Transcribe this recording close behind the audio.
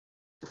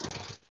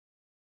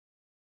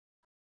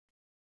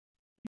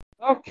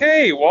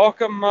Okay,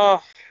 welcome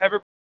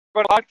everybody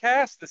to the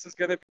podcast. This is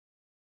going to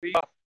be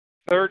the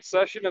third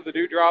session of the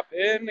New Drop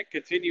In,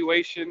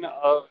 continuation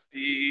of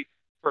the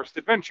first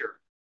adventure.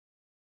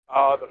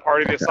 The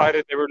party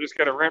decided they were just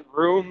going to rent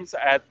rooms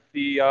at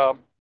the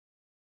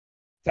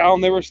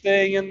town they were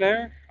staying in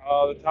there,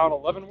 the town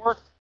of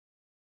Leavenworth.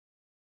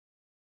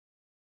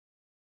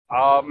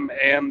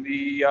 And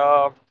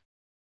the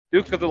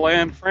Duke of the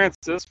land,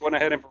 Francis, went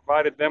ahead and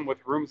provided them with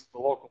rooms at the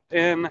local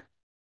inn.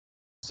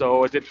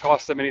 So it didn't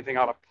cost them anything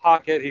out of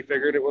pocket. He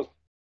figured it was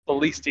the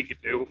least he could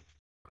do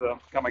for them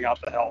coming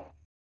out to help.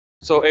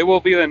 So it will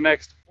be the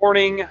next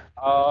morning.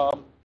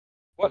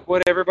 What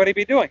would everybody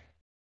be doing?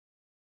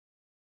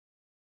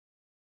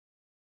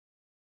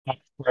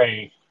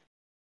 Pray.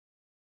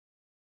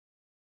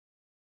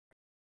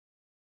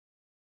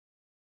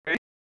 Okay.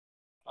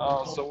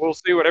 So we'll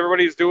see what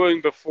everybody's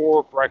doing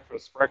before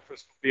breakfast.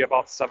 Breakfast will be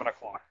about 7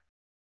 o'clock.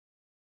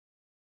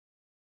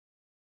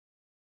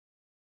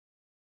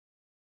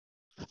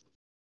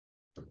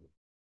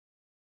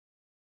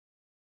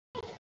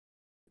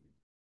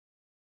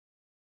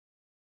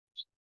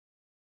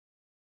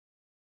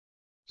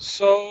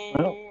 So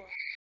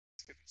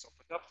let's get this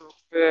opened up real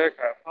quick.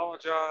 I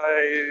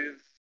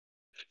apologize.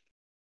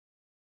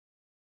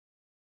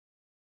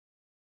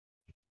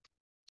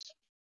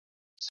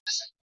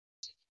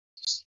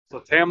 So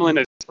Tamlin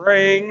is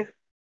praying.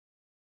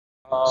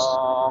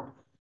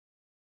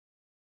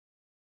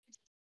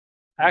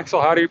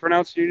 Axel, how do you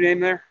pronounce your name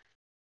there?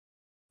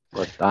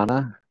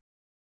 Cortana.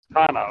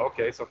 Cortana.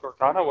 Okay, so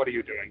Cortana, what are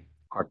you doing?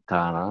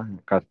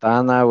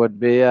 Cortana would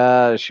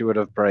be she would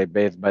have probably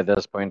bathed by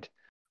this point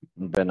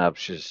and been up.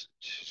 She's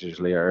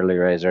usually an early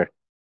riser.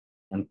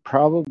 And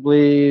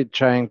probably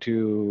trying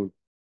to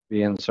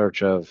be in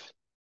search of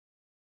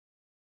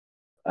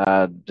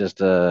just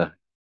a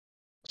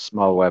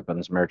small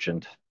weapons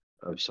merchant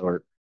of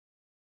sort.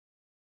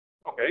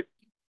 Okay.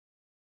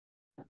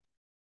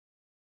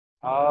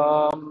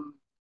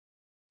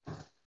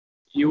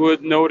 You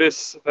would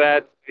notice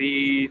that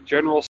the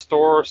general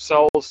store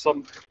sells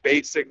some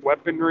basic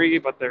weaponry,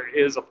 but there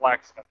is a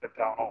blacksmith in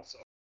town also.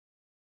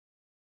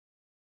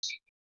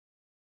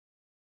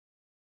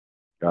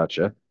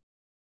 Gotcha.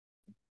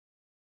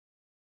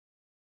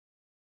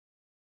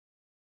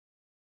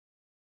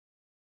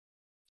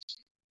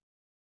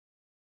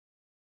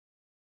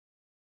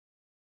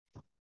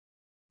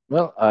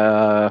 Well,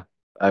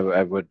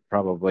 I would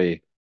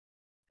probably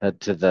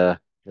head to the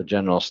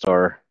general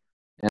store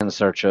in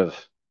search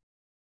of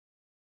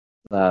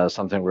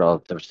something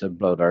relative to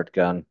blow dart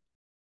gun.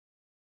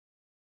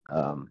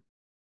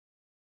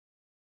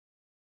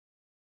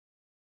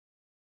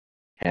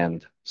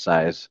 Hand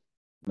size,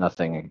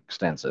 nothing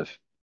extensive.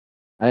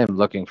 I am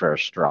looking for a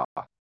straw,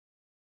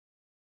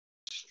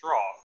 Straw.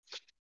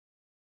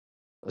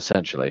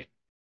 essentially.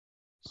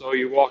 So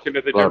you walk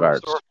into the Blow general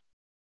darts. store.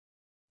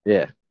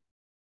 Yeah.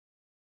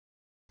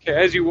 Okay,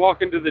 as you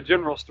walk into the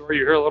general store,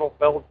 you hear a little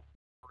bell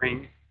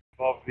ring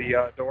above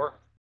the door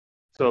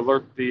to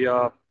alert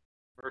the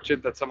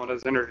merchant that someone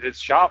has entered his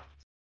shop.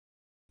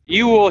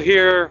 You will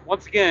hear,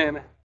 once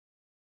again,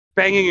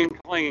 banging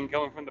and clanging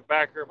coming from the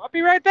back room. I'll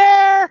be right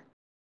there!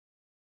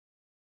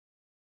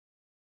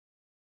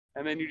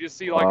 And then you just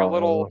see like a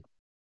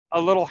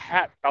little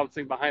hat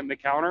bouncing behind the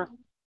counter,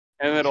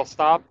 and then it'll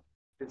stop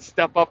and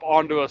step up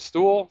onto a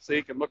stool so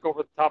he can look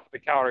over the top of the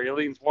counter. He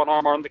leans one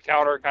arm on the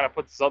counter, kind of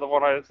puts his other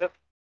one on his hip.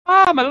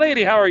 Ah, my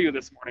lady, how are you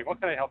this morning? What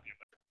can I help you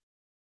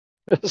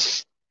with?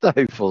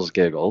 Stifles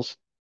giggles.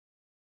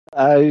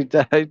 I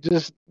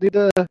just need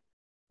a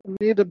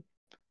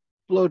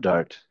blow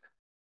dart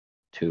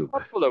tube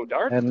A blow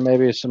dart. and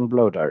maybe some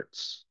blow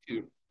darts.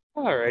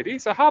 Alrighty,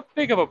 so how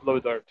big of a blow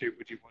dart tube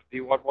would you want? Do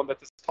you want one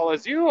that's as tall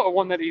as you, or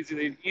one that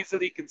easily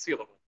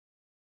concealable?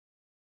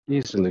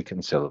 Easily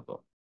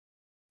concealable.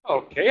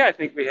 Okay, I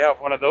think we have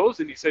one of those,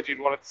 and you said you'd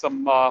wanted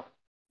some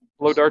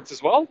blow darts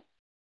as well?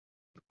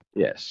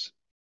 Yes.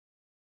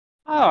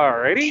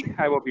 Alrighty,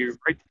 I will be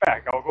right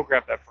back. I'll go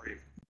grab that for you.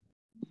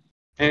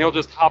 And he'll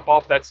just hop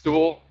off that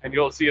stool, and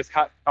you'll see his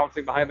hat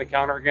bouncing behind the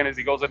counter again as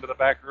he goes into the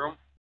back room.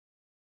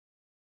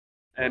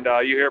 And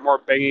you hear more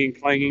banging,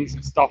 clanging,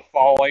 some stuff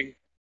falling,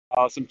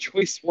 some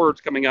choice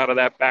words coming out of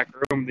that back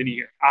room. Then you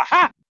hear,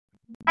 aha!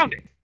 Found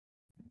it!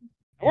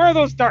 Where are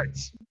those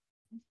darts?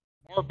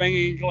 More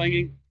banging and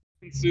clanging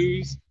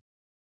ensues.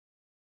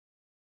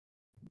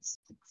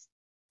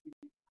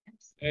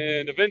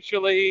 And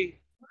eventually,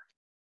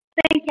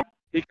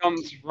 he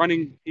comes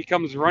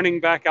running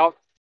back out.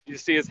 You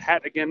see his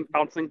hat again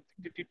bouncing.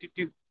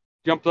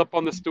 Jumps up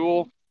on the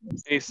stool, and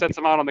he sets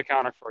them out on the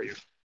counter for you.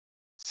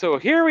 So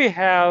here we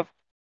have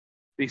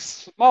the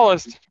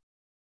smallest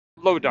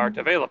blow dart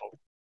available,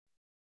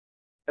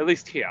 at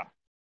least here.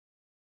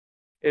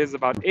 It is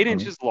about 8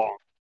 inches long,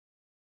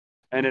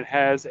 and it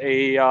has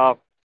a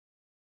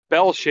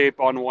bell shape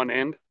on one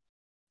end,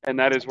 and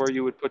that is where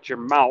you would put your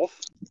mouth.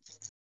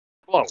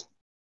 Blow.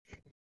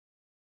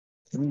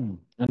 And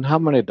how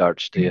many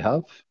darts do you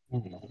have?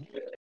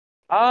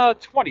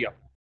 20 of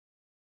them.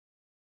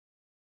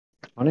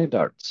 20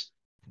 darts.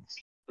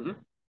 Mhm.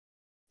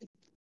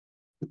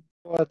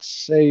 Let's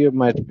say you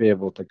might be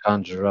able to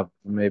conjure up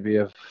maybe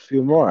a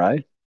few more, eh?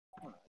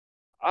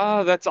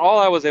 That's all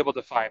I was able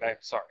to find. I'm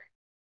sorry.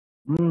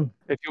 Hmm,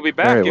 If you'll be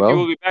very back, if you will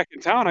well. be back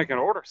in town, I can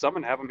order some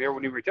and have them here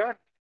when you return.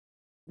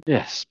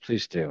 Yes,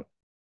 please do.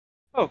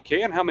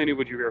 Okay, and how many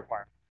would you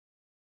require?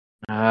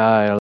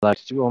 I like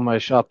to do all my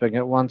shopping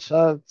at once.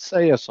 I'd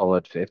say a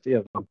solid 50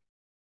 of them.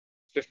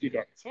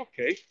 $50.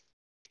 Okay.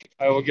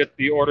 I will get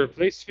the order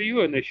placed for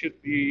you, and they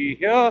should be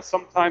here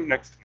sometime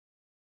next week.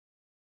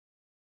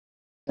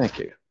 Thank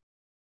you.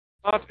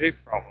 Not a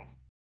problem.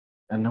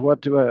 And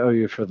what do I owe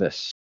you for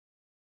this?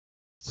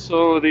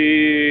 So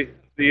the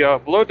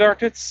blow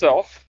dart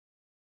itself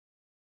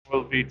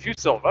will be 2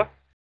 silver,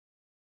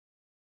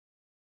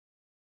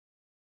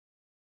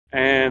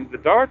 and the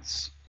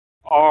darts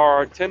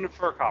are 10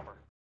 for copper.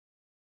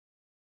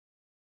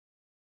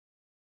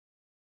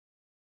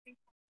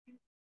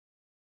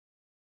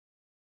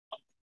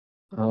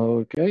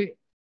 Okay.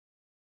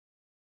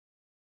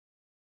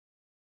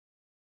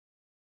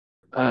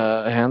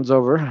 Hands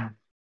over.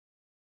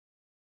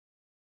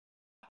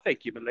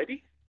 Thank you,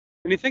 milady.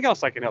 Anything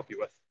else I can help you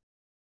with?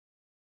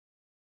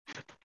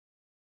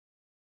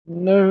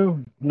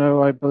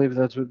 No, I believe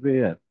that would be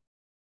it.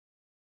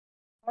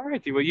 All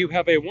righty. Well, you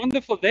have a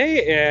wonderful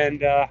day,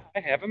 and I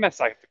have a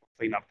mess I have to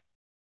clean up.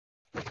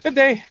 Good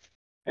day.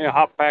 And I'll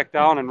hop back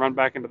down and run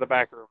back into the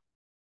back room.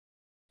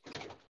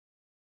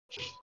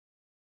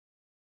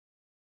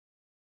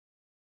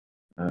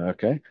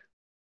 Okay.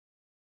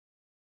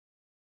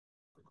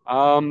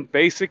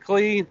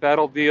 Basically,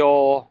 that'll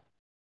deal.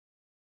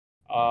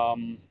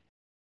 Um,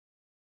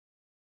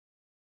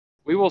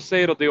 we will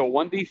say it'll deal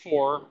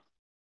 1d4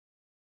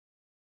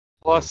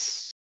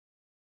 plus.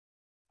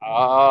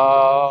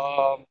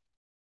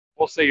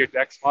 We'll say your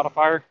dex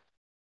modifier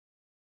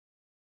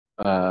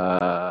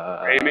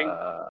for aiming,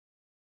 and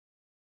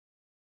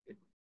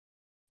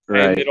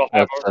Right.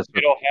 That's what,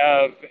 it'll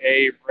have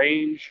a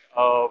range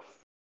of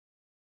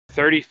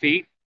 30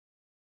 feet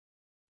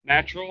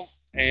natural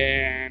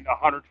and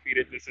 100 feet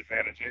at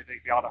disadvantage. Anything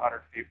beyond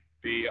 100 feet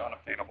would be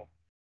unobtainable.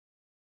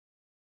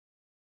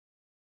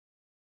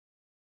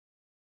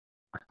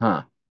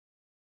 huh.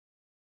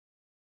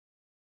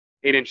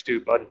 8-inch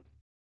tube, bud.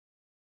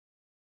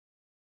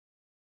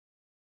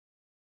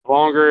 The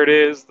longer it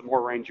is, the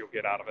more range you'll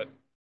get out of it.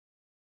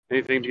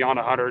 Anything beyond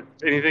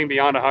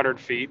 100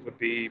 feet would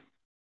be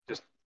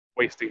just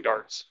wasting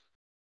darts,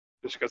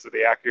 just because of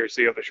the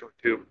accuracy of the short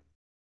tube.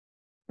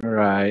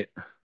 Right.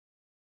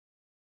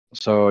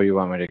 So you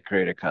want me to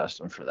create a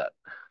custom for that?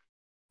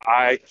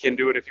 I can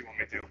do it if you want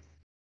me to.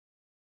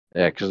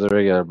 Yeah, because the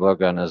regular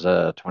blowgun is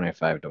a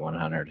 25 to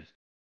 100.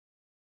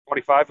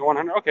 25 to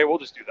 100. Okay, we'll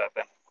just do that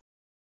then.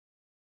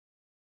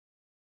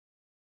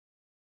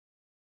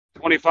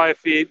 25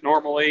 feet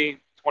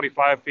normally.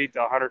 25 feet to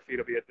 100 feet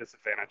will be at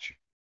disadvantage.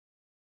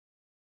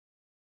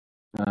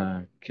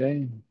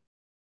 Okay.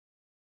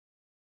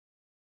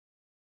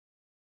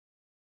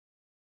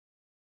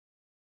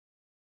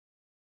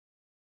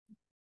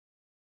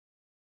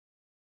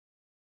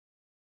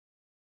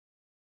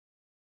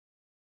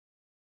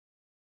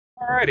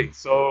 Alrighty,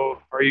 so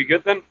are you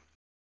good then?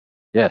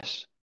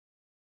 Yes.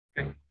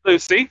 Okay.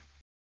 Lucy?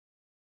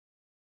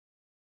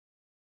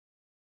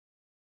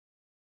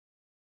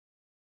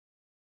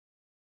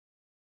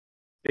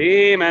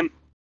 Demon.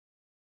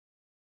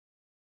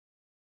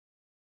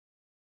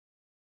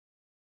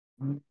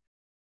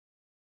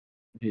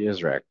 He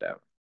is racked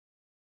out.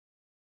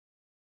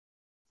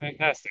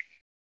 Fantastic.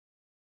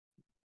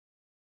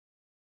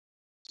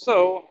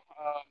 So,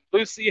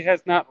 Lucy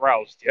has not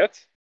roused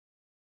yet.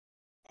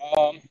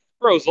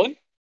 Rosalind?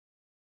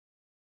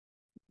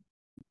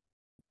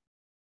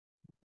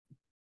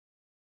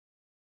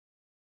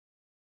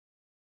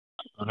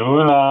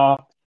 Luna.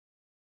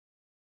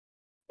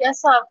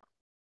 Yes, sir.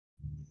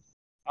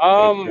 Take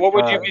your What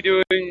would you time. be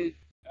doing?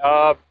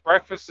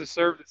 Breakfast is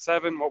served at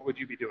 7. What would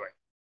you be doing?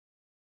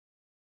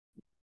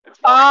 It's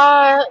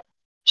morning.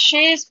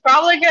 She's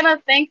probably gonna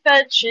think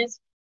that she's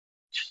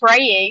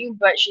praying,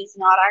 but she's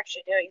not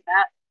actually doing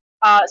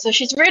that. So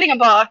she's reading a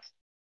book,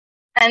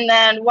 and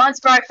then once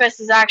breakfast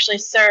is actually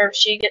served,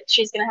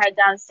 she's gonna head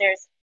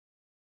downstairs.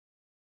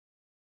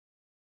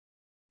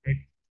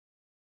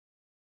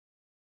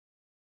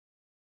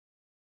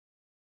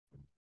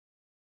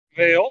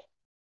 Vale?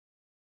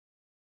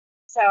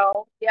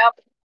 So, yep,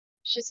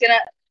 she's gonna,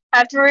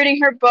 after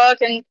reading her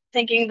book and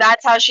thinking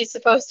that's how she's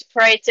supposed to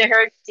pray to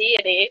her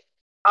deity,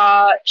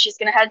 she's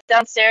gonna head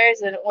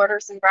downstairs and order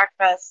some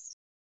breakfast,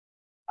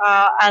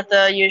 at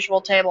the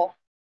usual table.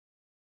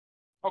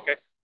 Okay.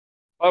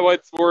 Oh,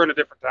 we're in a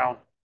different town.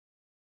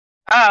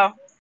 Oh,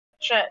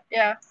 shit,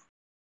 yeah.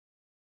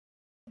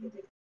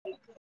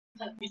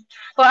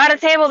 Well, at a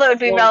table that would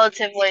be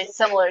relatively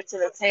similar to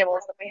the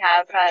tables that we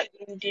have at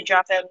Do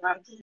Drop In.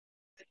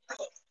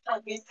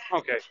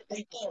 Okay.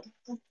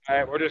 All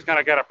right, we're just kind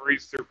of got to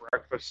breeze through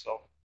breakfast,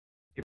 so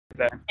keep it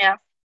there. Yeah.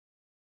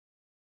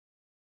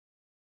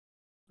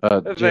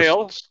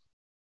 Vale?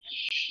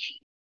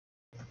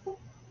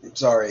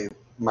 Sorry,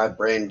 my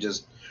brain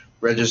just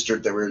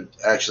registered that we're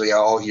actually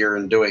all here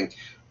and doing.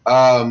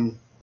 Um,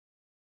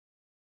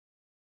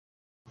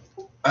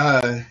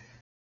 uh,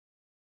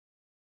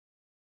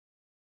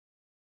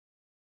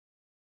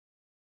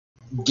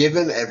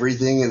 Given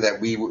everything and that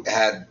we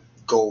had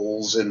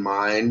goals in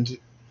mind,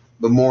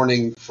 the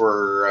morning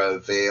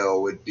for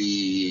Vale would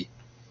be,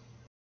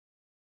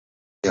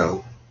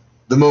 the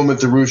moment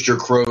the rooster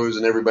crows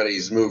and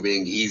everybody's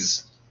moving,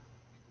 he's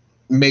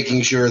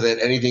making sure that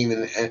anything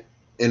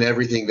and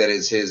everything that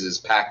is his is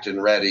packed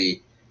and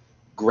ready.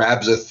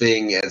 Grabs a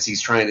thing as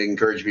he's trying to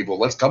encourage people.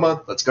 Let's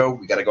go.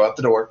 We got to go out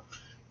the door.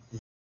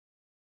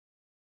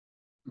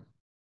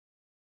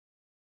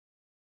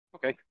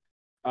 Okay.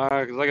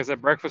 Because like I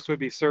said, breakfast would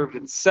be served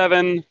at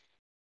 7.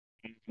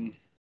 And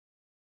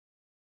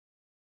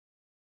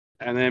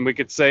then we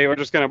could say we're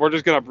just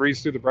gonna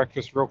breeze through the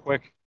breakfast real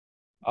quick.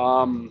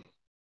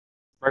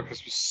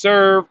 Breakfast was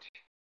served.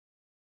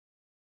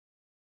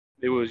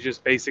 It was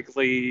just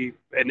basically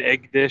an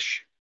egg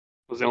dish.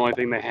 Was the only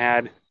thing they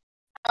had,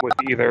 with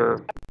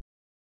either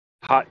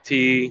hot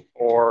tea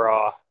or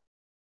a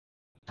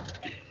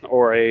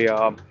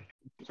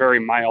very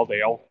mild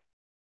ale.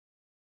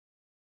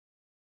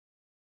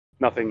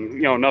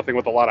 Nothing, nothing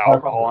with a lot of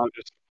alcohol on it.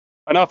 Just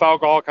enough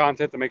alcohol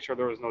content to make sure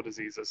there was no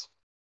diseases.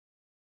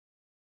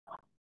 At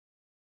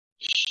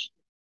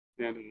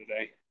the end of the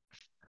day,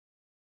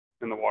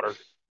 in the water.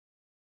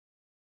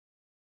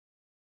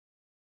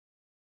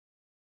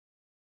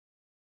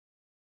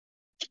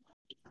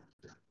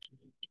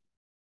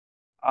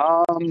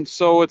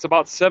 So it's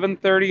about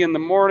 7:30 in the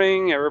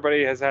morning.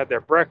 Everybody has had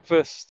their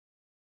breakfast.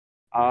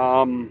 You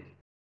want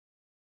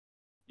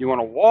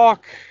to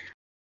walk?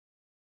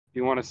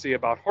 You want to see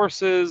about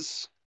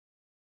horses?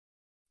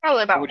 Probably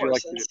What about would you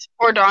like to do? horses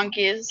or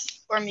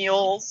donkeys or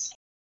mules.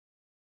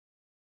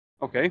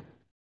 Okay.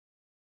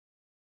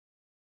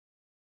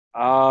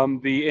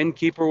 The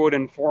innkeeper would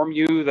inform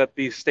you that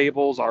these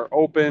stables are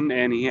open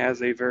and he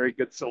has a very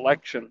good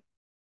selection.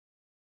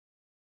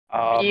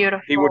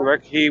 Beautiful.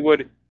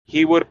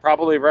 He would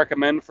probably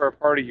recommend for a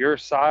party your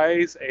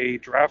size a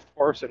draft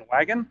horse and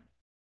wagon.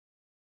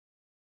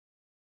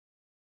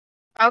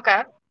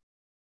 Okay.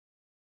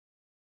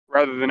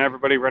 Rather than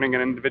everybody running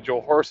an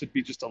individual horse, it'd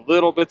be just a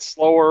little bit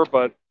slower,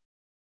 but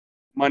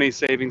money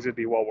savings would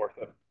be well worth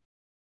it.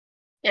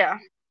 Yeah.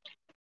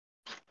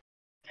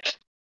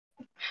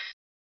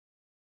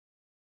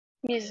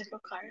 Musical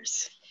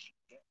cars.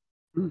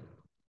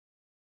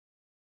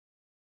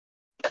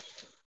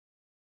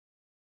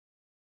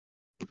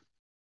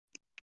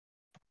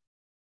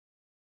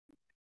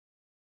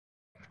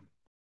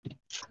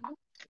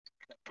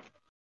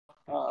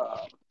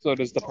 So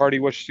does the party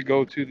wish to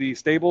go to the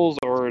stables,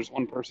 or is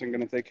one person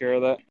going to take care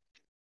of that?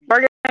 We're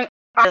going to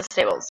the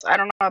stables. I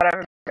don't know about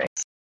everybody.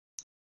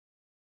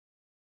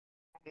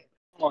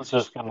 I was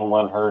just gonna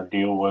let her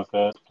deal with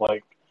it.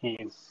 Like he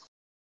is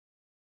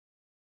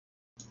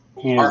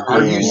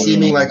Are you doing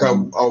seeming like a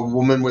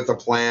woman with a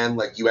plan?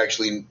 Like you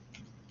actually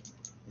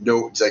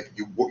know? It's like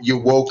you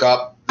woke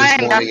up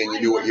this morning and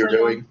you knew what you're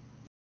doing.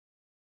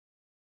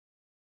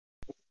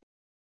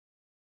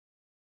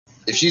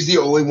 If she's the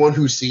only one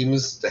who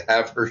seems to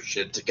have her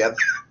shit together,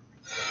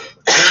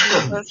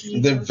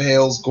 then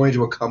Vale's going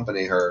to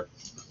accompany her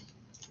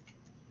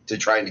to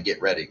trying to get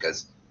ready.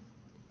 Because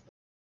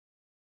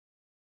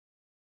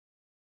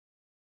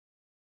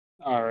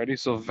Alrighty,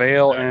 so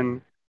Vale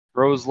and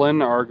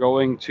Rosalind are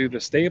going to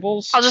the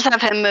stables. I'll just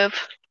have him move.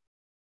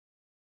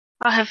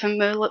 I'll have him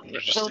move a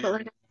little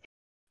bit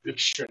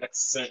later.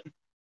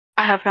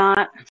 I have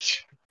not.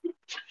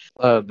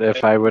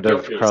 If I would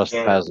have crossed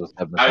paths with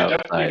him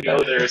outside, I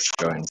would have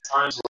joined.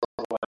 Times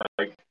where,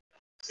 like,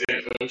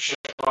 emotional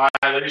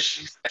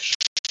violations,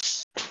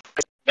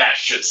 that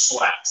shit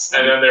slaps.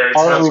 And then there are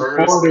times where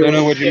it's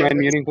Luna, would you mind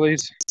muting,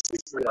 please?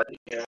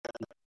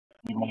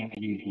 You might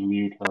need to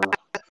mute her.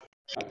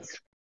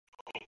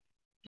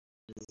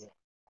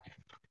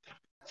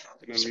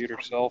 Gonna mute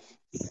herself.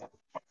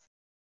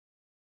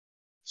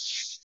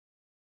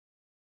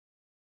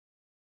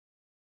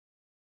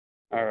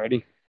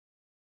 Alrighty.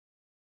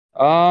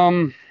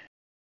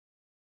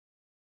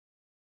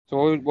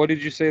 So what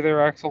did you say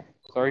there, Axel?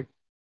 Sorry.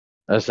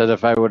 I said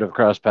if I would have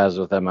crossed paths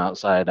with him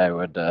outside, I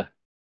would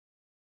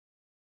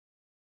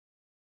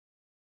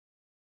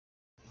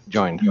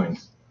join.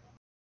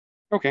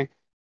 Okay.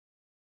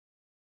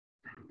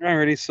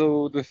 Alrighty.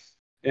 So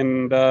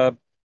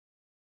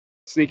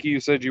Sneaky, you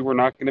said you were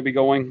not going to be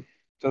going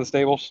to the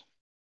stables.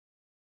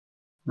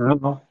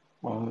 No.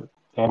 Well,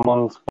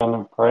 Tamlin's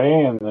gonna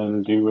pray and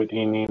then do what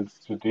he needs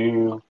to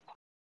do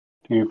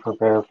to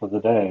prepare for the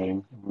day.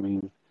 I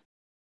mean,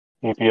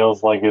 he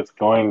feels like it's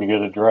going to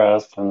get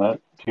addressed, and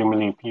that too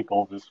many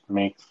people just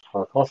makes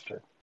for a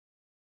cluster.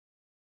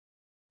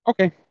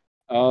 Okay.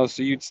 So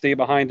you'd stay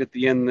behind at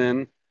the inn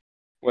then,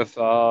 with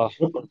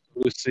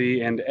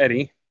Lucy and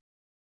Eddie.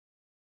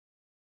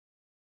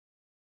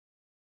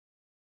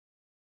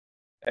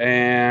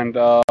 And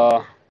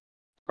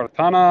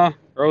Cortana,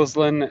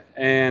 Rosalind,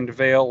 and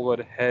Vale would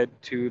head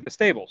to the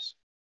stables.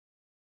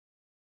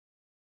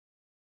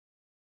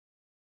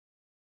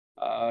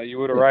 You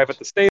would arrive at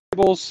the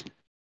stables.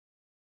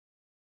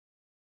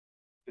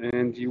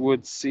 and you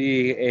would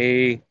see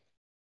a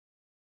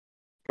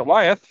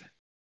Goliath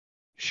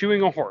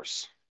shoeing a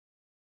horse.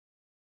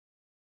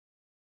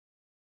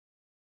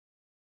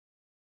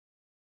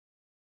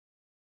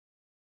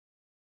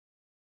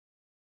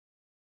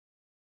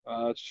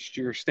 It's just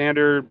your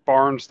standard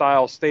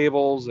barn-style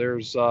stables.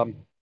 There's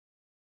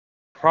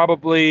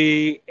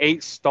probably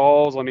 8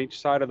 stalls on each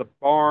side of the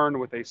barn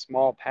with a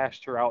small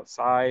pasture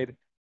outside.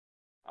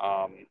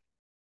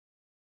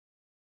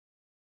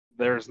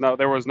 There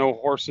was no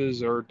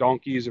horses or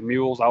donkeys or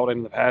mules out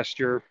in the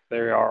pasture. They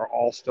are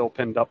all still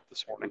pinned up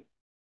this morning.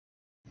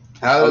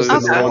 How does Other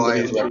this than the one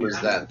Goliath that he's-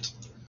 represent?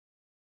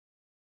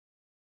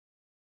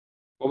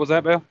 What was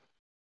that, Bill?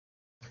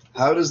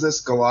 How does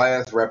this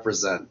Goliath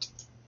represent?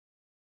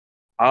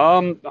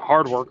 A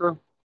hard worker.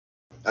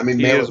 I mean,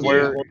 He male is or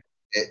where.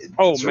 female?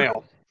 Oh, Sorry.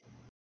 male.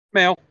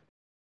 Male.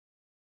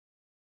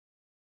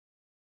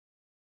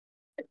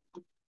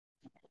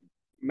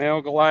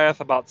 Male Goliath,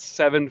 about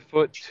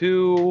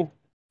 7'2",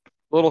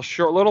 little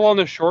short, little on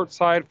the short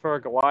side for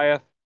a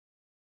Goliath.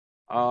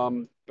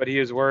 But he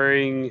is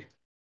wearing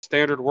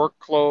standard work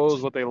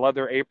clothes with a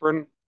leather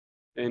apron,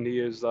 and he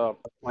is, like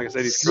I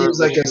said, he's Seems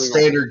currently like a doing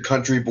standard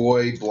country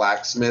boy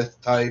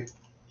blacksmith type.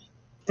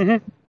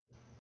 Mhm.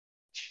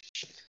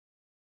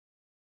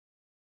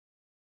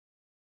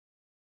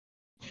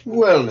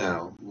 Well,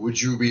 now,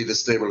 would you be the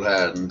stable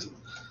hand?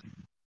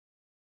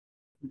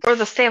 Or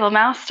the stable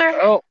master?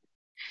 Oh,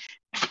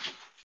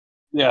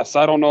 yes.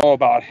 I don't know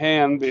about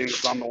hand being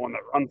 'cause I'm the one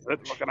that runs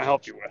it. What can I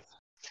help you with?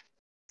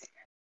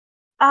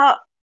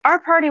 Our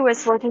party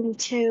was looking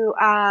to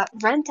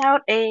rent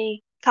out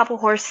a couple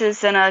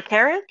horses and a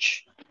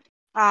carriage.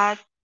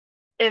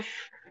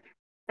 If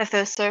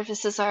those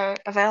services are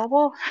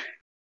available.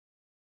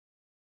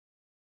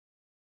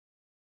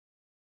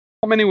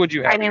 How many would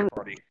you have I in your mean-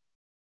 party?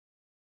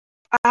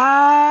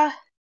 I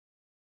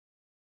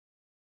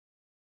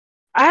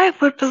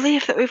would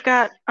believe that we've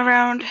got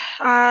around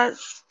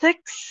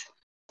six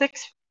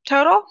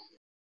total.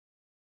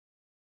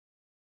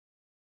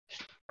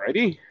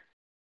 Righty.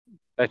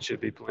 That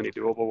should be plenty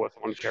doable with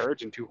 1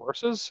 carriage and 2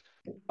 horses.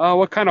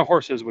 What kind of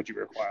horses would you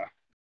require?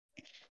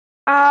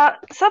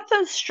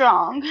 Something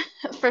strong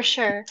for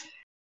sure.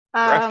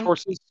 Draft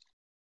horses?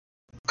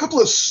 A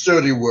couple of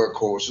sturdy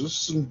workhorses,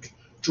 some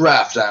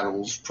draft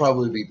animals would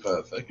probably be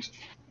perfect.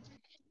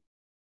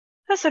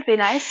 This would be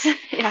nice.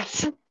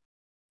 Yes.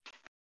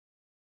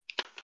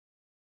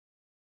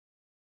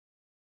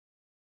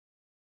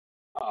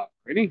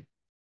 Righty.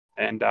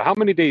 And how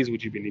many days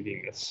would you be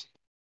needing this?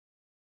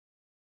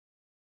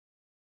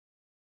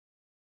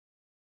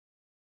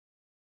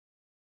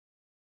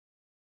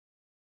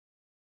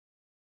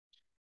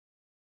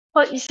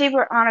 Well, you see,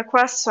 we're on a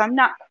quest, so I'm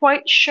not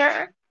quite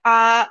sure.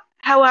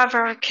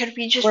 However, could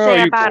we just Where are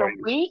say you about going?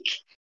 a week?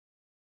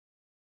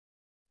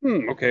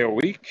 Okay, a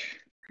week.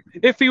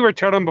 If you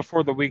return them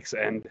before the week's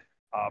end,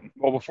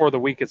 before the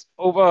week is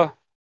over,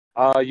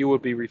 you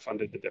would be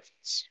refunded the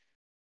difference.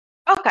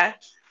 Okay.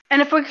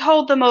 And if we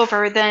hold them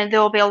over, then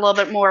there will be a little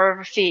bit more of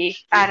a fee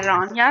added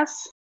on,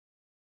 yes?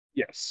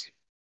 Yes.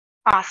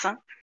 Awesome.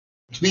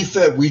 To be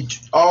fair, we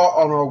are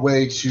on our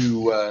way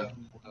to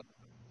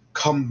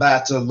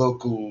combat a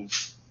local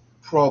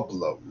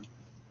problem.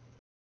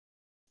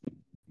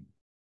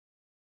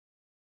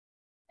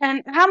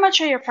 And how much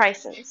are your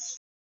prices?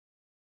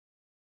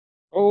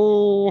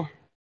 Oh,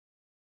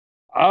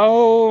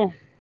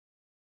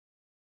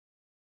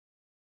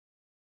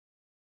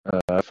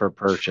 For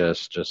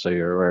purchase, just so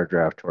you're aware,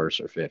 draft horse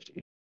are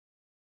 50.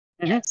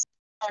 Yes.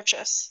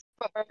 Purchase.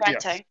 But we're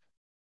renting.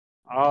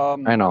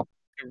 I know.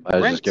 I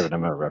was rent, just giving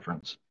him a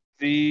reference.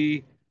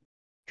 the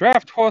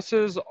draft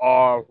horses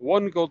are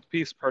 1 gold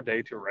piece per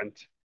day to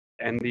rent,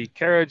 and the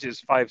carriage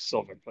is 5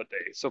 silver per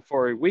day. So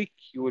for a week,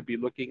 you would be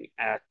looking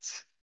at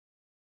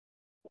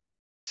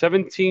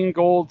 17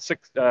 gold,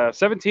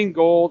 17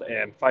 gold,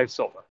 and 5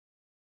 silver.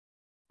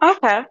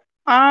 Okay.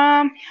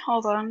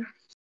 Hold on.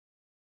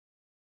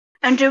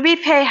 And do we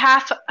pay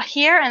half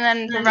here and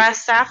then the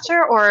rest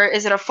after, or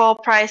is it a full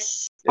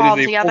price It is a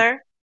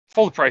altogether?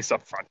 Full price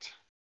up front.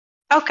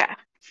 Okay.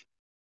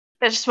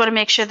 I just want to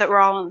make sure that we're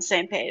all on the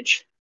same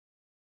page.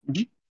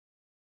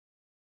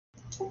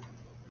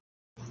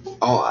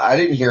 Oh, I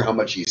didn't hear how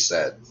much he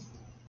said.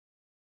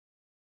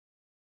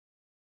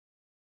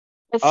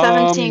 It's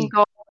 17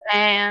 gold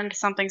and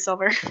something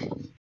silver.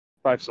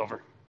 5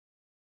 silver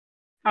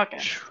Okay.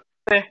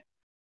 for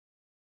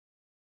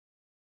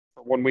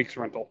 1 week's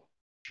rental.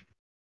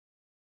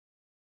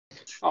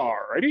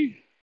 Alrighty.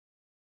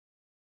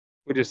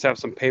 We just have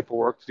some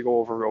paperwork to go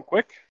over real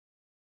quick.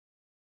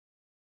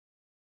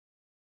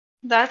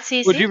 That's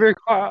easy. Would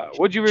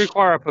you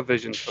require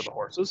provisions for the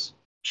horses?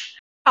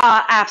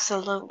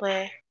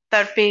 Absolutely.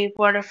 That'd be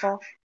wonderful.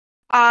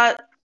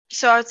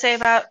 So I would say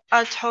about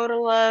a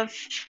total of,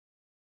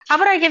 how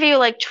about I give you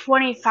like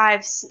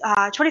 25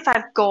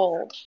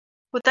 gold?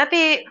 Would that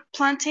be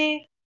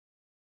plenty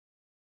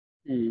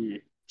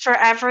for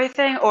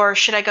everything, or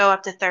should I go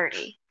up to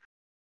 30?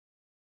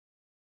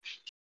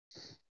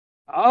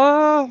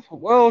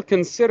 Well,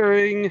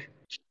 considering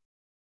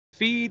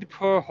feed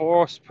per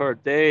horse per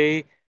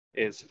day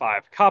is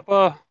 5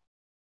 copper.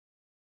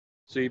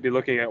 So you'd be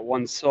looking at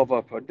 1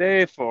 silver per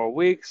day for a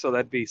week. So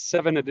that'd be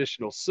 7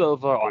 additional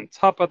silver on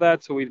top of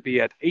that. So we'd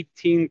be at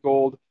 18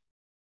 gold,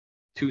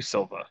 2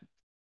 silver.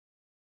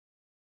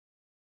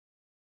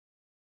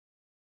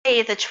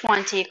 Pay the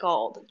 20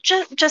 gold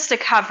just to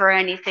cover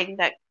anything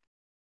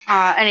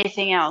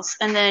else,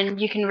 and then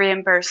you can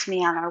reimburse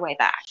me on our way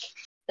back.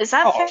 Is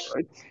that fair? All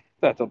right,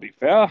 that'll be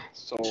fair.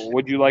 So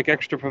would you like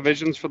extra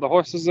provisions for the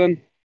horses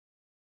then?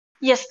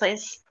 Yes,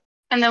 please.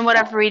 And then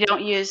whatever we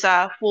don't use,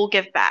 we'll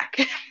give back.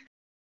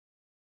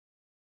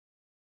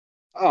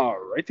 All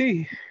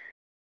righty.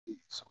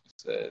 So we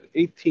said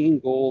 18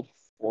 gold,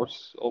 4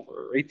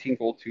 silver, 18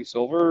 gold, 2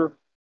 silver.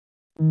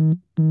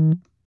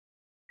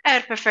 I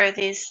would prefer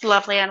these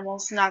lovely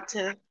animals not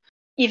to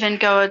even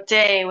go a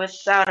day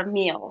without a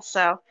meal,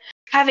 so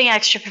having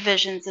extra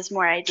provisions is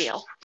more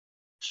ideal.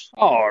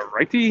 All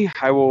righty.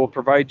 I will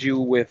provide you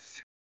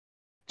with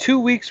 2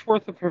 weeks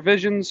worth of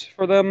provisions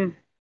for them.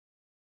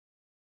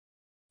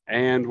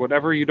 And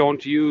whatever you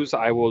don't use,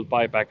 I will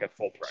buy back at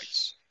full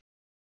price.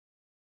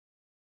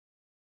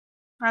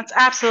 That's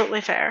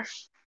absolutely fair.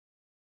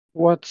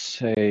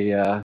 What's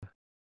a,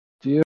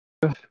 do you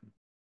have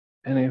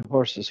any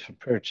horses for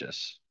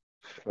purchase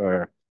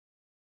for,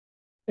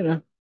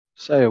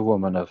 say a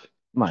woman of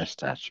my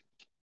stature?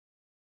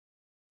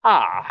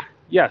 Ah,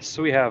 yes,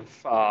 we have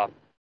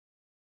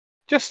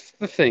just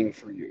the thing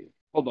for you.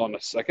 Hold on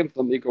a second.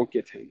 Let me go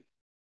get him.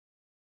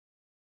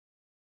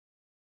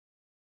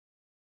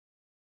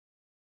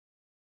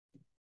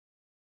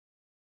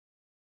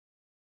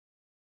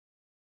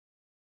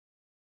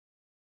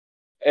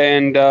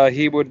 And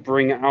he would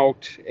bring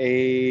out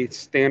a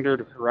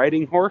standard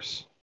riding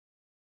horse.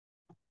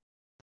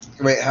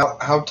 Wait,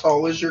 how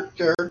tall is your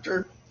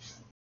character?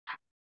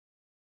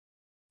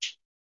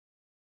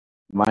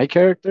 My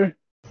character?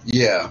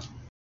 Yeah.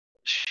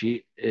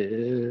 She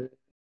is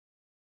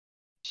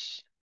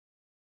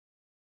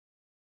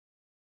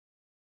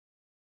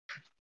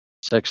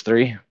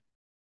 6'3".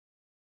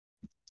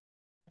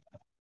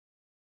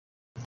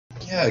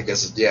 Yeah, I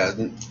guess, yeah.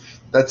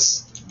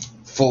 That's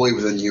fully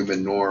within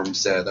human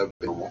norms. Yeah, that would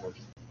be normal.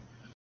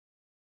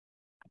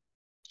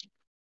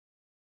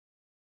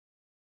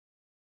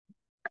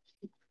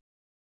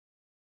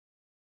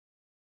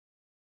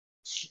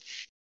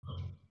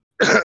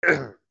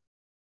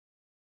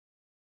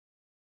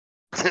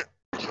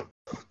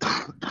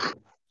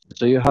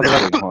 So you have a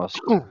riding horse.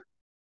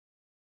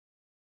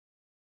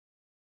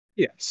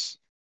 Yes.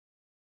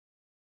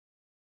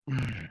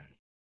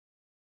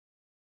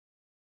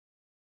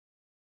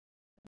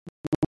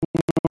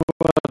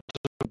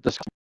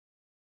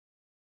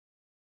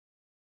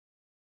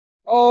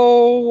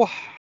 Oh,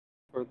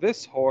 for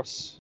this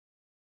horse,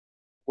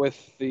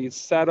 with the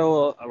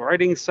saddle,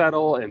 riding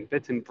saddle, and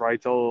bit and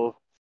bridle,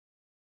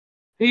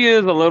 he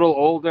is a little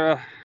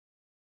older,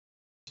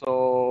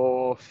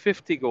 so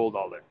 50 gold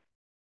all in.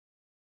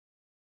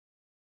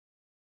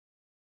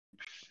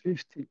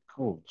 50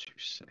 gold, you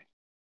say?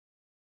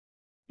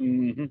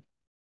 Mm-hmm.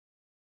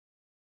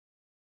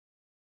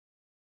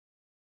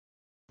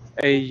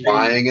 A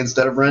Buying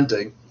instead of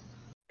renting.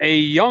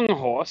 young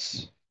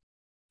horse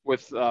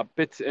with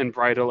bit and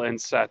bridle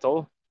and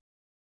saddle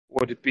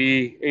would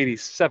be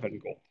 87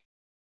 gold.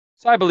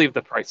 So I believe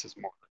the price is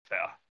more than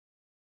fair.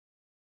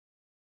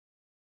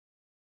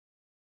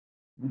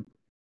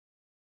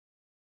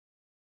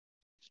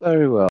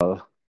 Very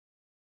well.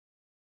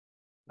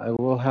 I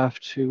will have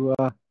to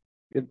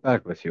get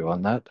back with you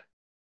on that.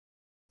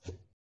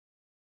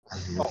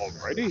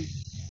 Alrighty.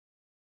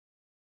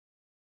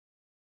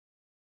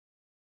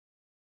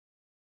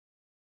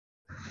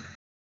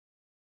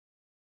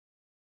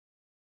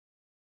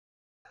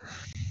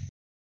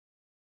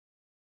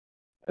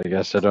 I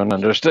guess I don't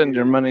understand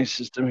your money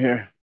system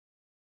here.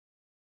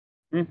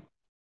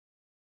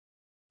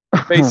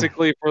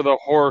 Basically, for the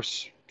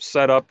horse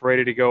set up,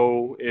 ready to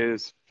go,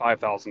 is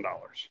 $5,000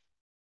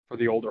 for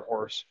the older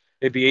horse.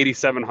 It'd be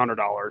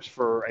 $8,700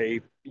 for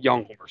a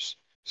young horse.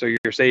 So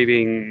you're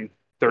saving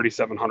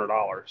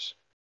 $3,700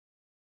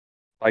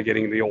 by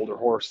getting the older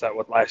horse that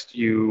would last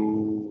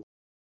you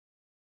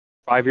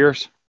 5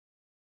 years,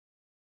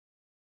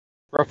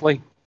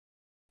 roughly,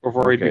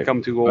 before he'd Okay,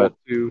 become too old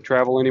to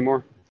travel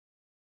anymore.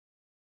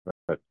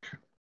 But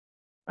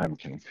I'm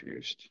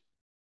confused.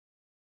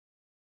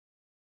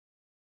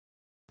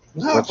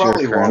 No, What's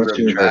probably your current longer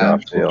than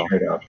trade-off that.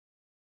 deal?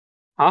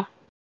 Huh?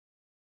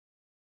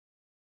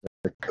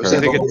 The I said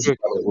current think the it's horse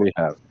deal that we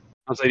have.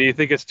 I'll say, do you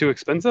think it's too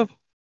expensive?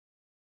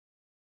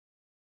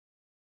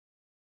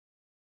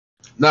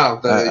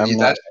 No, I'm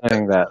not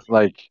saying that.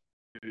 Like,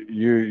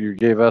 you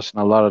gave us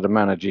a lot of the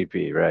mana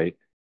GP, right?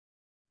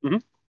 Mm-hmm.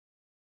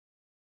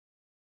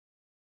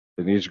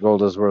 And each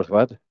gold is worth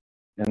what?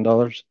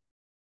 $10?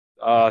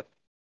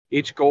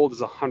 Each gold is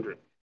 100.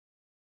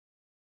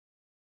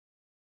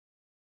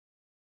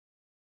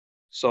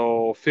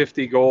 So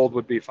 50 gold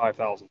would be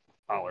 $5,000.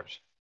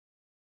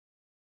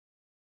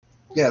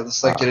 Yeah,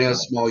 it's like getting a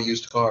small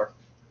used car.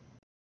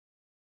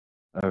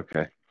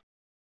 Okay.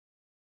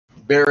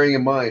 Bearing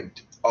in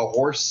mind, a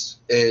horse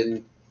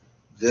in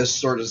this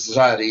sort of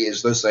society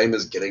is the same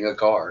as getting a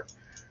car.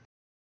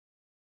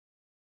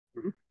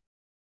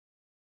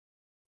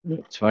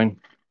 It's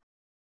fine.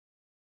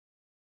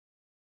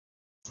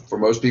 For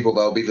most people,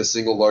 that'll be the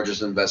single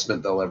largest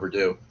investment they'll ever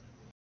do.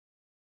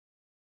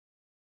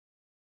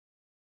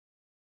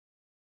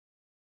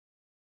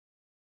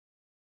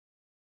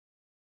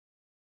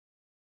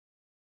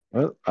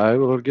 Well, I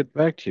will get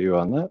back to you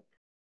on that.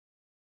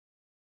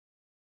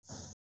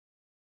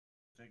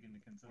 Take into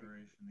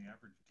consideration the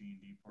average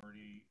D&D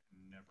party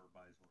never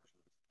buys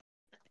horses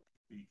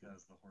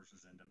because the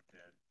horses end up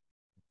dead,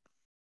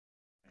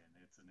 and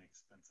it's an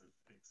expensive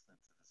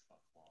as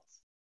fuck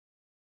loss.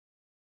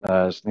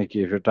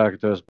 Sneaky, if you're talking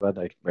to us, bud,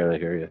 I can barely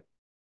hear you.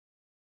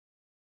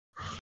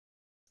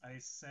 I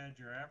said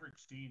your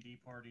average D&D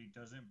party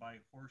doesn't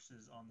buy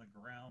horses on the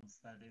grounds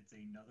that it's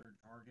another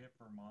target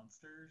for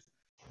monsters,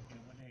 and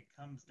when it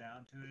comes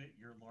down to it,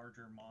 your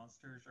larger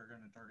monsters are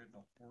going to target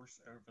the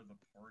horse over the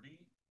party,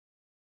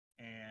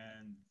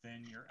 and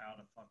then you're out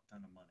a fuck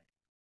ton of money.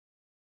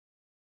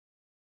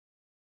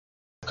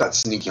 I've got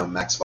Sneaky on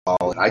max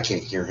vol, and I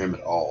can't hear him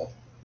at all.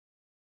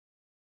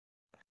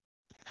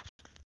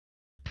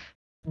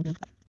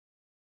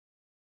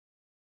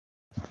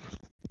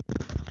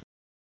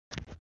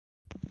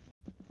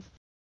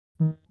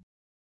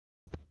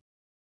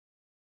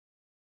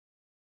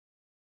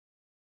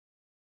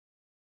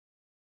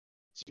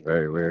 It's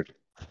very weird.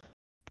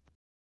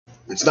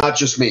 It's not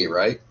just me,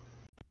 right?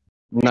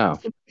 No.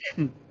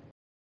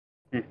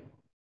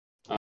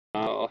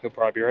 He'll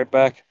probably be right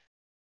back.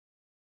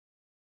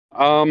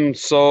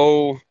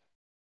 So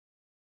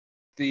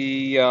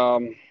the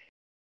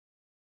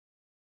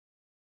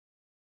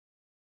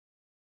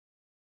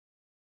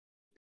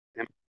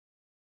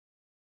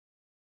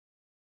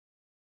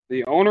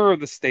the owner of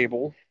the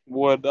stable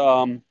would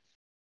put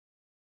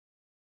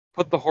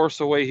the horse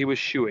away he was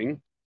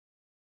shoeing,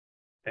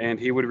 and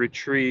he would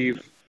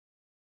retrieve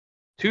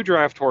 2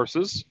 draft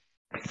horses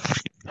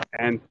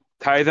and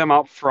tie them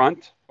out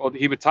front. Well,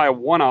 he would tie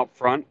one out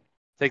front,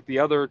 take the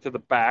other to the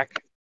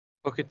back,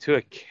 hook it to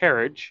a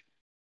carriage.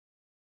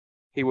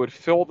 He would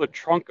fill the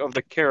trunk of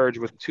the carriage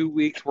with 2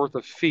 weeks worth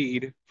of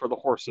feed for the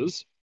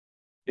horses.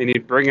 And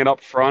he'd bring it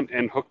up front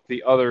and hook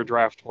the other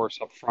draft horse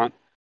up front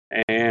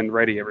and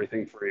ready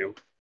everything for you.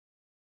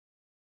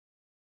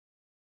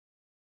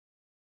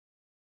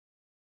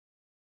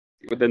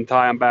 He would then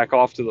tie him back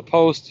off to the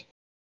post,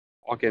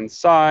 walk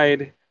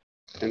inside,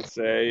 and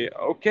say,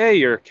 okay,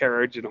 your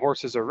carriage and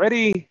horses are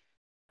ready.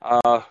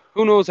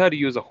 Who knows how to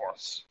use a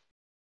horse?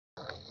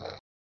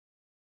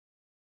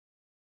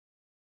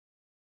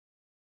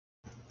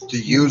 To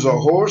use a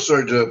horse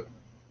or to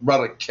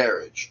run a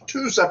carriage?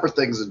 2 separate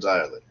things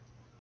entirely.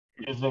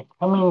 Is it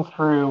coming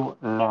through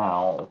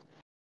now?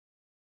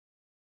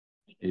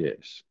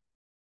 Yes.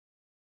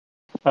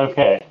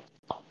 Okay.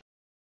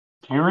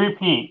 To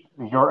repeat,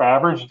 your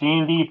average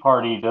D&D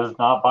party does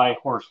not buy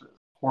horses.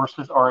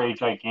 Horses are a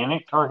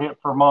gigantic target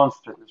for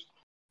monsters.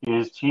 It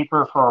is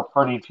cheaper for a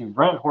party to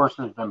rent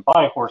horses than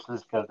buy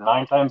horses because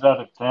 9 times out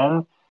of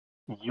 10,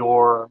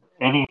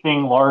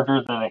 anything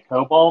larger than a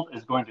kobold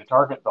is going to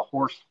target the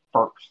horse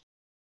first.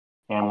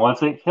 And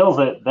once it kills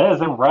it, that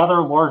is a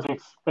rather large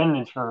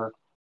expenditure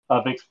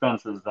of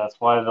expenses. That's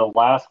why the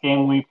last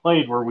game we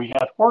played where we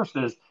had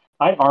horses,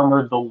 I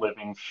armored the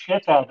living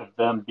shit out of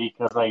them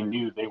because I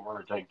knew they were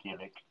a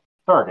gigantic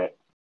target.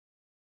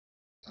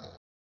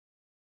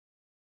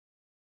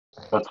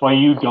 That's why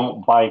you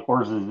don't buy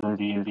horses in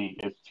D&D.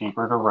 It's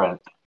cheaper to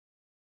rent.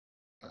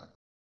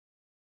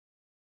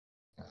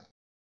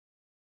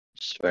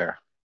 It's fair.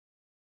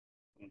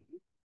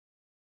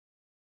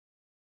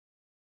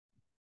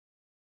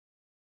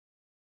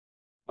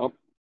 Oh,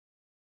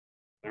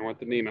 there went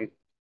the Neiman.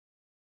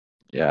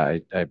 Yeah,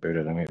 I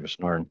booted him. He was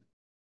snoring.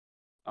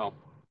 Oh.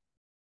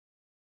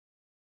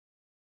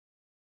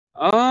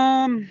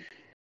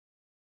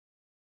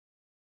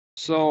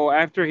 So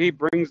after he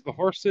brings the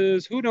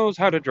horses, who knows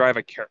how to drive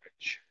a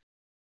carriage?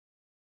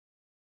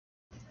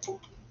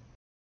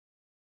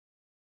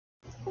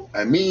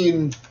 I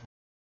mean,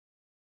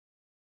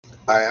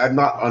 I'm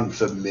not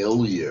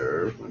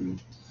unfamiliar.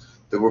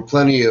 There were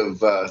plenty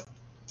of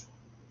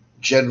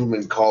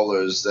gentlemen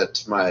callers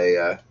that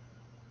my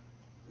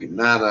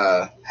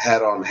Nana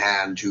had on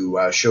hand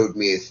who showed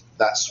me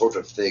that sort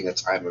of thing a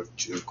time or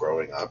two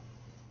growing up.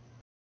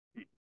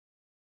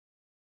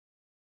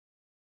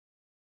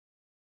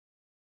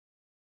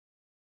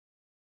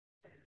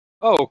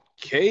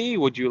 Okay,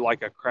 would you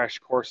like a crash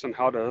course on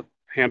how to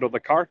handle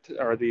the cart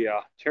or the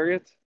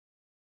chariot?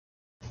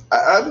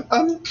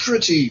 I'm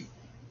pretty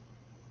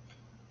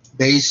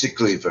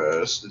basically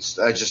versed.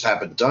 I just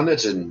haven't done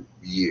it in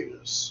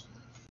years.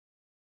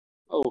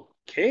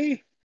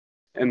 Okay.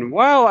 And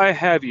while I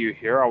have you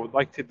here, I would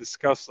like to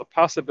discuss the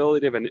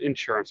possibility of an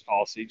insurance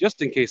policy,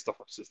 just in case the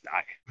horses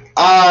die.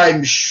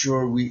 I'm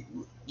sure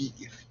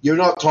you're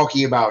not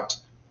talking about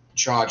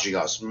charging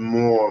us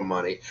more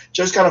money.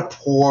 Just kind of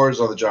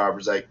pours on the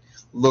Jarvis, like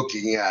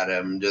looking at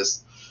him,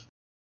 just.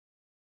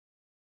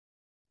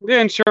 The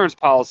insurance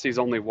policy is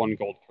only 1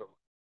 gold per.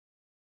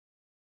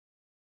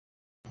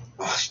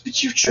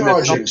 But you're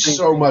charging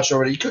so much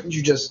already. Couldn't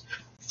you just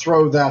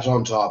throw that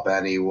on top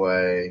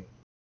anyway?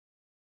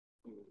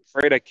 I'm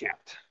afraid I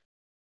can't.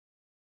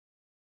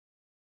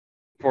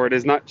 For it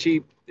is not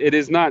cheap. It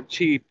is not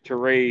cheap to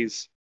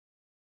raise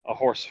a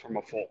horse from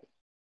a foal.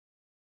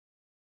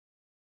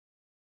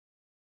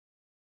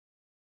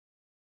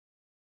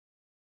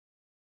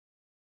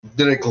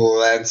 Then a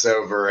glance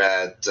over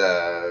at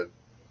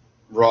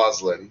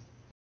Roslyn.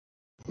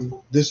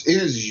 This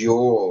is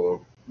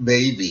your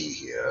baby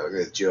here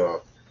that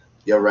you're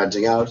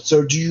renting out.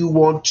 So do you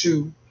want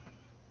to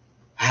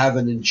have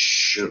an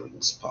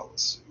insurance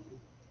policy?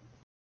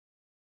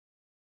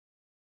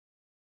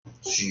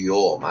 It's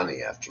your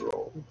money after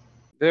all.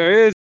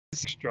 There is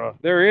extra.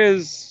 There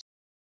is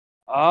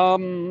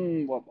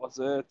what was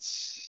it?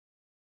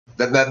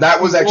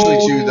 That was actually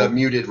to the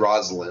muted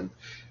Roslyn.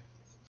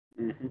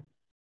 Mm-hmm.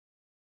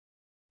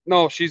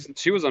 No, she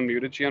was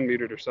unmuted. She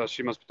unmuted herself.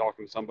 She must be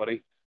talking to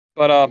somebody.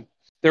 But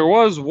there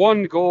was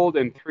 1 gold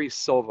and 3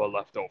 silver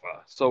left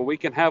over, so we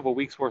can have a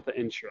week's worth of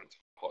insurance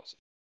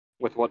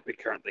with what we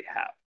currently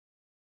have.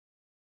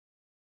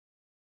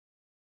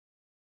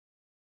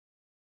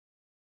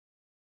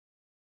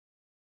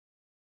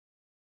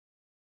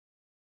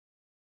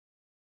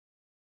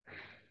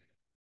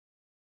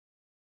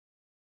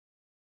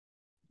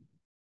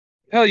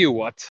 Tell you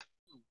what.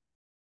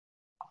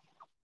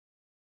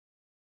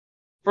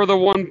 For the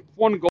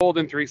one gold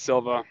and 3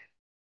 silver,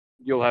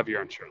 you'll have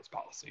your insurance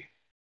policy.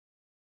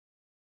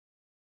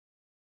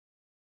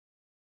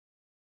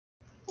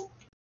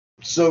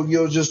 So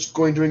you're just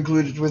going to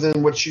include it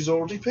within what she's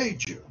already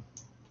paid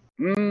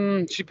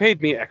you? She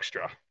paid me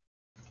extra.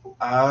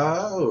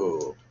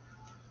 Oh.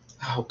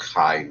 How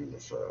kind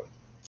of her.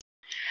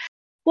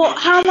 Well,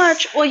 how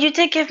much? Well, you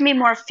did give me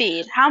more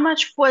feed. How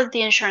much would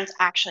the insurance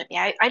actually be?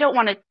 I don't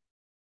want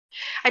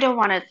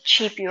to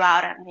cheap you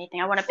out on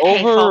anything. I want to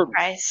pay full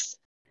price.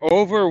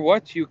 Over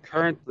what you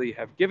currently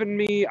have given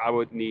me, I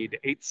would need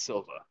 8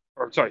 silver.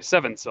 Or sorry,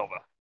 7 silver.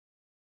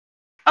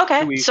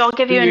 Okay, so I'll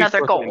give you another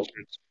gold.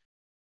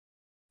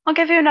 I'll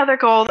give you another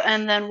gold,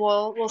 and then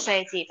we'll say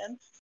it's even.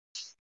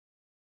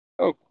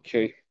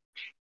 Okay.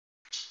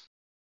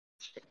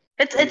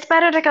 It's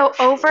better to go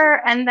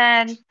over and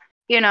then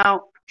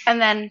and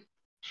then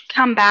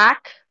come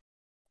back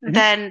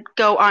than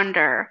go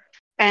under,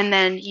 and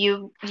then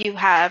you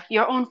have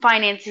your own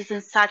finances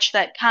and such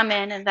that come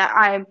in and that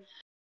I'm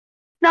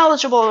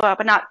knowledgeable about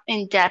but not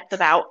in depth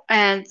about,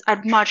 and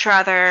I'd much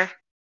rather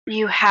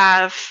you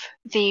have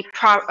the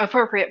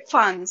appropriate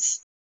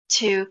funds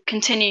to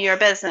continue your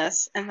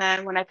business, and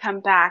then when I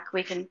come back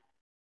we can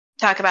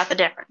talk about the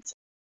difference,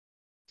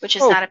 which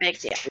is not a big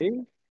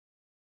deal.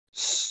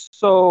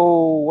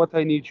 So what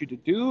I need you to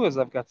do is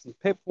I've got some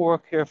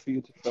paperwork here for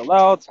you to fill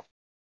out,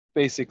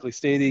 basically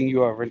stating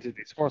you have rented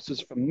these horses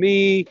from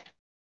me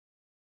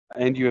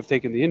and you have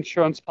taken the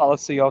insurance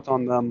policy out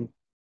on them.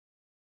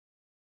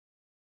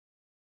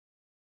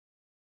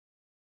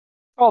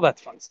 All that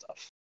fun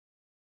stuff.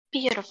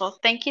 Beautiful.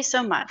 Thank you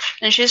so much.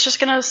 And she's just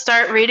going to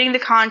start reading the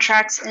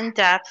contracts in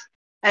depth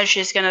as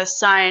she's going to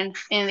sign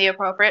in the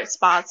appropriate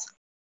spots.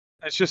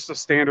 It's just a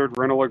standard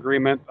rental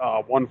agreement,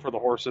 1 for the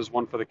horses,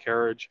 1 for the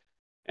carriage,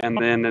 and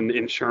then an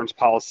insurance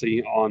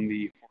policy on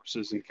the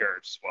horses and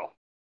carriage as well.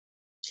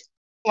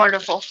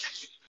 Wonderful.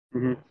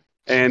 Mm-hmm.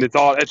 And it's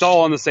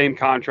all on the same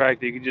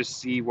contract. You can just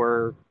see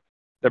where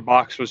the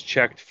box was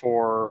checked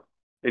for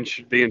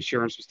the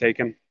insurance was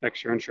taken,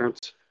 extra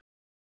insurance.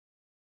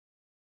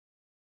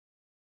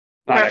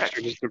 Not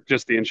Perfect. extra,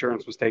 just the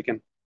insurance was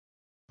taken.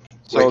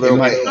 So like in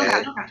my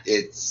head,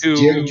 it's. Do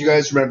you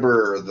guys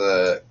remember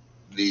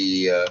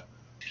the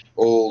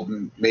old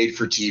made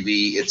for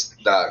TV? It's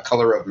the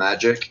Color of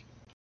Magic.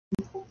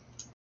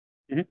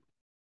 Mm-hmm.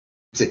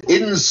 It's an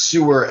in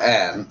sewer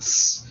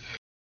ants.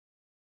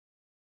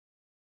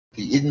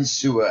 The in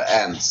sewer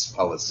ants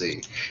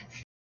policy.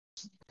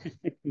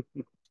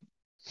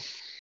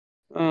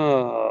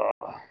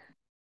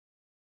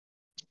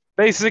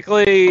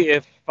 Basically,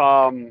 if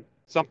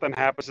something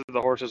happens to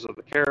the horses or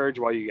the carriage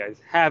while you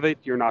guys have it,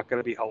 you're not going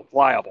to be held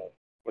liable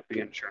with the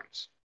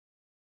insurance.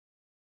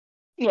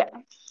 Yeah.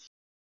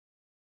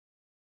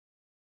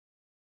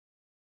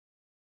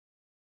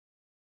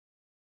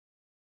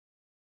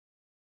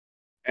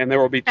 And there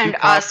will be 2 and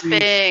copies.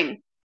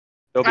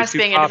 us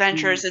being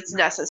adventurers, it's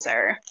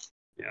necessary.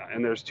 Yeah,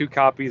 and there's 2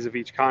 copies of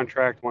each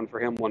contract, 1 for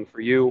him, 1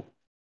 for you,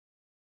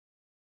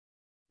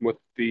 with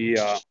the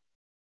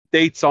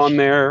dates on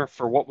there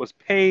for what was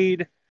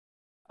paid.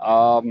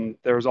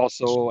 There's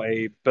also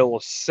a bill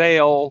of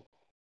sale,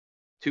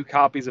 2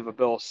 copies of a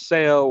bill of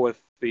sale with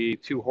the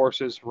 2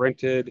 horses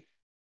rented,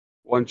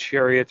 1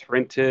 chariot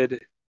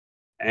rented,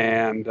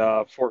 and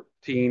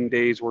 14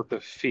 days worth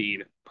of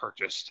feed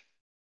purchased.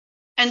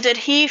 And did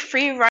he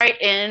free write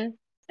in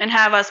and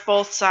have us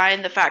both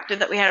sign the fact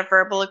that we had a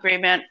verbal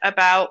agreement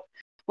about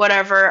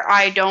whatever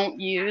I don't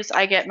use,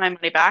 I get my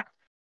money back?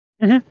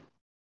 Mm-hmm.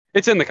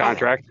 It's in the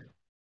contract. Okay.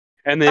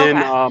 And then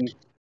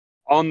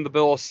on the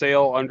bill of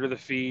sale under the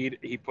feed,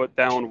 he put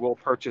down, "We'll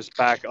purchase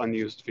back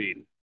unused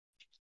feed."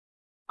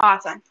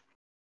 Awesome.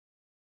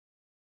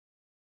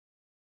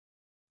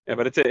 Yeah,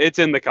 but it's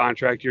in the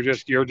contract.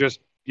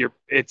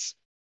 It's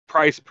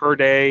price per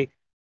day.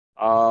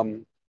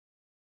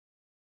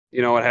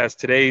 It has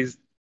today's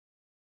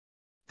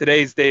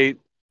date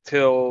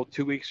till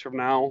 2 weeks from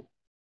now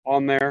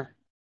on there.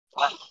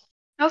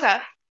 Okay.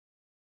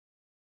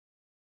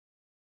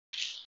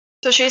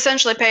 So she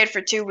essentially paid for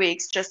 2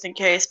 weeks just in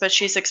case, but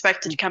she's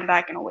expected to come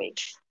back in a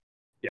week.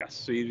 Yes,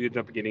 so you end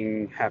up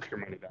getting half your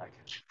money back.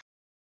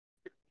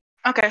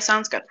 Okay,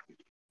 sounds good.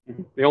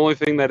 The only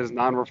thing that is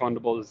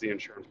non-refundable is the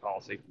insurance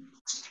policy.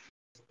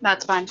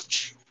 That's fine.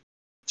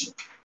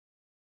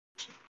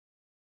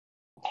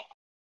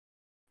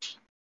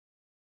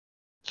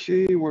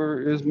 Okay,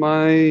 where is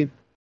my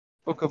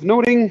book of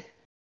noting?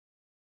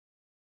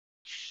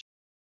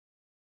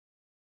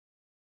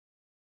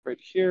 Right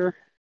here.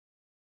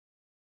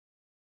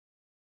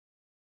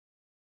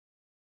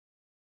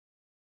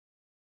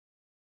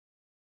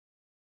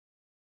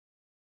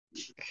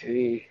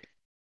 Okay.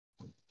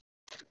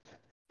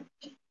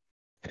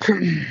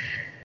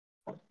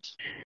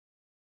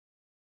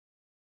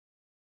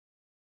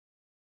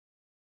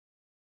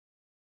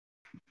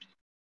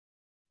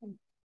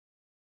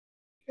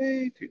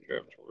 Okay, 2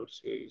 draft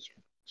horses,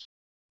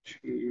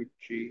 2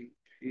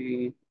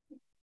 GP.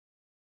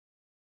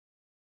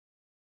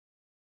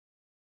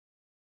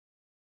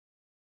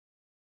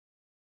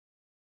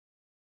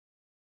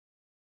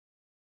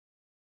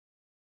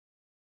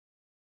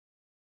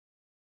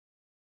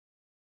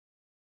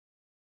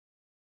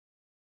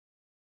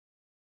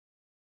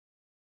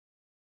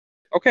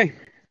 Okay.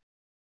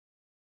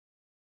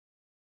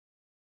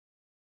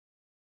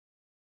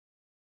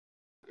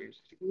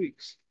 There's 2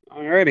 weeks.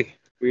 Alrighty,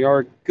 we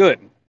are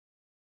good.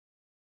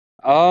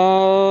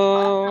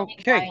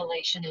 Okay.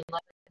 Violation in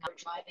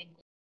driving.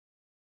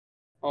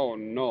 Oh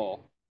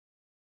no.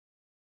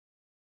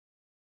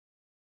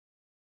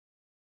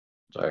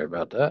 Sorry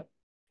about that.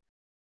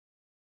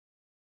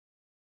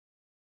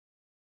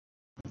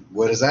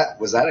 What is that?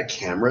 Was that a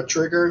camera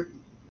trigger?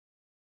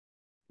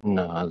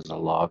 No, it's a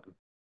log.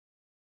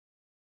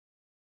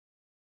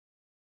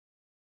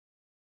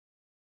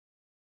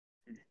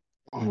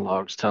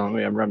 Log's telling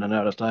me I'm running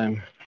out of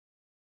time.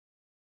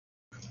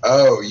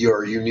 Oh,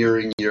 are you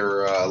nearing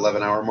your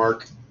 11-hour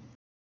mark?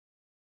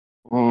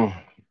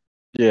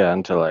 Yeah,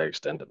 until I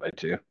extend it by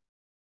 2.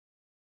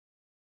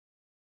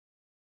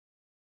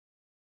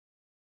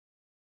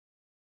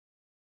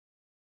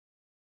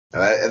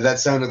 That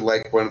sounded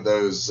like one of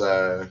those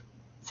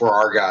for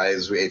our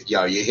guys. If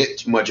you hit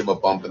too much of a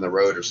bump in the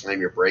road or slam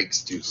your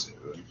brakes too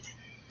soon.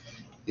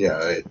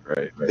 Yeah,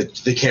 Right.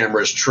 the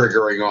camera's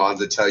triggering on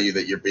to tell you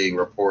that you're being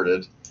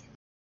reported.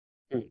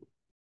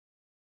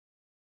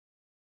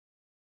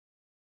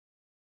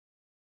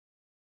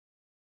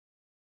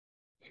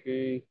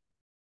 Okay.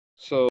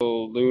 So,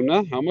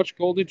 Luna, how much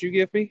gold did you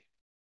give me?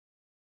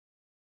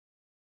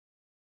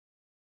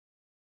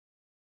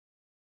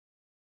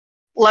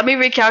 Let me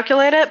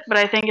recalculate it, but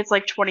I think it's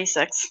like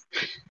 26.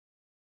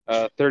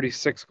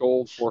 36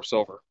 gold, 4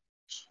 silver.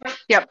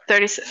 Yep,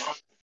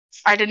 36.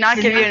 I did not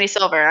give you any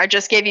silver. I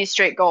just gave you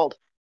straight gold.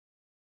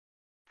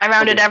 I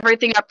rounded Okay.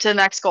 everything up to the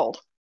next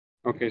gold.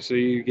 Okay, so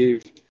you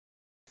gave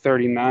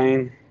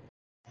 39.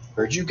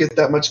 Where'd you get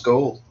that much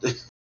gold?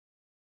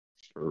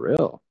 For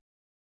real.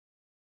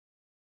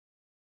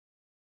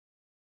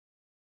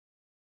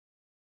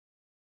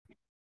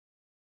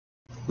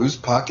 Whose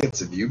pockets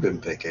have you been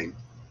picking?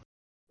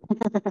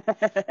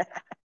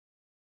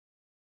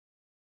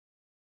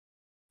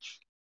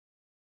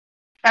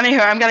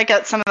 Anywho, I'm gonna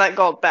get some of that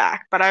gold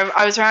back, but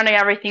I was rounding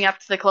everything up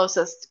to the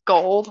closest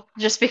gold,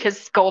 just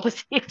because gold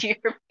is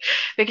easier.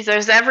 Because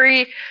there's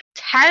every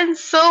 10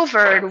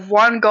 silver and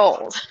 1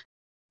 gold.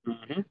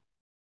 Mm-hmm.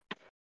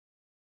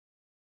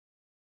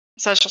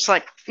 So it's just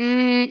like,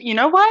 you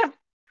know what?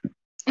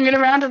 I'm gonna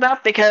round it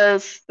up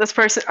because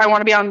I want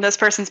to be on this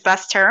person's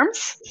best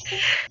terms,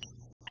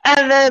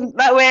 and then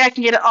that way I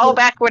can get it all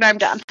back when I'm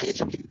done,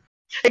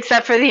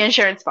 except for the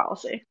insurance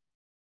policy.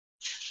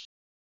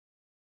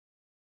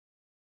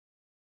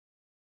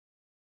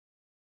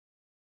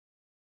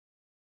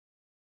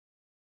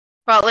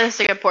 Well, at least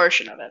a good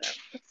portion of it,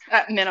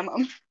 at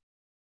minimum.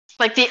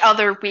 Like the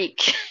other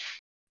week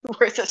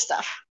worth of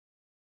stuff.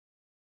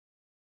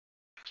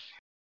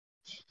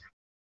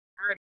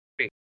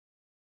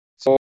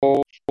 So,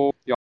 y'all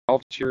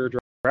have your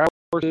draft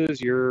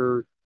horses,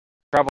 your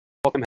travel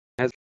time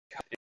has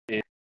cut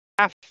in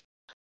half.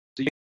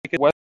 So you can get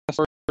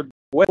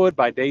Westwood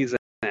by days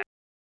end.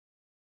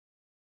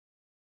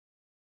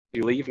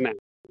 You leave now.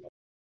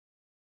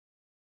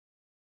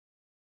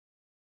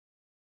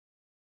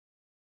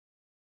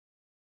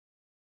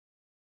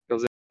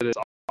 Because it is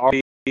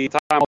already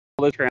time all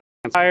this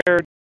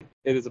transpired.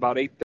 It is about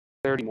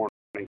 8:30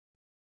 morning.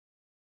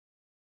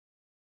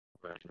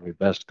 We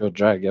best go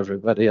drag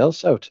everybody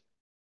else out.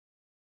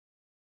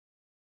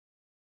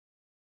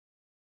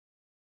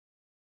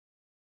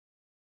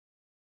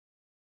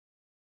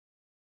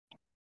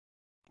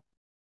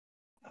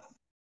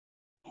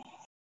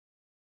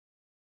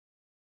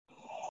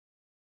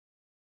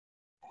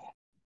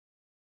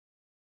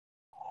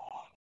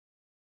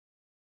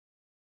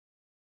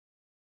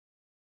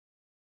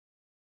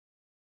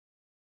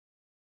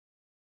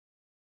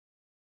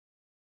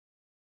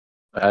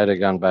 I'd have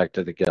gone back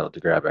to the guild to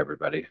grab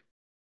everybody.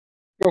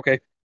 Okay.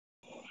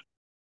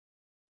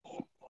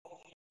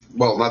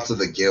 Well, not to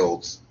the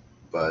guilds,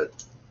 but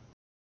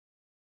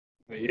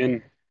The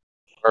inn.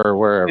 Or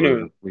wherever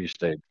Anyway. we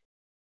stayed.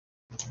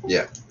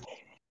 yeah.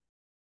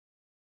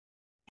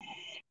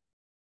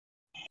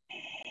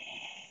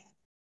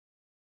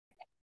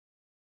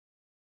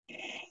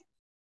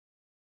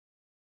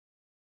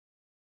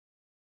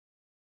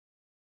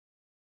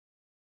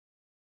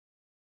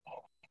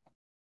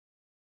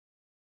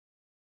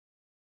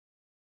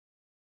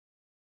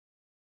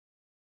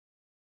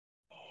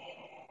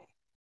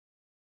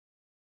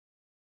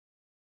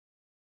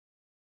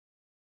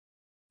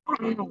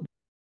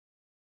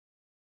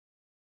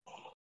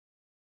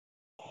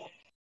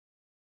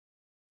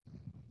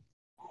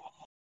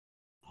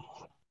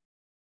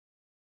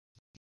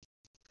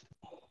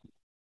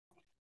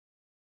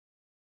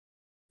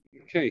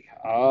 Okay.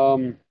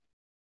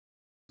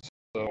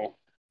 So,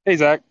 hey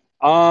Zach.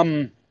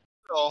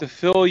 To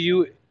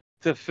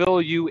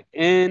fill you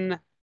in,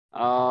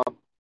 uh,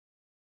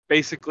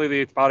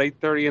 basically it's about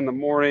 8:30 in the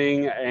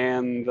morning,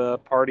 and the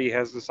party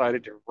has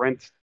decided to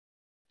rent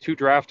 2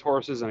 draft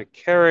horses and a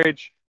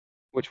carriage,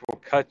 which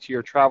will cut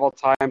your travel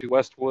time to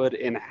Westwood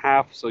in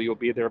half, so you'll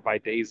be there by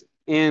day's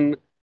end.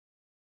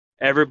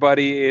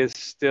 Everybody is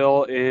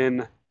still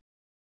in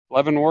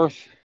Leavenworth,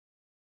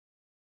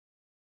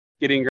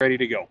 getting ready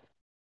to go.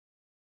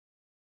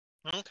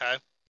 Okay.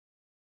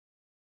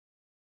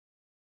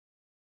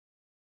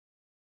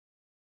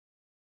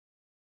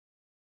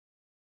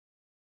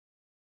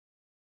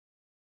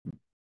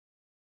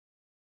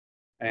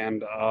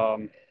 And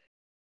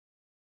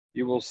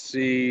you will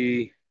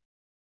see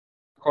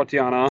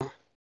Cortiana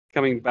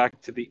coming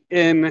back to the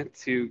inn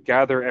to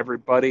gather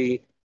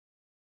everybody,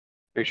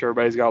 make sure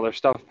everybody's got all their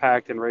stuff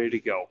packed and ready to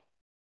go.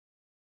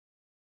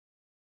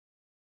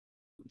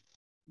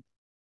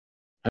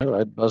 Oh,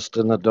 I'd bust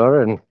in the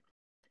door and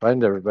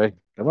find everybody.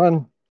 Come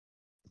on.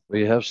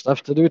 We have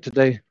stuff to do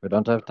today. We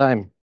don't have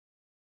time.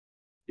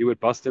 You would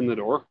bust in the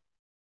door?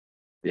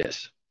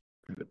 Yes.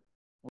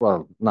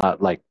 Well,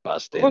 not like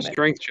bust Roll a in.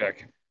 strength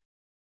check.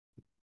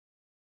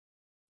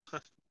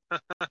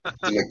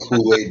 And the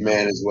Kool-Aid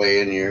man is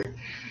way in here.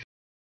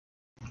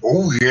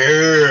 Oh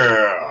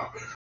yeah.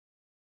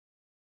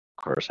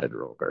 Of course, I'd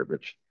roll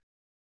garbage.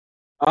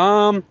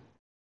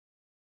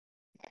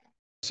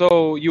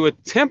 So you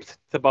attempt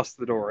to bust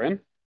the door in,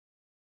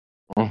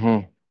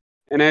 Mm-hmm.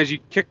 and as you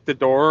kick the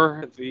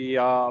door,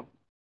 the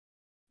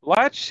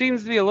latch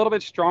seems to be a little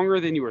bit stronger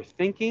than you were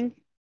thinking.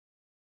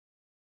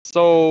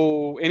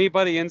 So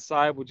anybody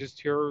inside would just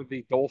hear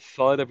the dull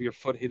thud of your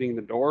foot hitting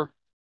the door.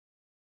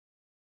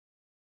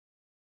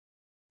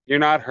 You're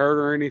not hurt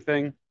or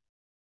anything.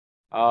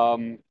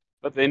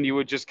 But then you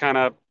would just kind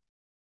of,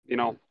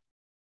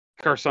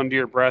 curse under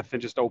your breath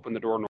and just open the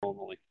door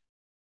normally.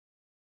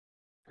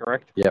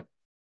 Correct? Yep.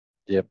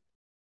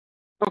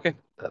 Okay.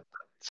 That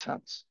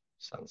sounds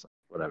like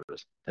whatever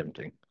is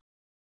tempting.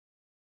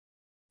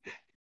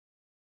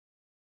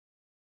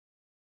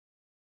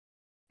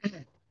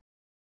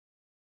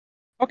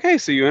 Okay,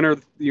 so you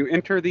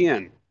enter the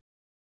inn.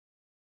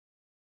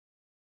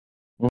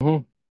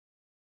 Mm-hmm.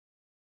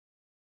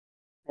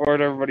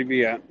 Where'd everybody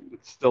be at?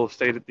 It's still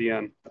stayed at the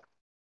inn.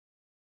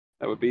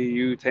 That would be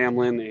you,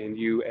 Tamlin, and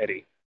you,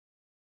 Eddie.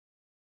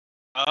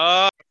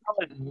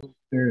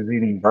 There's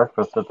eating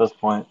breakfast at this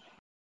point.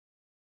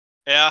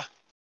 Yeah.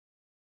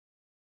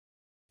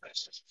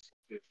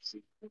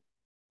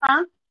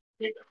 Huh?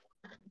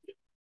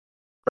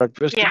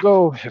 Breakfast Yeah. to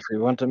go if we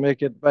want to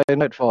make it by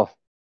nightfall.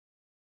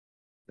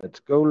 Let's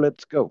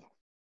go.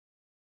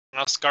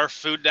 I'll scarf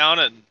food down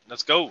and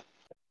let's go.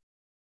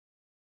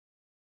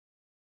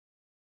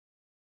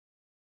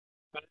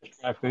 Finish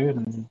my food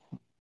and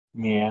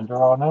meander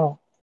on out.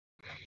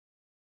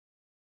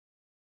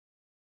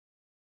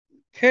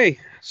 Okay,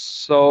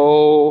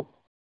 so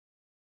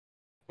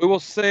we will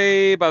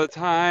say by the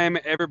time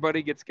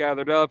everybody gets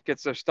gathered up,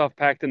 gets their stuff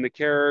packed in the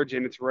carriage,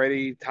 and it's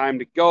ready, time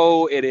to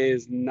go, it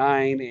is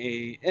 9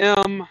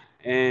 a.m.,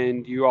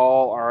 and you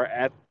all are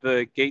at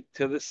the gate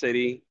to the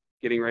city,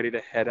 getting ready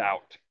to head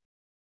out.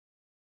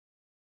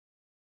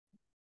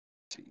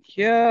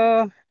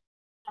 Yeah,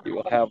 you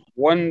will have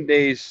 1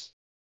 day's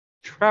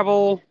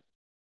travel.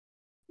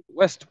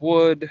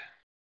 Westwood.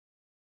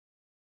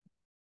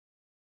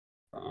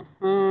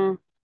 Uh-huh.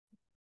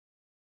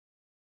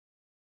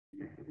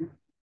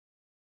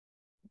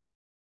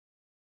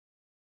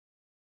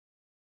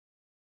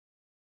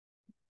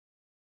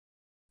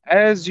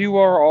 As you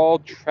are all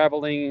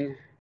traveling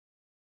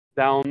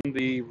down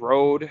the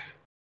road,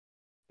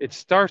 it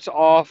starts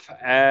off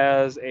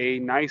as a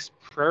nice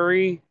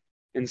prairie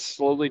and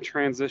slowly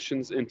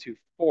transitions into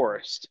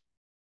forest.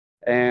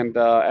 And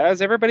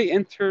as everybody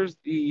enters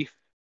the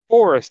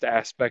forest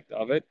aspect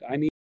of it, I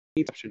need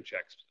perception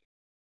checks.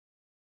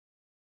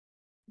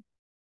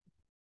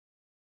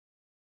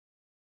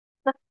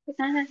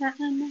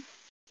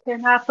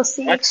 Can I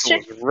perceive Axel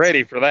shit? was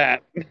ready for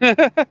that.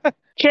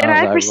 Can As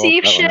I I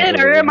perceive rolled that one shit,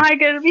 or am earlier. I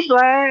gonna be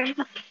blind?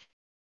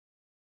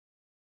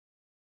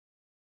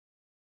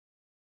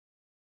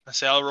 I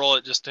say I'll roll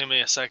it. Just give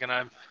me a second.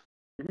 I'm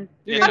Mhm.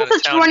 getting out That's of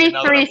a town here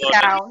now that I'm 23 loaded.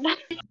 sound.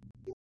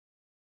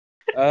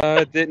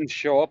 It didn't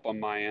show up on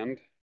my end.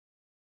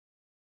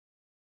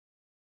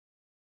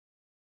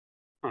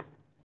 Huh.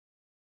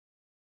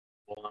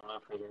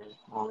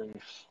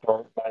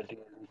 Restart by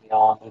doing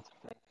beyond its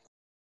Let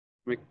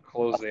me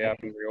close the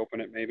app and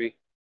reopen it, maybe.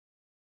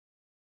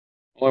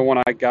 Only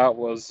one I got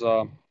was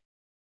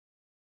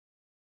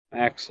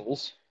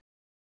Axel's.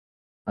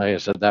 Like I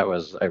said,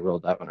 I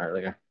rolled that one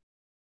earlier.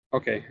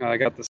 Okay, I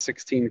got the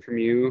 16 from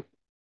you.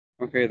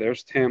 Okay,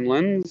 there's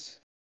Tamlin's.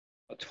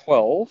 A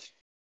 12.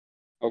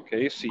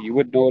 Okay, so you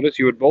would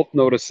both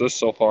notice this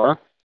so far.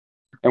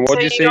 And So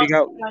what'd you say you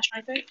got? got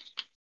 23?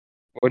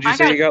 What'd you I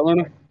say got- you got,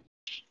 Luna?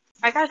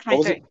 I got What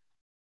was 23. it?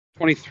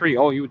 23.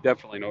 Oh, you would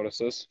definitely notice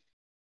this.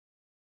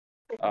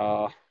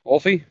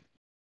 Wolfie?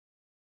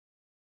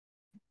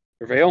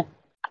 Prevail?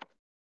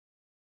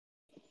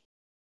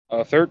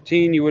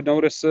 13, you would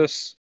notice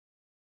this.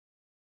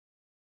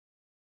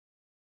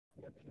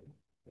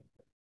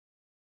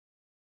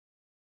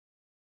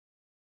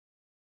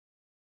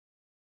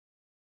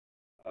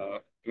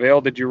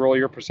 Vale, did you roll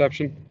your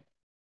perception?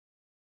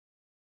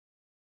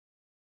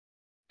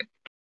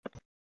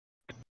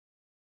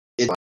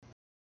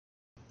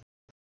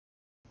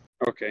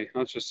 Okay,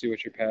 let's just see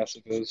what your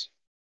passive is.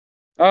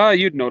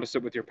 You'd notice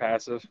it with your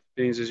passive.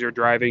 Means as you're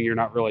driving, you're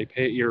not really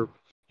you're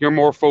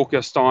more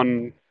focused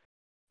on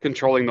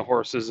controlling the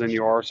horses than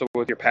you are. So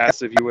with your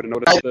passive, you would have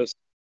noticed this.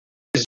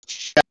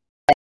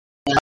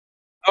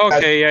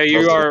 Okay, yeah,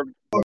 you are.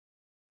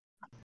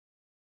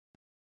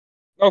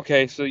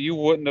 Okay, so you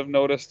wouldn't have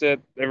noticed it.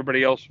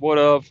 Everybody else would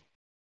have.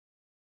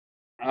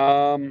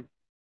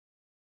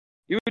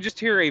 You would just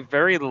hear a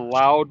very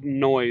loud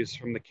noise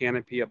from the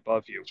canopy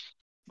above you,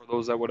 for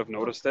those that would have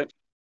noticed it.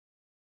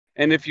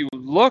 And if you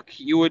look,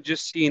 you would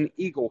just see an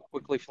eagle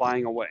quickly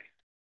flying away.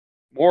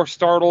 More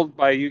startled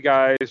by you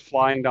guys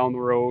flying down the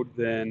road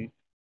than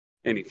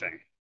anything.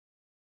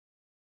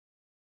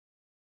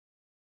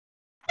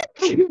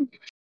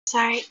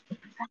 Sorry.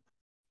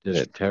 Did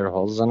it tear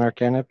holes in our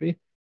canopy?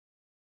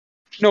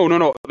 No.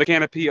 The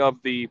canopy of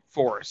the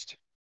forest,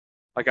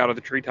 like out of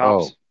the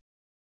treetops. Oh.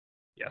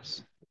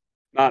 Yes.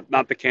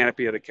 Not the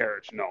canopy of the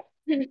carriage. No.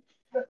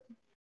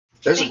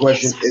 There's a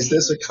question: is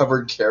this a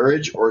covered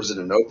carriage, or is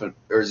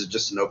it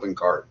just an open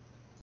cart?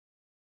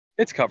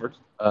 It's covered.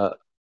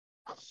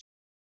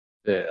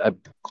 Yeah,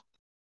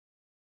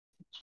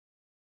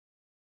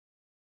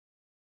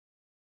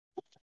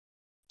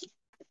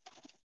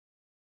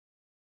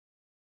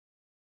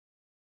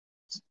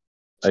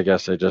 I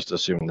guess I just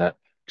assumed that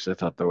because I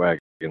thought the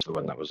wagon was the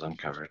one that was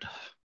uncovered.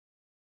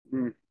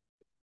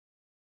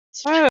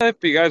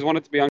 If you guys want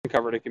it to be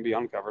uncovered, it can be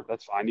uncovered.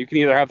 That's fine. You can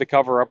either have the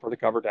cover up or the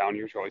cover down,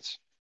 your choice.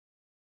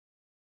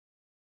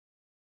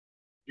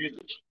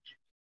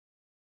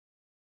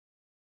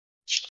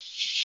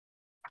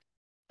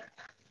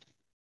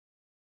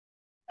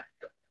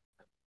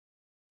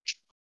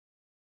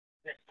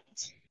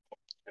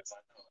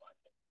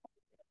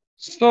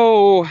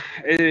 So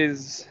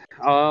is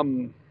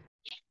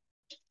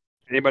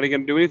anybody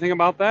gonna do anything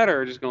about that,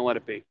 or just gonna let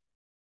it be?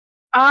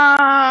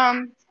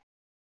 I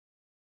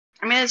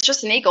mean, it's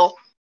just an eagle.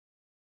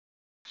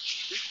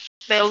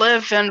 They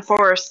live in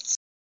forests,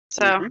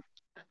 so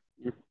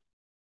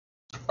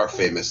Our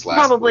famous last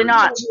probably words.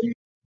 not.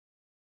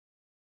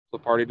 The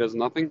party does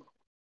nothing.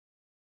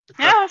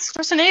 Yeah, it's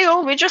just an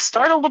eagle. We just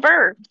startled a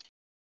bird.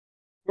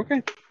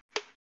 Okay.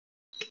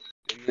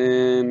 And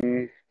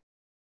then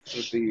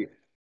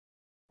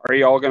are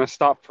you all gonna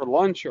stop for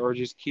lunch, or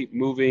just keep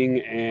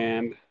moving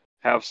and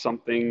have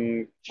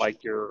something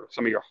like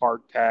some of your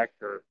hardtack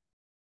or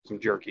some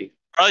jerky?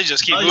 Probably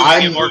just keep moving,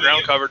 get more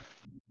ground covered.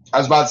 I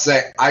was about to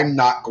say, I'm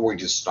not going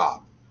to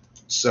stop.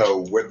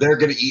 So they're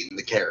going to eat in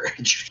the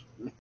carriage.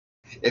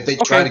 If they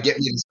try to get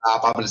me to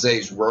stop, I'm going to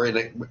say, we're in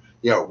it.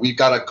 We've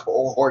got a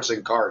horse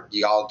and cart.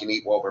 Y'all can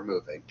eat while we're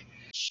moving.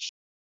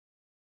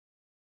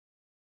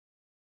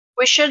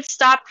 We should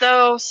stop,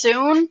 though,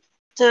 soon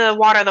to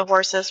water the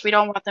horses. We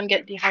don't want them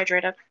getting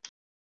dehydrated.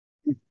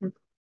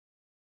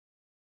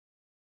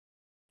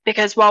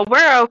 Because while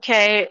we're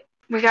okay,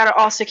 we got to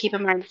also keep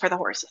in mind for the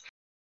horses.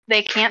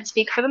 They can't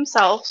speak for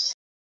themselves,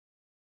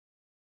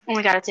 and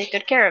we got to take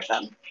good care of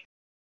them.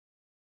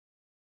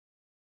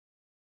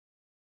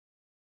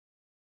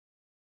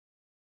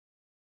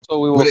 So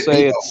we will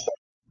say it's.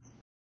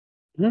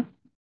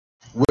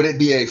 Would it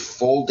be a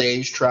full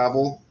day's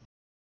travel?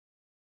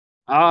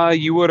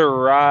 You would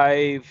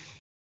arrive.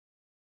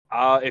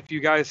 If you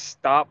guys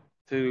stop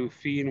to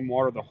feed and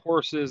water the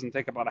horses and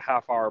take about a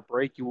half-hour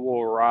break, you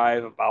will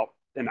arrive about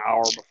an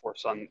hour before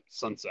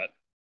sunset.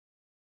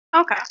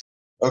 Okay.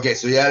 Okay,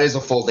 so yeah, it is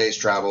a full day's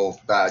travel.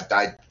 I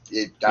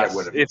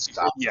would have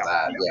stopped for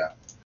that. Yeah.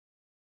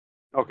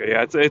 Okay,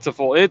 yeah,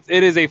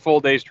 it is a full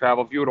day's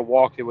travel. If you would have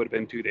walked, it would have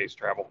been 2 days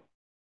travel.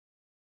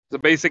 So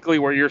basically,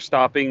 where you're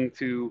stopping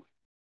to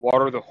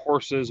water the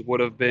horses would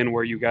have been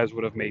where you guys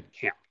would have made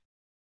camp.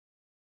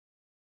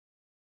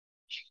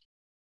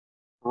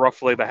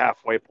 Roughly the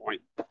halfway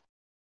point.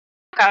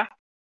 Okay.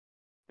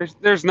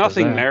 There's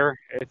nothing there?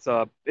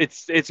 there.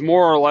 It's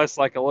more or less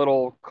like a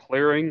little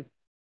clearing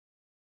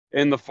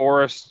in the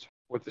forest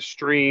with the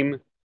stream,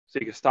 so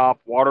you can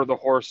stop, water the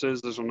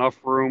horses. There's enough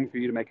room for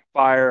you to make a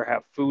fire,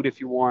 have food if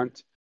you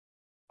want.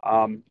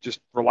 Just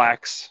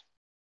relax,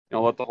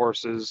 let the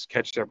horses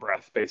catch their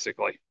breath,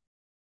 basically.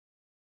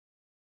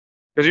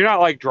 Because you're not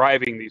like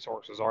driving these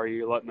horses, are you?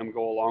 You're letting them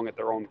go along at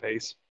their own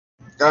pace.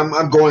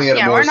 I'm going at a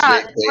Yeah, more we're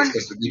not. safe pace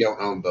because we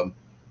don't own them.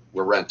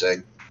 We're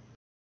renting.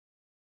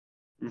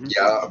 Mm-hmm.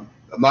 Yeah,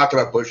 I'm not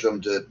going to push them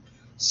to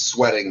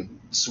sweating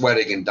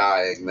and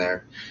dying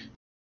there.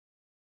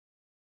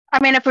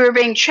 I mean, if we were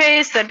being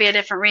chased, that'd be a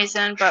different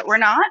reason, but we're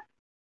not.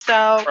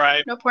 So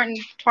Right. no point in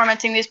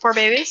tormenting these poor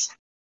babies.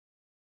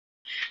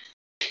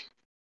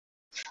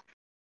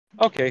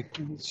 Okay,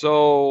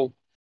 so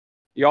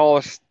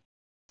y'all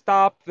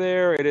stop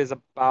there. It is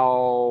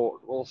about,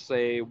 we'll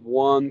say,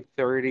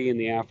 1:30 in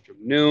the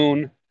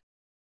afternoon.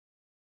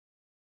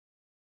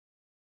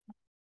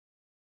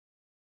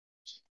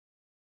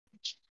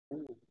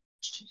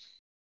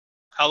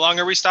 How long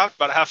are we stopped?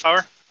 About a half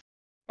hour?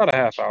 About a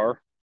half hour.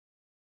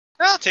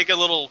 I'll take a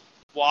little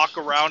walk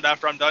around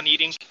after I'm done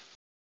eating.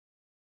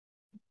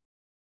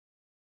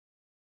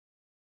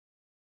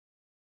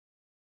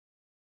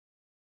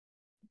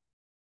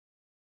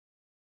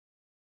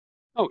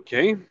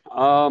 Okay.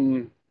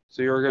 So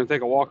you're gonna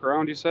take a walk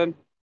around, you said?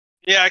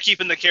 Yeah,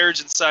 keeping the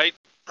carriage in sight.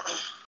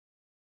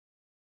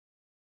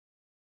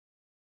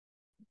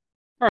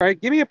 All right,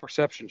 give me a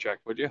perception check,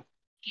 would you?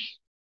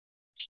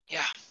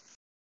 Yeah.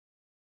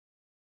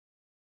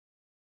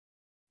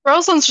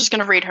 Rosalind's just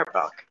gonna read her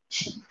book.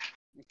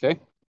 Okay.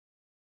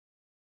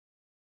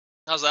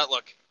 How's that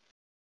look?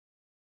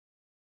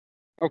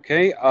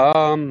 Okay.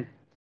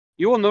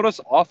 You will notice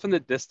off in the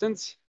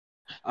distance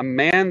a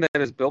man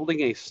that is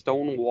building a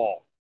stone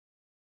wall.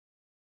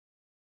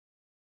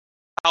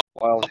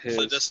 While The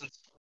his distance.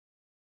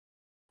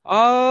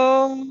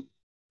 probably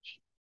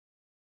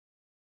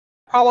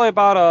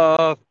about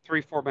a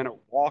 3-4 minute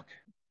walk.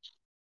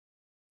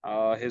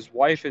 His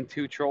wife and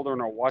 2 children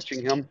are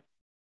watching him.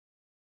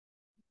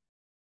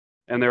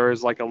 And there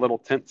is like a little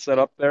tent set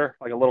up there,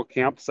 like a little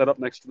camp set up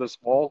next to this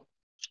wall.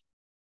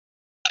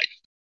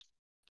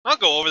 I'll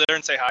go over there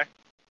and say hi.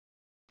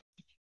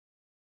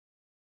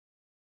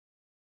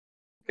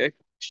 Okay.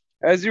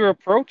 As you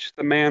approach,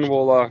 the man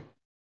will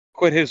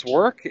quit his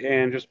work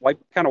and just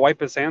wipe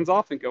his hands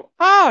off and go,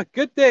 "Ah,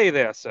 good day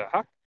there, sir.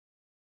 Huh?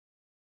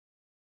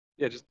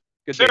 Yeah, just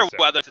good Fair day, sir.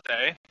 weather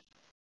today.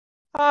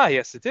 Ah,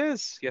 yes, it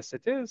is. Yes,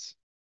 it is.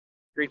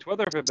 Great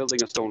weather for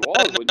building a stone wall,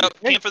 wouldn't you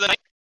say? Camp for the night.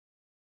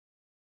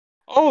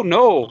 Oh,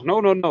 no, no,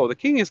 no, no. The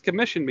king has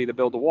commissioned me to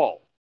build a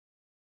wall.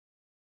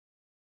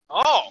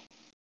 Oh.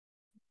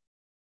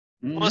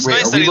 Well, it's Wait,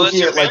 nice are that we he lets looking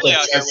your at like family a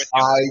out here chest with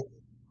you. high?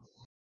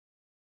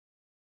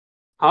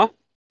 Huh?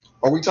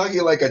 Are we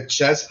talking like a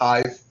chest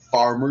high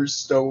farmer's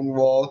stone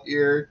wall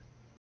here?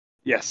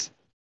 Yes.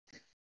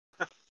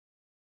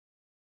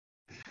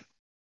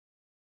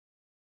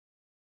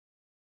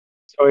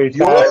 So he's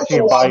You're asking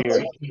the about one your.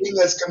 that the king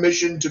has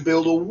commissioned to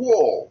build a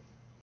wall.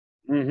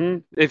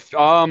 If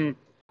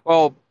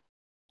well,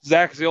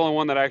 Zach's the only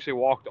one that actually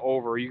walked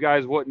over. You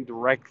guys wouldn't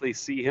directly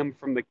see him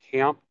from the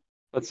camp,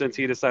 but since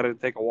he decided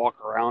to take a walk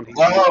around, he's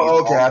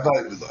Oh, okay. I thought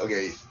it was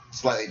okay.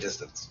 Slightly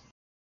distance.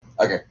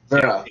 Okay, fair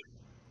enough.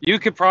 You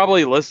could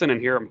probably listen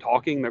and hear him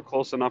talking. They're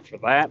close enough for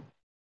that.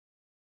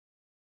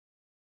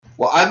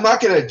 Well, I'm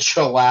not going to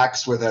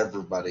chillax with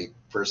everybody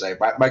per se.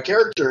 My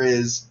character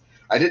is.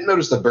 I didn't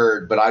notice the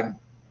bird, but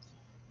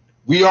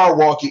we are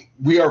walking.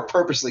 We are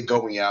purposely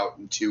going out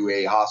into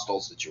a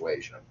hostile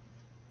situation.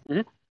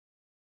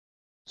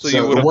 So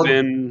you would have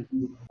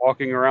been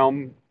walking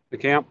around the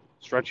camp,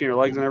 stretching your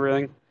legs and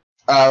everything?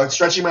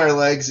 Stretching my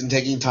legs and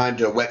taking time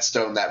to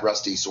whetstone that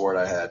rusty sword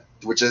I had,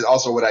 which is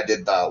also what I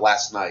did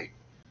last night.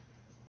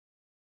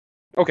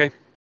 Okay.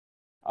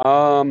 So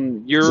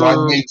I'm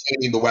You're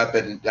maintaining the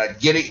weapon,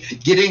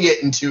 getting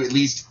it into at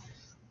least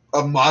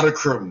a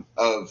modicum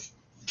of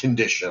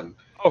condition.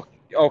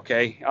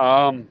 okay.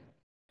 And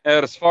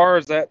as far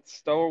as that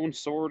stone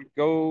sword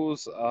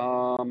goes,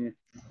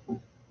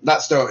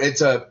 Not stone.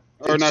 It's not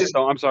just.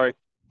 stone. I'm sorry.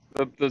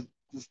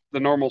 The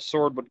normal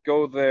sword would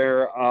go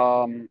there.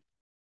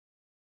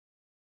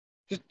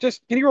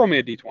 Just can you roll me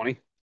a d20?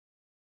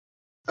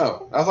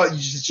 Oh, I thought you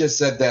just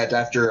said that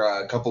after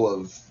a couple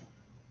of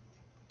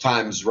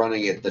times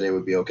running it that it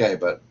would be okay,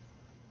 but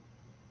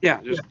Yeah,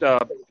 just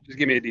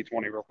give me a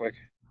d20 real quick.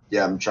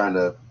 yeah, I'm trying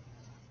to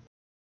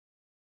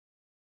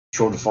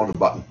find a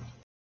button.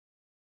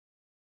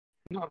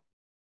 No.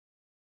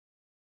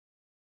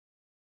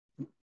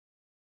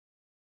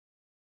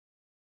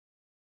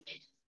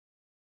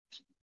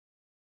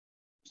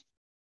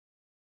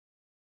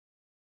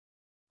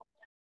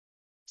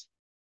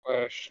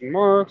 Question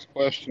marks,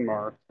 question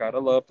mark. Gotta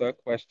love the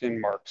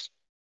question marks.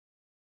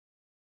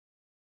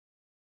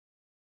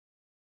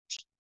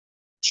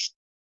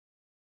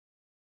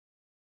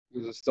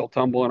 Is it still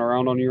tumbling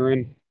around on your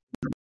end?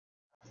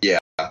 Yeah.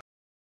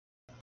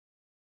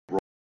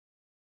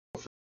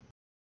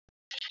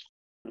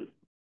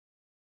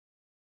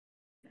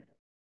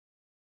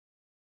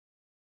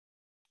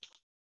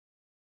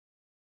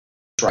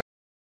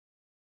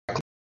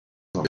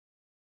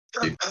 You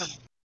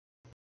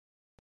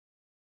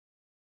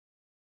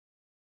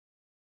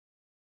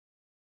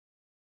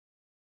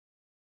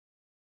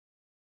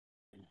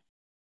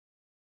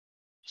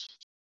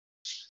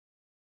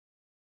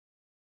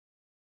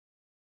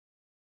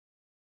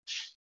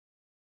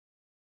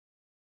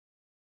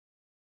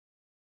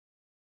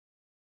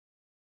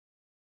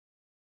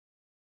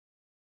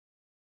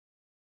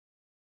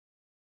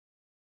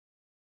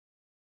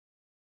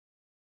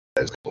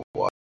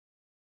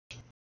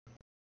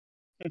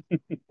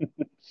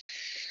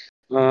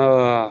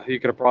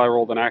could have probably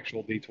rolled an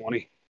actual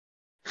d20.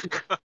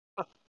 Could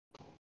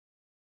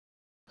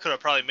have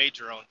probably made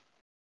your own.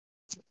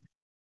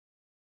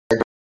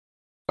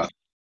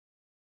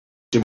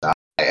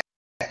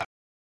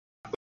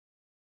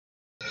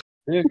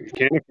 Yeah, you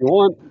can if you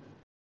want.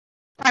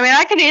 I mean,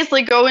 I could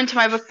easily go into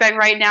my book bag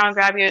right now and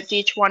grab you a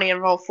d20 and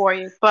roll for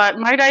you, but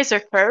my dice are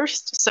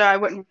cursed, so I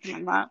wouldn't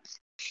recommend that.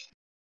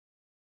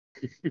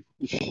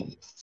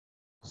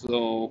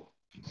 So,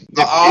 if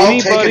I'll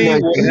take a anybody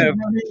 19. would have,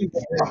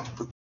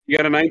 you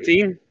got a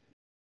 19?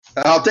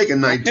 I'll take a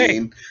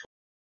 19.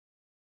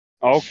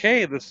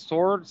 Okay, the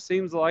sword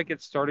seems like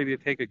it's starting to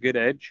take a good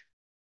edge.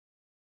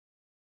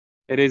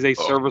 It is a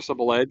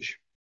serviceable edge.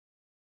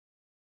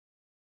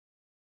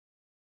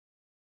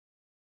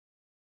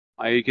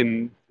 You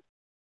can.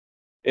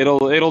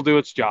 It'll do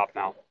its job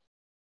now.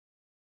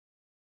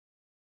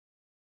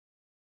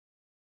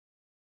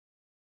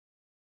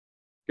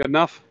 Good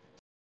enough.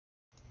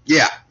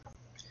 Yeah.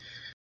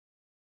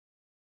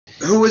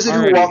 Who was it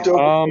who Alrighty, walked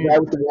over the guy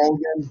with the wall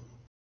again?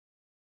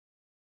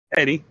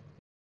 Eddie.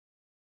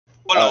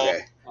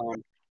 Okay.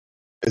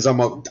 As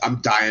I'm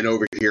dying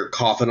over here,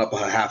 coughing up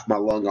half my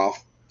lung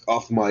off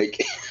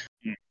mic.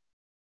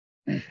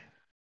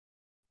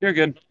 You're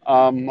good.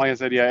 Like I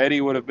said, yeah, Eddie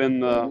would have been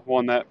the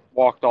one that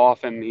walked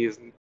off, and he's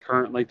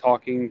currently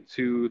talking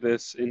to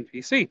this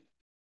NPC.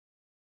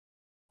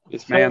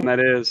 This man that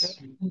is.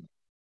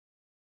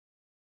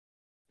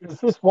 Is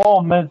this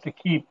wall meant to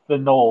keep the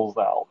gnolls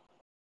out?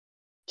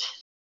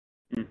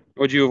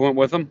 Would you have went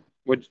with him?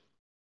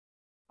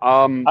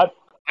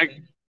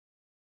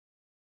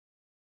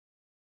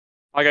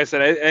 Like I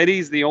said,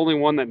 Eddie's the only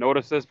one that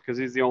noticed this because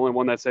he's the only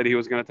one that said he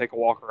was going to take a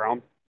walk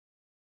around.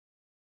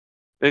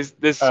 This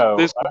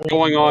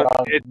going on.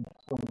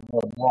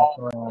 Walk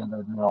around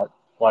and not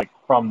like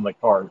from the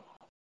cart.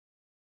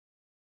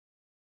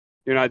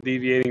 You're not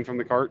deviating from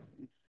the cart?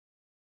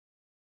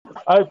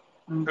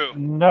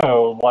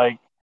 No, like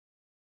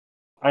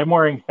I'm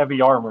wearing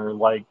heavy armor.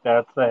 Like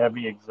that's a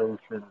heavy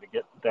exertion to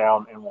get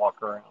down and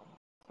walk around.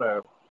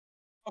 So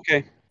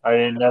okay, I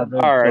didn't know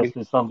that Alrighty.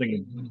 this is something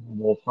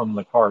invisible from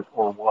the cart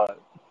or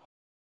what.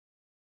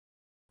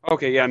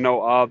 Okay, yeah,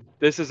 no.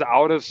 This is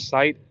out of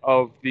sight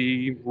of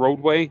the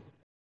roadway,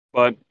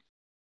 but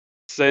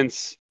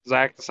since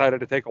Zach decided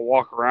to take a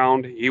walk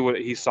around,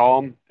 he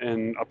saw him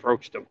and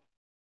approached him.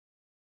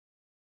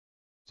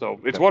 So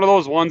it's one of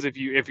those ones. If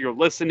you're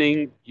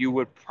listening, you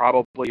would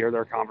probably hear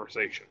their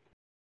conversation.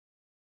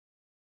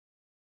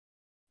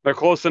 They're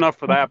close enough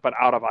for that, but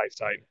out of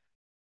eyesight.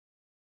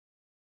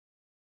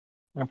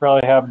 I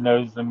probably have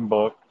nose and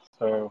book,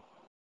 so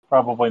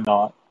probably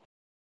not.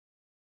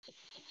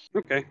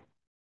 Okay.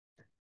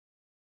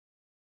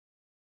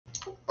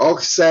 I'll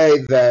say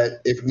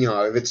that if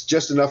it's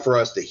just enough for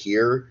us to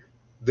hear,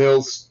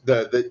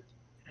 the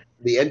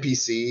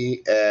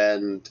NPC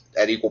and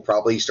Eddie will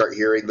probably start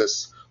hearing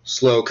this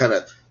slow kind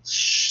of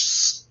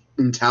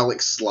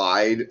metallic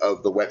slide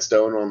of the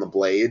whetstone on the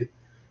blade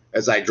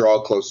as I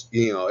draw close.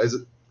 As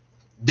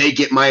they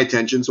get my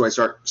attention, so I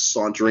start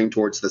sauntering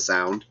towards the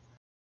sound.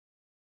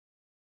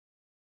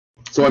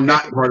 So I'm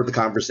not part of the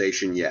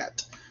conversation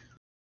yet.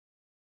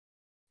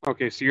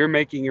 Okay, so you're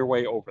making your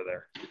way over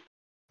there.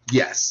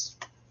 Yes.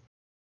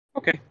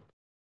 Okay.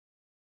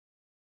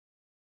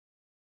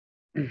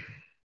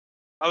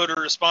 I would have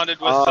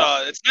responded with,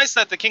 it's nice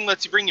that the king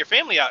lets you bring your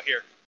family out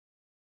here.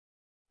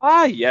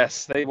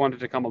 Yes, they wanted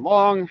to come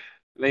along.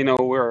 They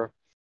know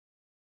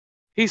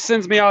he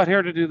sends me out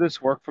here to do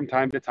this work from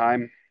time to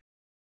time.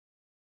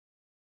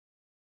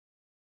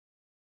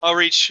 I'll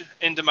reach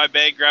into my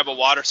bag, grab a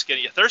water skin.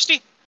 You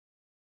thirsty?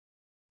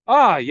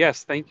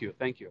 Yes, thank you.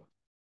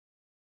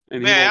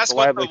 And May I ask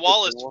what the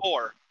wall is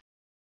for?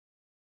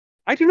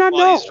 I do not know.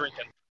 While he's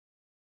drinking.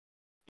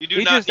 You do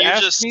He not.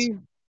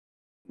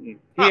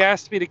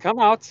 asked me to come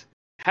out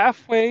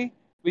halfway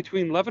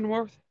between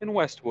Leavenworth and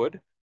Westwood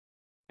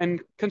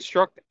and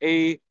construct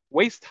a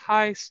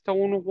waist-high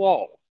stone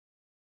wall.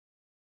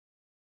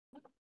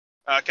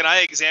 Can I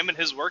examine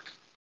his work?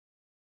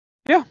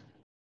 Yeah.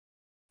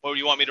 What do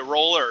you want me to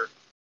roll, or?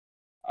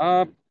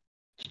 You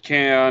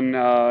can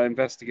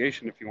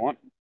investigation if you want.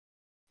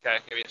 Okay,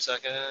 give me a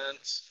second.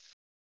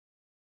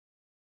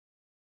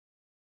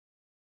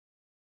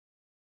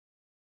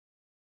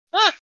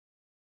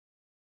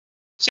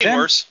 Seen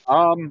worse.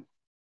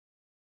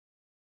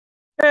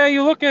 Yeah,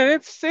 you look at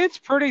it, it's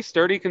pretty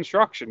sturdy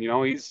construction.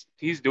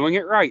 He's doing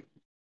it right.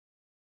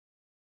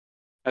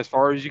 As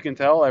far as you can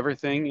tell,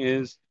 everything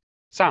is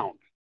sound.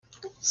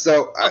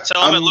 So I'll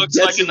tell him it looks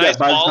like a nice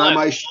wall.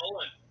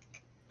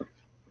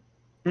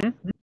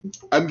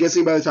 I'm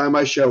guessing by the time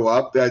I show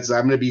up, I'm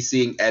going to be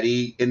seeing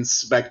Eddie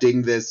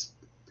inspecting this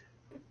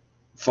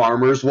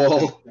farmer's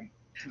wall.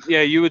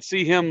 Yeah, you would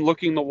see him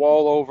looking the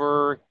wall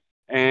over,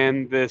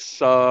 and this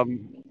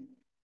man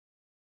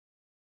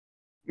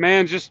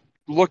just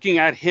looking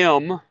at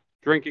him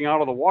drinking out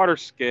of the water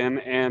skin,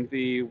 and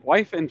the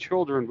wife and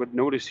children would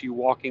notice you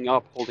walking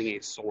up holding a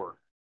sword.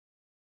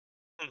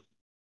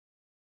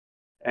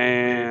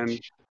 And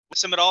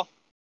Miss him at all?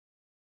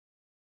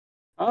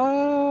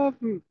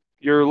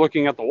 you're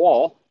looking at the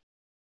wall,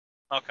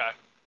 Okay.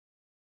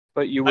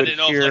 but you I would didn't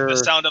know if hear. like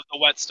the sound of the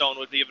whetstone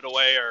would give it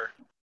away, or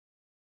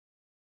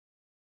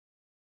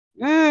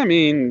I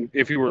mean,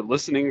 if you were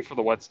listening for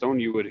the whetstone,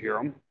 you would hear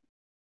him.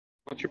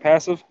 What's your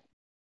passive?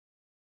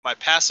 my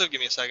passive.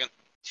 Give me a second.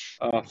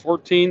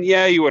 14.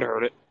 Yeah, you would have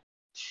heard it.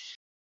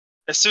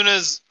 As soon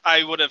as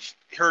I would have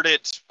heard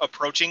it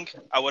approaching,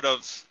 I would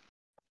have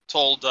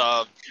told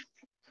the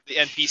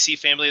NPC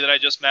family that I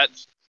just met,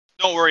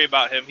 "Don't worry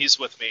about him. He's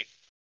with me."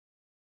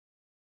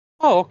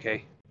 Oh, okay.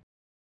 And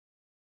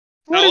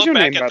What I'll is look your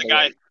back name, at by the the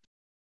guy,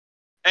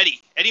 way?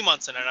 Eddie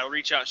Munson, and I'll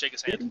reach out and shake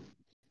his hand.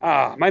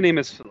 My name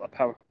is Philip.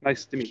 How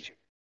nice to meet you.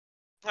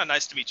 Oh,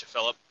 nice to meet you,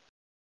 Philip.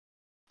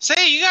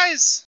 Say, you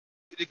guys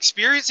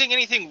experiencing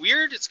anything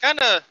weird? It's kind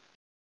of,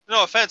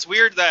 no offense,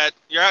 weird that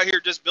you're out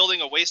here just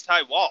building a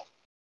waist-high wall.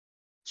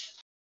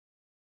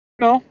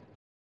 No,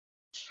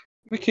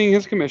 the king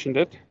has commissioned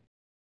it.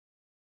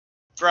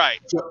 Right.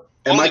 So,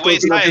 am Only I close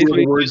waist enough high to is hear what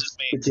the words confuses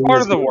me. the king Part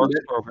has of the commissioned works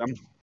it? program.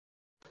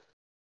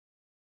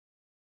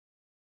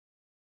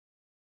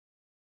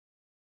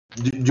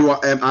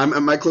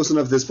 Am I close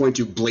enough at this point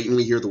to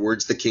blatantly hear the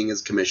words the king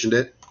has commissioned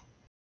it?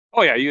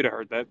 Oh yeah, you'd have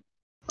heard that.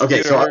 Okay,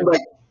 You'd so have I'm heard-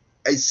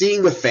 like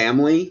seeing the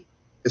family,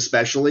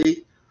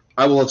 especially.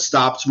 I will have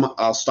stopped.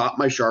 I'll stop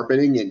my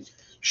sharpening and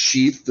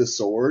sheath the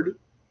sword.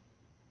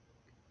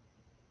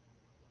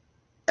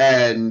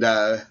 And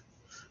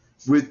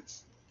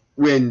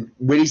when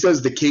he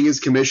says the king has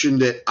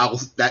commissioned it,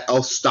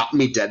 I'll stop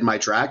me dead in my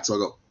tracks. So I'll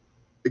go,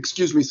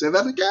 excuse me, say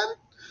that again.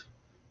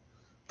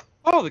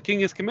 Oh, the king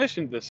has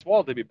commissioned this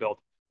wall to be built.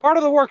 Part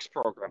of the works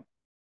program.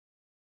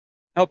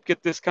 Help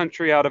get this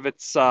country out of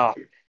its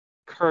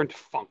current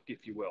funk,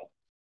 if you will.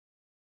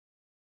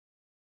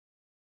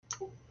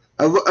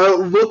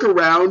 I'll look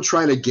around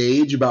trying to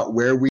gauge about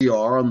where we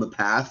are on the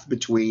path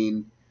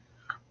between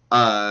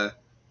where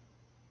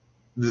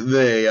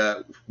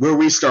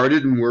we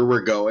started and where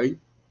we're going.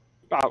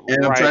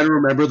 And I'm trying to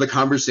remember the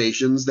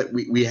conversations that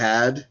we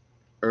had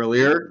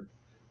earlier.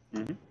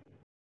 Mhm.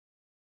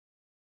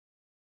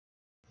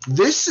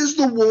 This is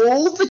the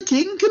wall the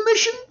king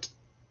commissioned?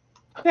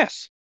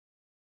 Yes.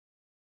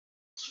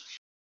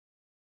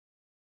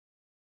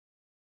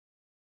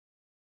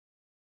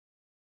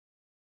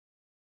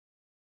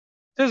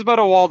 There's about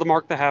a wall to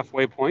mark the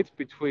halfway point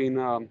between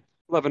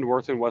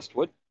Leavenworth and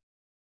Westwood.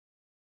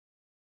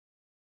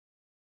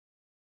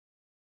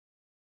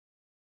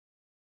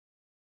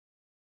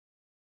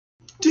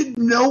 Did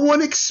no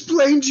one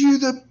explain to you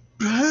the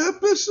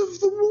purpose of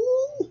the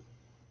wall?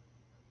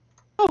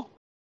 Oh,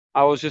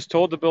 I was just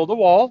told to build a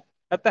wall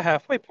at the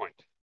halfway point.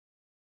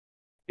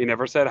 He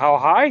never said how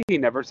high, he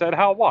never said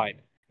how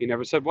wide. He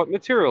never said what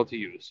material to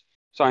use.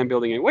 So I'm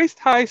building a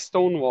waist-high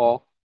stone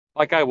wall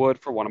like I would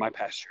for one of my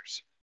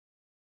pastures.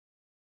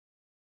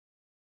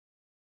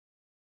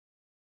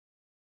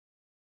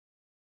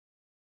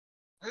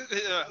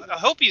 I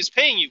hope he's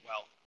paying you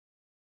well.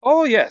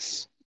 Oh,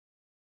 yes.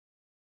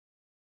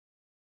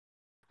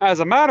 As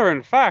a matter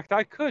of fact,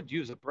 I could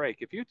use a break.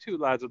 If you two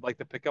lads would like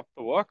to pick up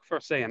the work for,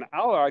 say, an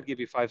hour, I'd give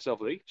you 5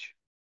 silver each.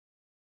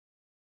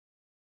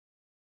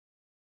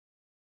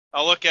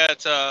 I'll look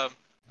at.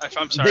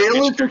 I'm sorry.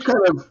 Bailiff is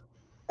kind of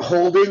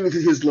holding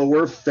his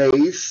lower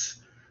face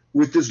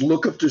with this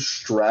look of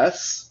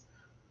distress.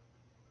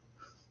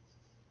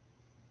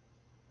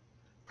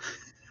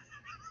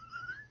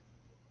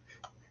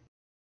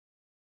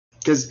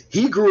 Because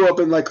he grew up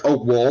in like a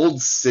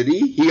walled city.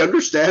 He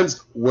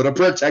understands what a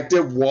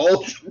protective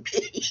wall should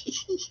be.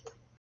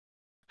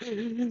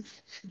 I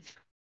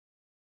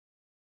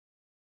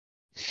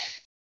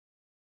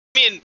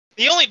mean,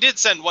 he only did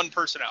send one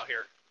person out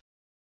here.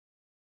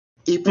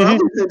 He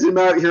probably sent him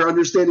out here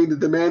understanding that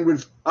the man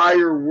would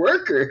hire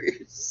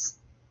workers.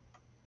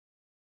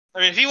 I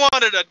mean, if he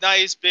wanted a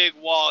nice big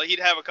wall, he'd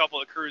have a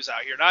couple of crews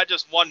out here, not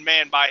just one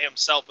man by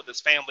himself with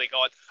his family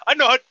going, "I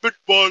know how to build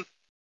wall."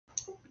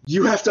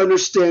 You have to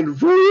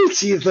understand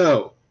royalty,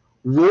 though.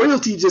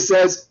 Royalty just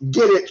says,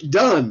 get it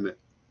done.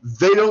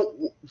 They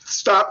don't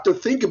stop to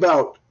think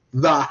about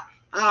the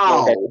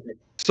how.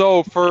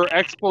 So, for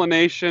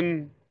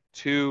explanation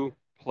to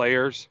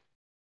players,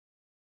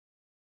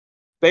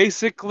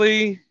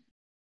 basically,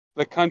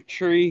 the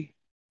country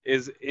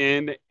is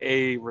in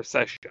a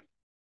recession.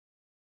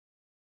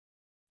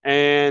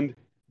 And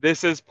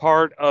this is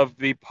part of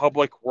the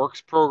public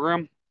works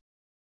program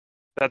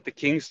that the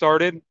king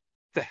started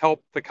to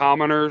help the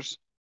commoners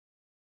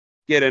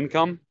get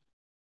income.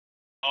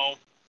 Oh,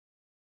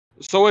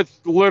 So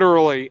it's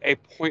literally a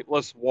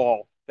pointless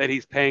wall that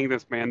he's paying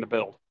this man to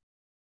build.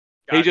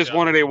 He just Gotcha.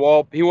 wanted a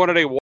wall. He wanted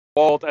a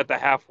wall at the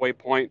halfway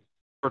point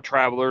for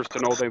travelers to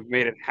know they've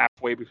made it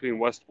halfway between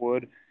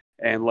Westwood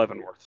and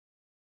Leavenworth.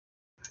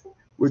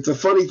 Which the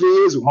funny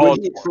thing is, All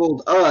when he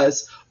told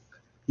us,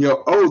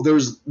 oh,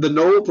 there's the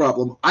Knoll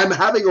problem. I'm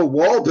having a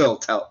wall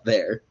built out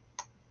there.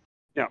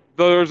 Yeah,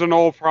 there's a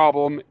knoll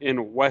problem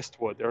in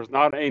Westwood. There's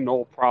not a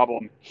knoll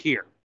problem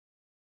here.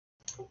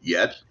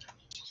 Yet.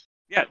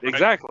 Yeah,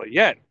 exactly.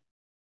 Yet.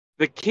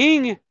 The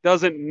king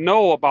doesn't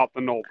know about the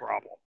knoll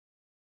problem.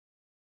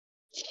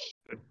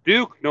 The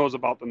duke knows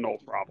about the knoll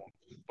problem.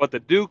 But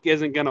the duke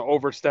isn't going to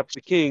overstep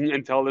the king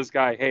and tell this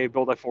guy, hey,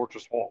 build a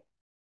fortress wall.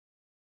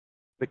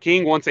 The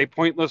king wants a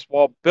pointless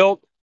wall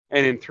built,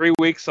 and in 3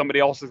 weeks, somebody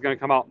else is going to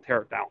come out and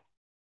tear it down.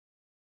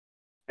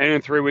 And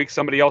in 3 weeks,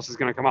 somebody else is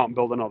going to come out and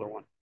build another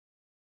one.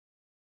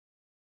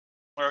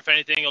 Or if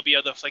anything, it'll be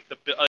like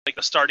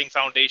the starting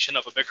foundation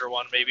of a bigger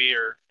one, maybe,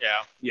 or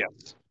yeah.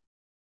 Yes.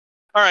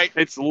 All right.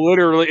 It's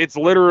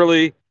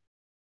literally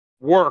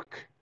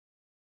work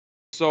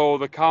so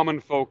the common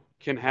folk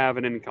can have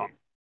an income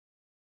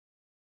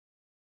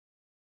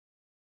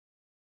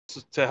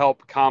to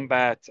help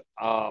combat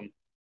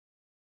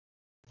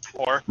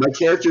Or my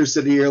character's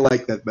sitting here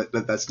like that, but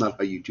that's not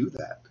how you do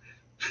that.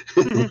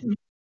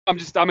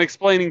 I'm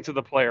explaining to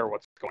the player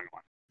what's going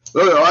on.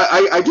 No,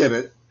 I get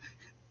it.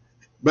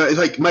 But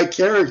like my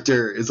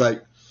character is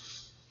like,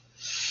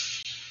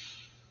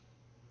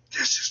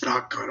 this is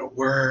not gonna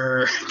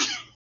work.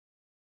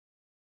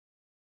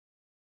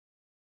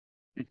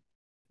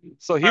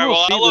 So he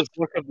will see this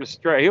look of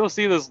distress. He will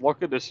see this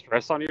look of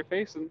distress on your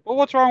face, and well,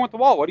 what's wrong with the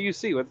wall? What do you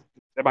see?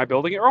 Am I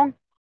building it wrong?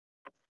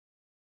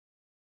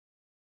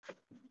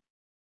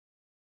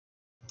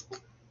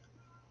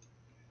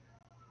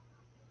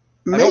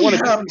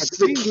 Mayhaps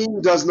the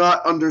king does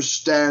not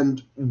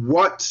understand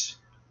what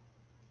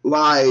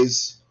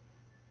lies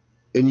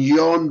in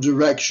yon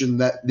direction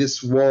that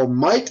this wall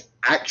might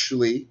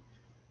actually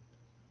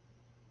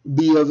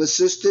be of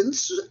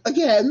assistance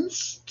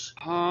against.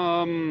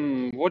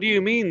 What do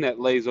you mean that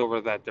lays over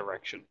that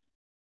direction?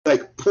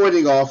 Like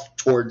pointing off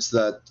towards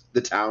the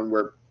town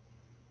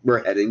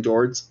we're heading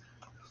towards.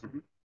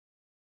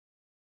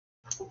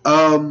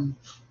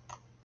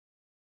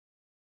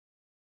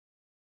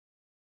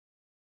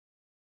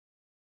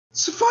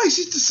 Suffice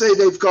it to say,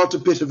 they've got a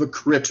bit of a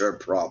critter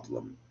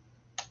problem.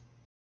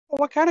 Well,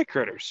 what kind of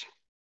critters?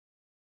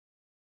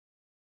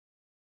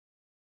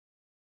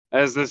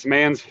 As this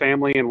man's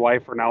family and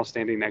wife are now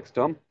standing next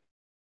to him,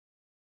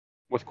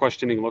 with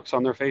questioning looks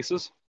on their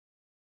faces.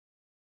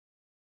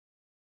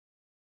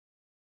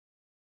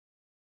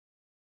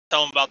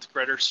 Tell him about the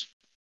critters.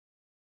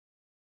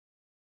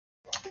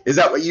 Is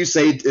that what you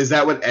say? Is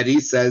that what Eddie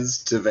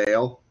says to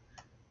Vale?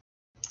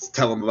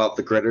 Tell him about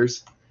the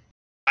critters?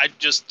 I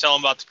just tell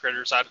him about the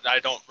critters. I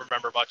don't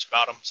remember much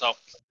about them, so.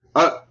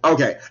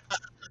 Okay.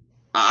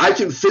 I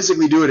can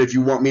physically do it if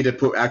you want me to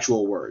put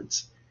actual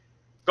words.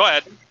 Go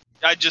ahead.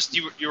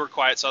 You were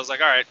quiet, so I was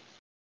like, all right.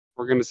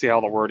 We're going to see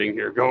how the wording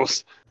here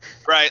goes.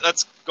 Right,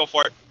 let's go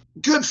for it.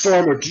 Good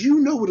farmer, do you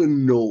know what a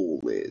knoll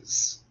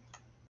is?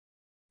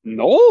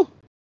 Knoll?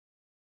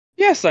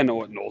 Yes, I know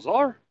what knolls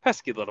are.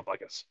 Pesky little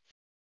buggers.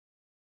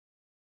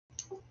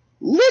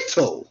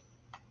 Little?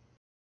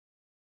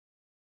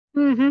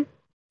 Mm-hmm.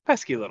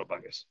 Pesky little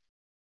buggers.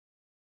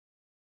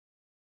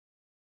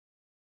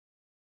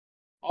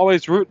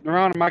 Always rooting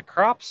around in my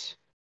crops.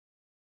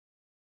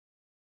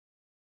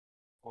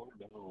 Oh,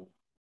 no.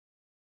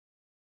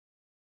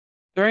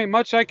 There ain't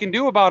much I can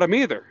do about them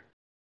either.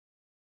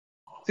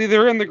 See,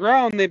 they're in the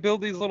ground, they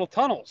build these little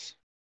tunnels.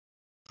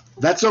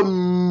 That's a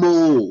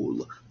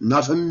mole,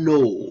 not a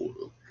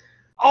knoll.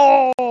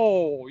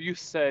 Oh, you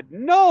said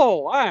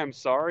no. I am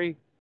sorry.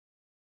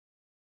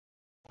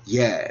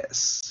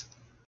 Yes.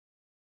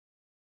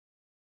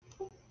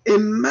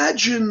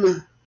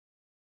 Imagine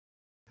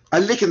a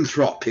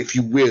lycanthrope, if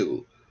you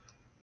will,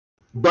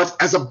 but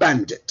as a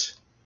bandit.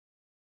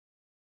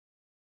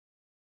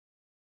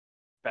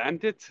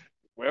 Bandit?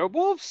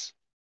 Werewolves?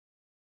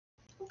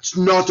 It's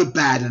not a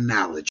bad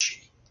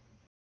analogy.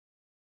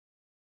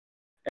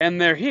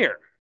 And they're here.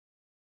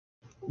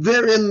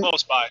 They're in...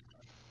 Close by.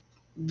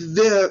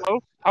 They're...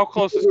 Close? How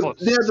close is close?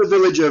 They're the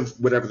village of...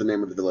 whatever the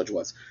name of the village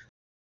was.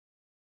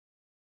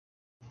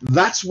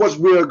 That's what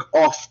we're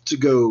off to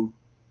go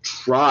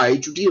try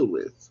to deal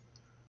with.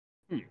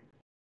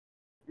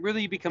 Will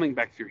you be coming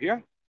back through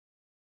here?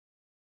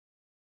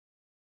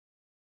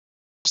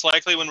 Most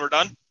likely when we're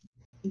done.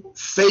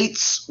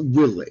 Fate's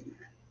willing.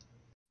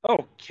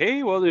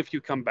 Okay, well, if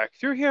you come back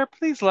through here,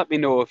 please let me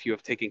know if you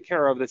have taken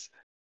care of this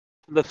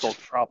little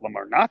problem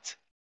or not.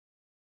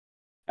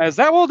 As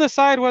that will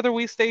decide whether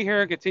we stay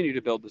here and continue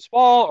to build this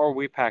wall, or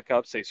we pack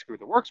up, say, screw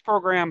the works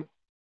program,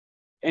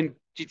 and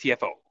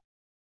GTFO.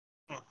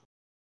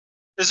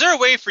 Is there a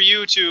way for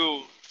you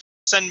to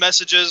send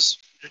messages?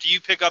 Or do you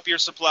pick up your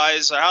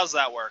supplies? How's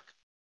that work?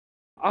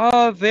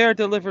 They're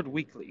delivered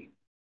weekly.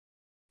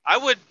 I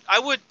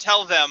would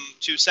tell them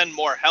to send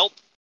more help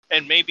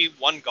and maybe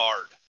one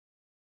guard.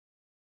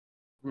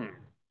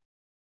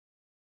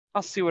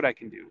 I'll see what I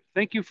can do.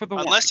 Thank you for the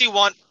Unless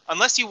warning.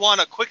 you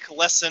want a quick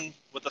lesson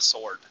with a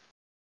sword.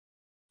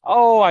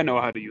 Oh, I know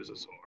how to use a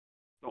sword.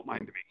 Don't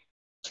mind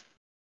me.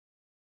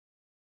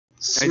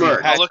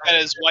 Smart. I'll look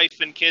at his wife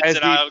and kids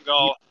and I'll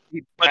go,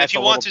 but if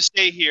you want to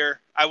stay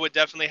here, I would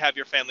definitely have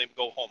your family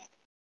go home.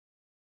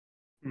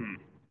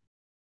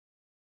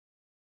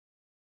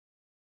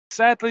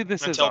 Sadly,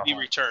 this until is we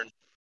return.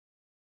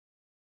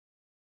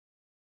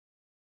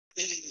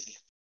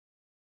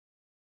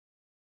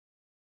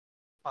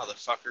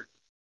 Motherfucker.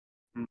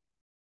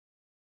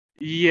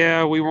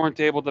 Yeah, we weren't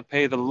able to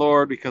pay the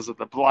Lord because of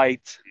the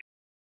blight.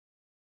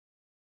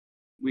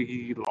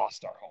 We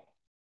lost our home.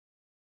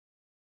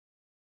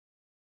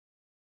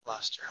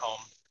 Lost your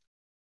home.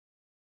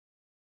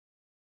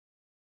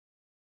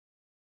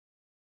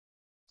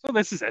 So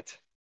this is it.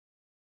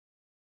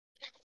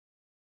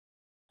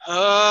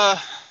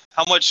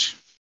 How much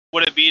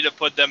would it be to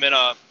put them in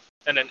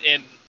an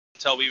inn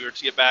until we were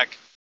to get back?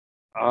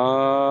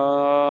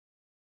 For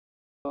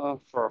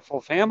a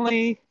full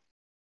family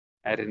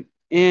at an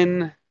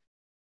inn.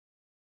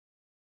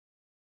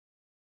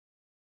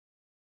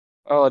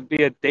 Well, it'd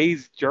be a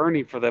day's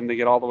journey for them to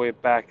get all the way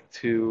back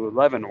to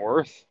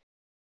Leavenworth.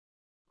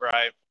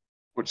 Right.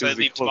 Which so is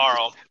the leave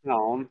closest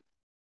tomorrow. town.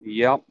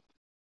 Yep.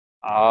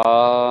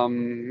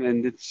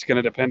 And it's going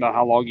to depend on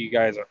how long you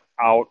guys are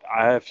out.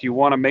 If you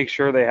want to make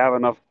sure they have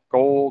enough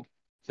gold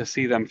to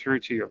see them through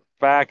to your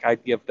back,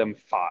 I'd give them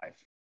 5.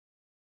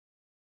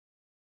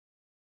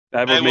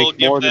 That would make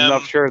more than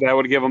enough. Sure, that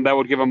would give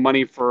them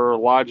money for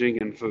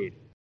lodging and food.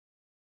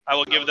 I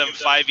will give them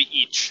 5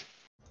 each.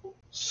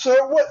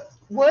 So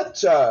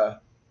what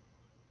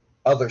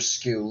other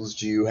skills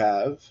do you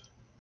have?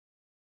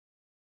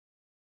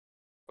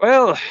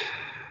 Well,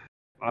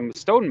 I'm a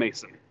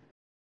stonemason.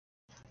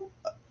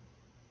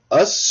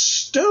 A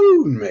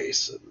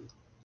stonemason?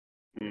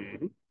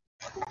 Mm-hmm.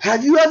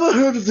 Have you ever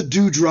heard of the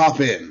Dewdrop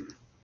Inn?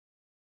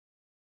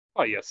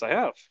 Oh, yes, I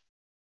have.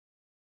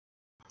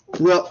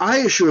 Well, I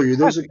assure you,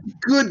 there's a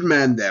good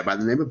man there by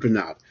the name of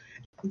Bernard.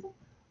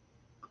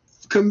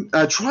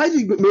 Try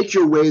to make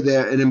your way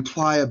there and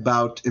imply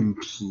about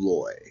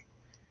employ.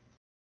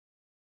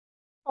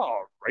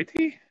 All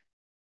righty.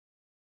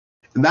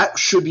 And that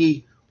should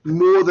be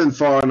more than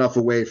far enough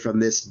away from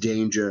this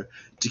danger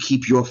to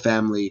keep your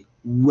family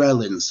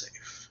well and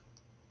safe.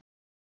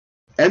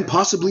 And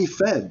possibly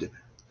fed.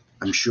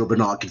 I'm sure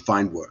Bernard can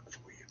find work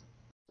for you.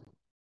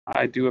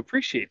 I do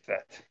appreciate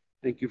that.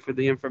 Thank you for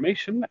the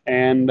information,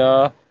 and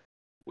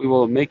we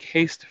will make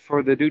haste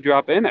for the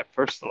Dewdrop Inn at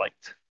first light.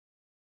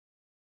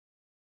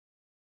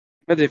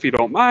 But if you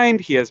don't mind,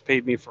 he has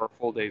paid me for a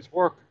full day's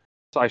work,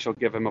 so I shall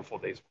give him a full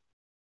day's work.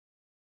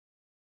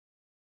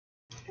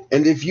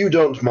 And if you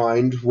don't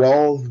mind,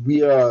 while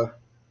we are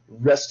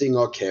resting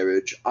our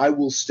carriage, I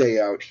will stay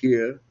out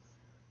here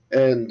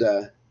and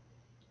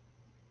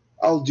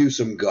I'll do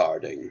some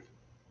guarding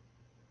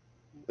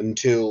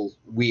until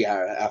we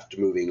are after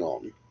moving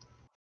on.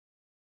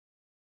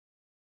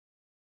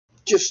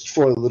 Just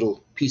for a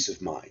little peace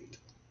of mind.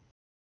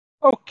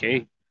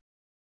 Okay.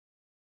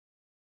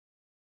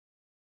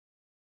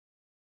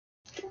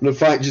 I'm gonna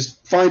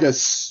find a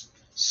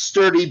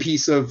sturdy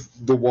piece of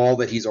the wall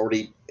that he's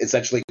already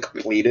essentially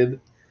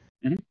completed.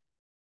 Mm-hmm.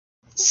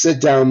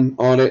 Sit down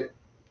on it,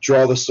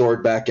 draw the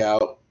sword back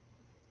out,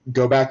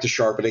 go back to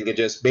sharpening, and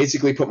just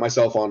basically put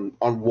myself on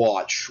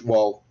watch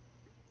while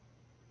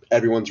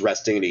everyone's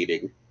resting and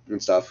eating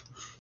and stuff.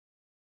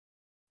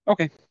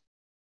 Okay.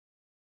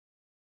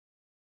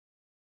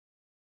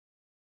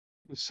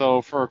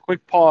 So for a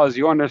quick pause,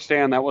 you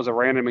understand that was a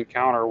random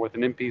encounter with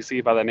an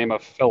NPC by the name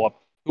of Philip,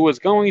 who was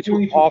going to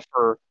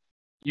offer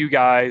you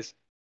guys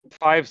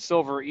 5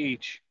 silver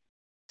each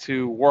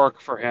to work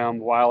for him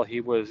while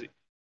he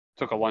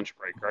took a lunch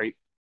break, right?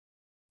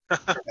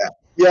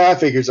 Yeah, I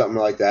figured something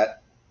like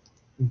that.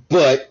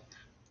 But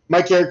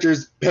my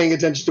character's paying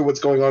attention to what's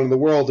going on in the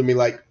world and be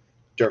like,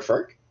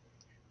 Durfurk?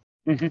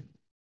 Mm-hmm.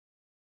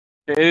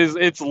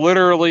 It's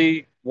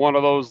literally one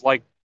of those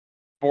like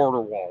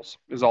border walls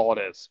is all it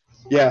is.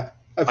 Yeah,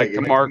 I like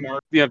figured.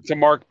 to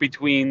mark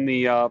between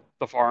the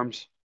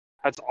farms.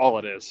 That's all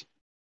it is.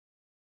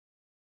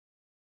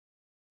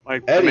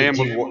 Like Eddie, the man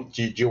do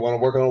you want to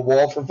work on a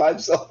wall for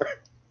 5 silver?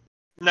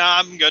 Nah,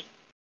 I'm good.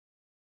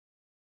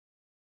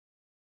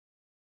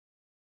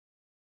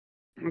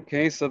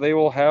 Okay, so they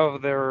will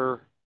have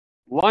their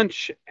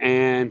lunch,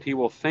 and he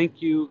will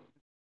thank you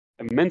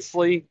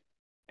immensely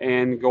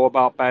and go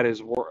about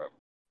his work.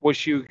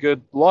 Wish you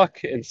good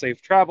luck and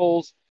safe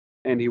travels,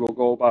 and he will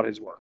go about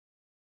his work.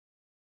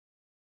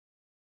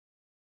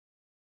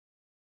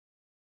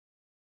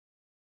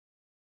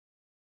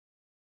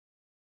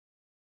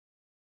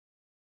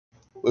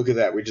 Look at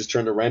that. We just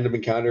turned a random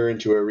encounter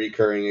into a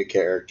recurring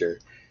character.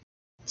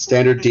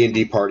 Standard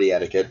D&D party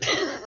etiquette.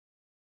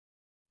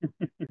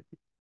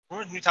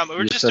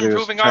 We're just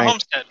improving our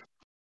homestead.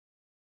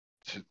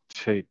 To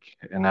take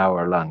an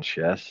hour lunch,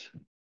 yes?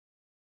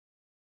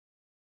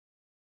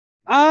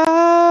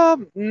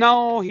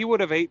 No, he would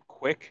have ate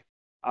quick.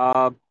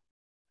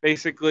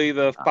 Basically,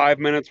 the 5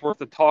 minutes worth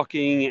of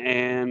talking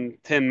and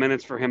 10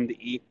 minutes for him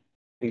to eat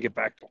and get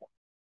back to work.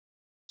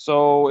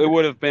 So it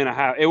would have been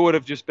it would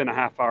have just been a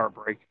half-hour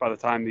break by the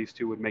time these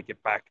two would make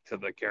it back to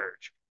the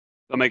carriage.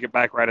 They'll make it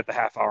back right at the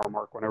half-hour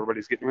mark when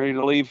everybody's getting ready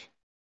to leave.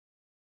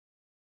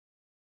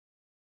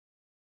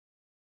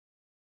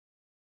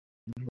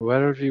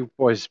 Where have you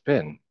boys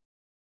been?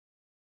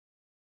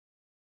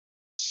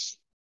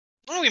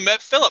 Well, we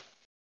met Philip.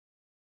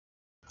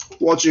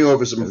 Watching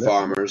over some Hello.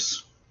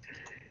 farmers.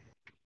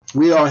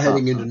 We are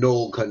heading into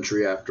Knoll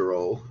country after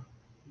all.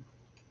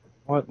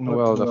 What in the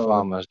world are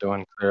farmers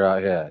doing clear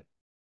out here?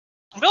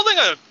 I'm building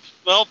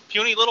a,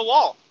 puny little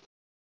wall.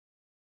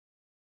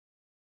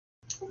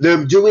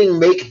 They're doing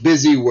make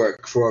busy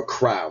work for a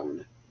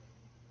crown.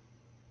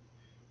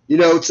 You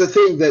know, it's a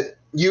thing that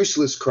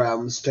useless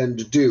crowns tend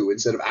to do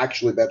instead of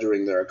actually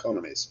bettering their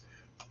economies.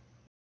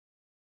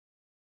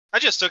 I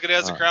just took it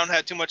as the crown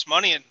had too much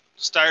money and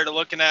started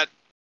looking at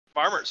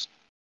farmers.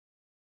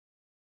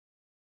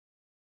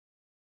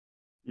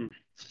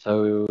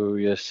 So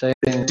you're saying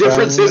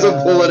Differences of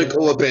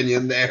political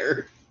opinion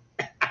there.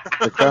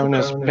 the crown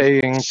is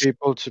paying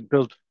people to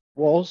build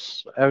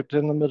walls out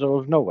in the middle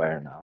of nowhere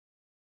now?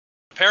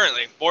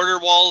 Apparently, border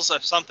walls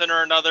of something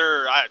or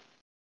another.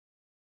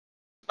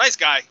 Nice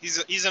guy.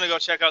 He's gonna go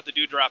check out the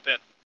Dewdrop Inn.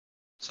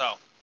 So.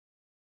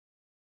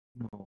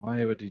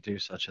 Why would he do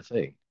such a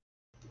thing?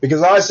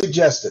 Because I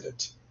suggested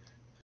it.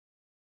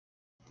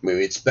 I mean,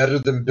 it's better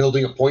than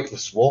building a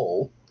pointless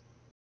wall.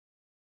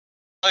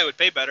 Well, it would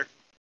pay better.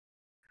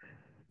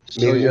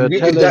 So you're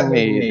telling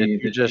me that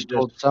you just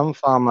told some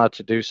farmer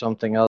to do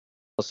something else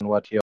than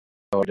what he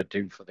ordered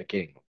to do for the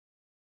king?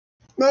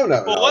 No.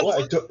 Well,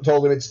 I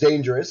told him it's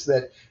dangerous,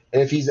 that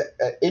if he's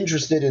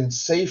interested in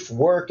safe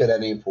work at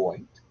any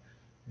point,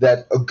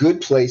 that a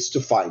good place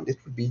to find it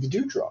would be the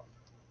Dewdrop.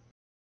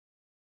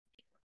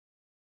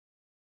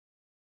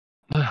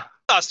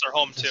 That's their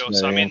home too, That's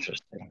so I very mean,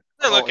 interesting.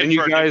 they're looking and you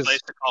for a guys- new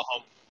place to call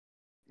home.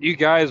 You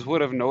guys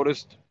would have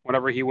noticed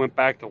whenever he went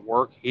back to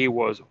work, he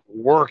was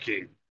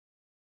working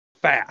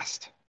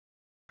fast.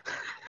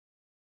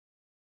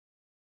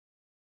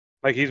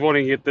 Like he's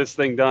wanting to get this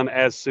thing done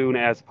as soon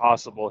as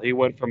possible. He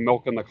went from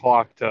milking the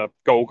clock to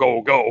go,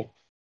 go, go.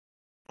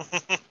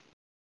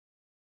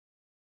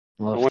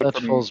 Well, I if went that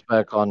from- falls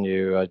back on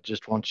you, I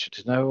just want you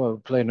to know I'll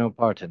play no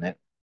part in it.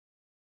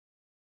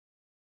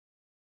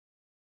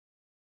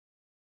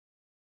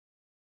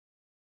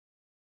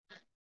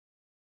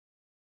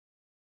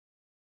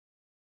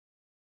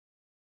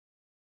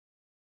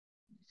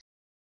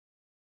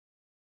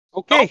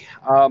 Okay.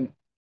 So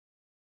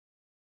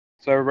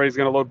everybody's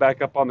going to load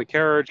back up on the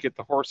carriage, get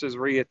the horses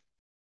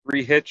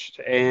rehitched,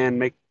 and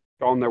make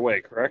on their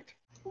way. Correct?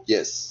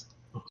 Yes.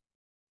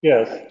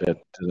 Yes. Did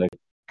they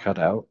cut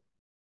out?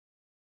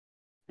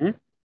 Hmm?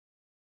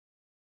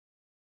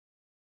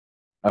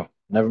 Oh,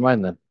 never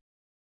mind then.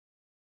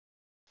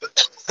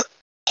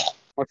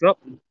 What's up?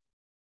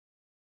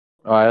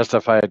 Oh, I asked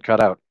if I had cut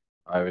out.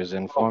 I was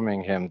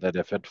informing him that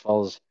if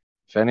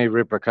any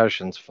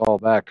repercussions fall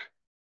back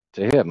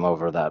to him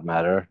over that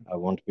matter, I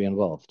won't be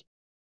involved.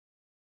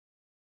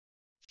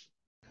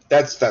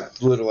 That's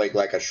literally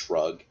like a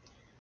shrug.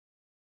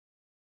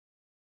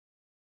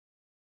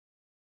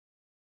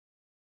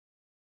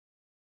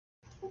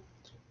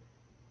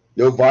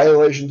 No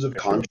violations of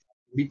contract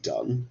will be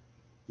done.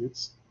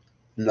 It's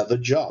another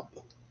job.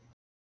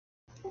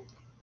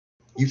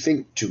 You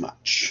think too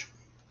much.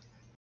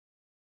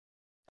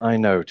 I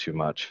know too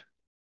much.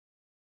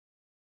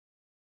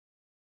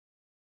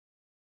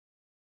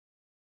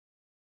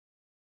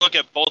 Look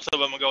at both of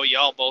them and go,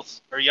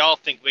 y'all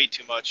think way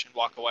too much, and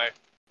walk away,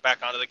 back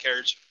onto the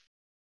carriage.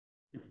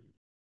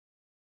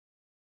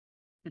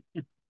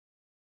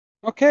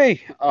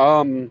 Okay.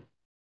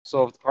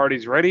 So if the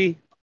party's ready,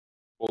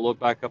 we'll load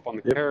back up on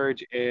the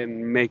carriage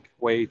and make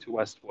way to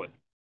Westwood.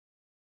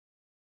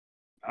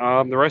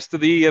 The rest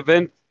of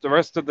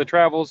the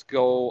travels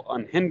go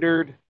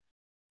unhindered.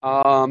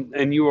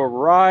 And you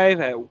arrive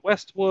at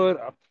Westwood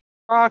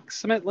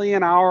approximately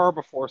an hour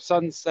before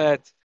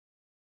sunset.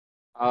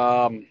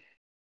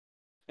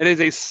 It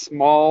is a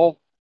small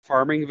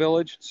farming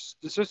village. It's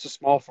just a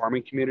small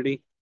farming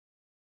community.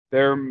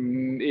 There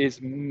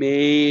is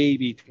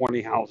maybe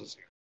 20 houses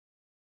here.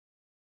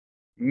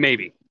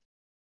 Maybe.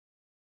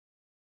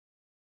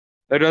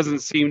 There doesn't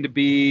seem to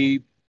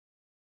be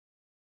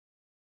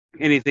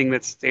anything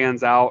that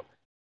stands out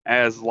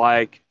as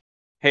like,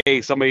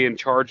 hey, somebody in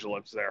charge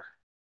lives there.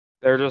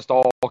 They're just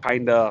all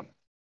kind of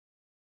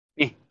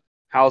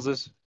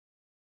houses.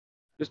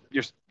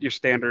 Just your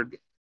standard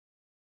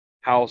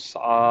house.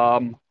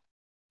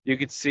 You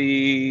could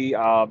see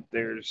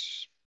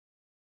there's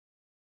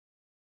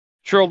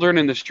children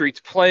in the streets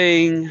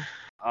playing.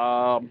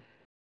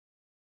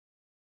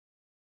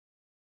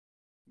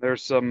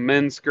 There's some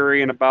men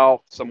scurrying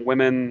about, some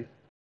women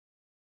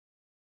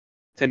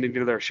tending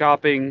to their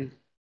shopping.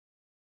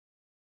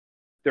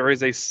 There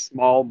is a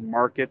small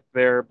market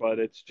there, but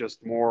it's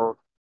just more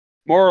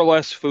or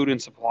less food and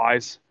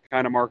supplies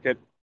kind of market.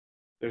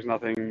 There's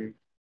nothing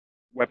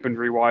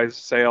weaponry-wise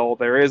sale.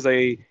 There is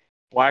a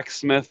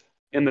blacksmith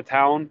in the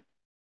town,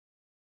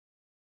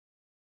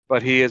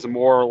 but he is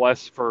more or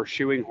less for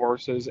shoeing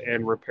horses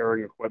and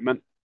repairing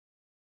equipment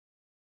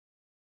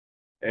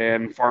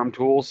and farm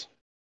tools.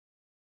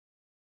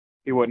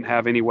 He wouldn't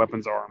have any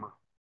weapons or armor.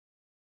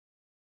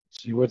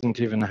 So you wouldn't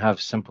even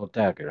have simple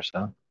daggers,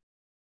 huh?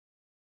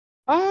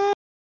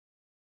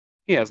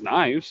 He has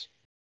knives,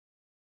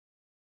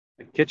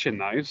 like kitchen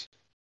knives.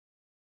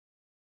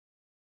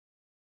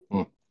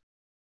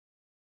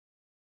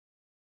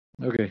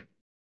 Okay.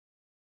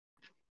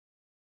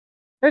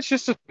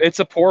 It's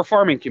a poor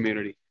farming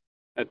community.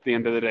 At the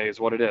end of the day, is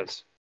what it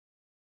is.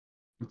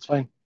 That's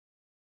fine.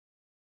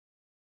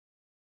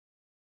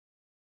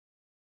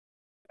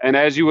 And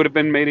as you would have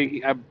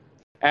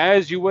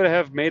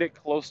made it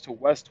close to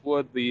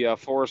Westwood, the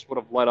forest would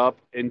have led up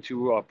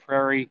into a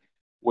prairie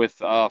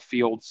with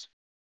fields,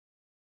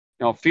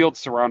 fields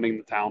surrounding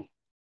the town.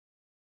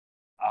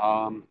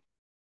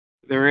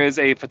 There is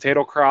a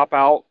potato crop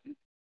out,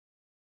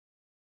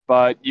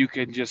 but you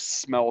can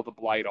just smell the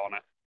blight on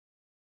it.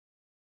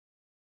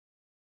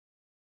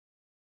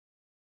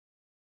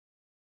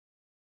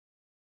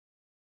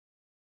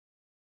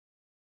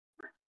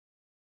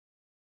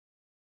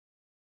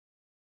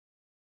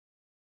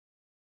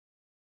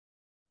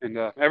 And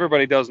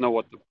everybody does know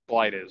what the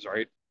blight is,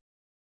 right?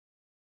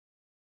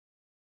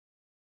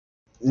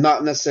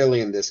 Not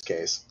necessarily in this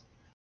case.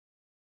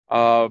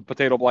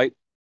 Potato blight.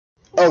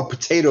 Oh,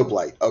 potato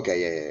blight.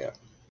 Okay, yeah.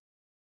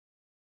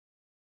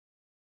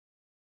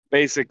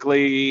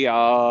 Basically,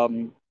 you're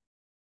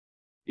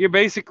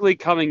basically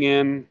coming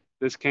in.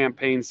 This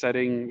campaign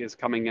setting is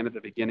coming in at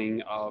the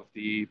beginning of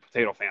the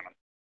potato famine.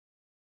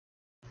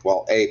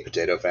 Well, a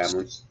potato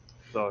famine.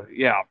 So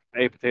yeah,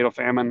 a potato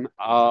famine.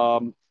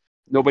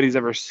 Nobody's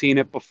ever seen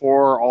it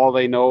before. All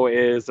they know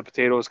is the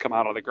potatoes come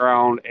out of the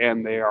ground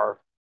and they are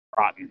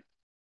rotten.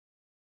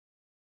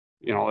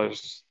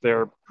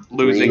 They're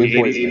losing Green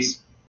and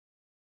poisonous.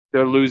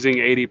 they're losing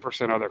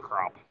 80% of their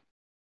crop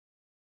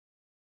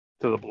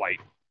to the blight,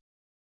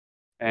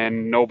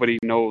 and nobody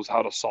knows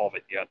how to solve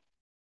it yet.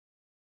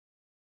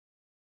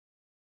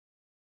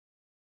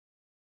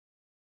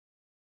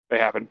 They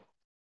haven't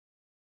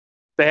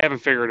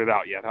figured it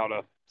out yet how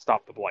to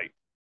stop the blight.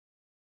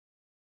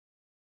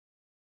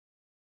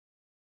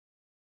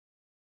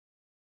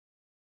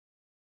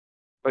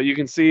 But you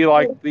can see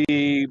like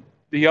the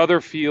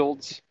other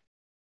fields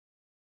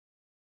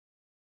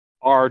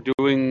are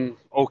doing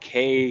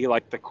okay,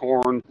 like the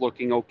corn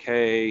looking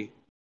okay,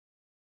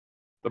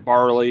 the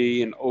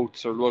barley and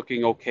oats are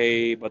looking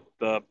okay, but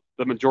the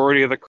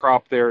majority of the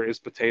crop there is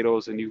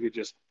potatoes, and you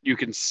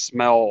can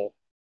smell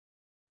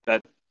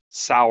that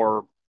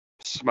sour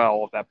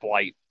smell of that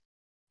blight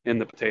in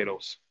the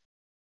potatoes,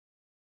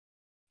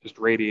 just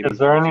radiating Is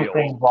there through the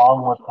anything field.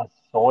 wrong with the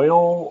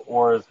soil,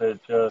 or is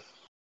it just?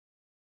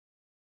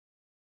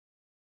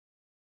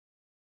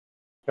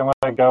 Can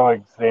I go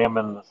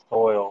examine the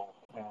soil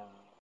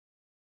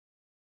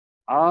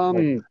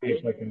and see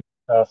if I can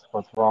test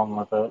what's wrong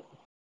with it?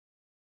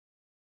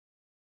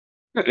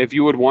 If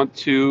you would want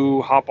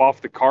to hop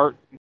off the cart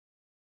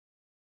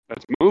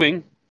that's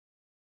moving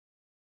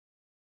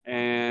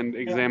and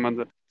examine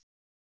the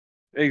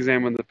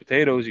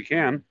potatoes, you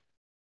can.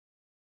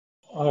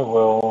 I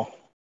will.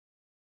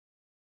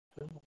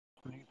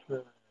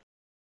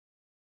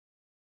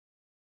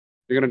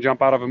 You're gonna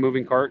jump out of a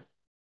moving cart.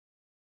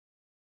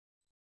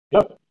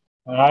 Yep.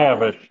 And I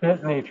have a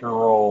shit nature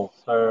roll,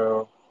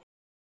 so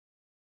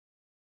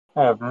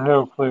I have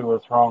no clue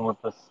what's wrong with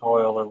the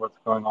soil or what's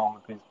going on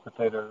with these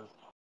potatoes.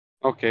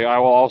 Okay, I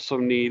will also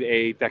need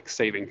a dex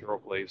saving throw,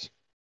 please.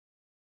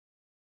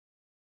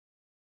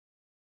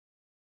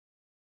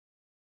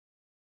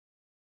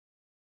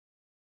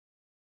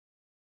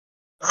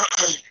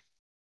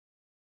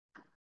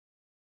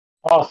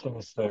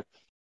 Awesome 6.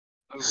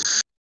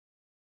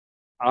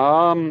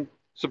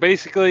 So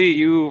basically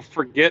you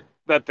forget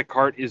that the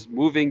cart is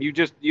moving.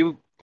 Your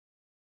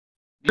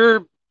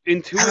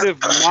intuitive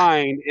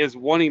mind is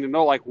wanting to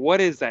know, like,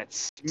 what is that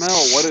smell?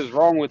 What is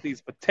wrong with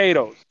these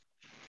potatoes?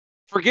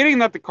 Forgetting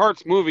that the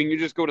cart's moving, you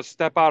just go to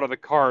step out of the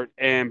cart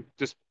and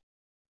just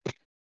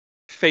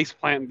face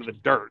plant into the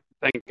dirt.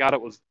 Thank God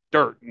it was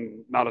dirt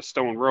and not a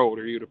stone road,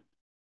 or you'd have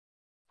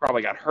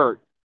probably got hurt.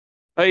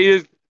 You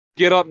just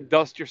get up,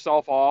 dust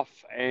yourself off,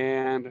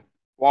 and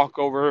walk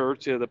over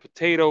to the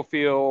potato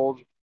field,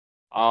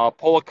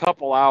 pull a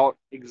couple out,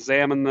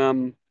 examine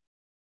them,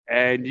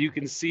 and you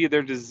can see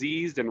they're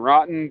diseased and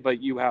rotten,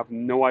 but you have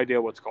no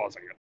idea what's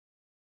causing it.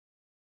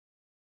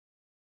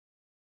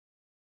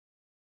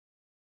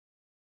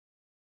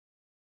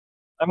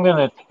 I'm going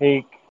to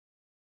take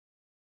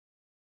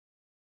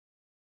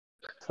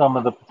some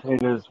of the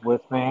potatoes with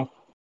me.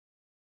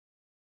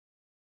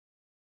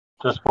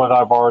 Just what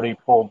I've already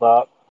pulled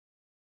up.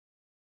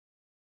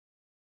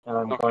 And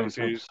I'm going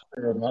to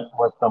experiment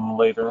with them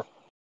later.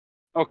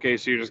 Okay,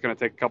 so you're just going to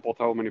take a couple,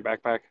 throw them in your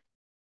backpack?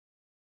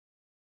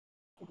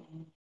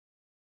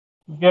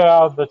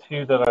 Yeah, the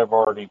 2 that I've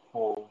already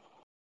pulled.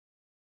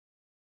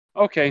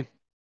 Okay.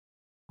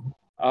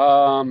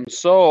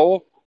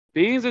 So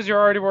being as you're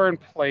already wearing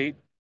plate,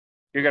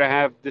 you're gonna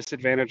have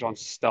disadvantage on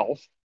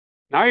stealth.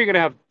 Now you're gonna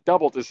have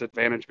double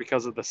disadvantage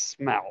because of the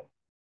smell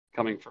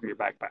coming from your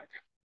backpack.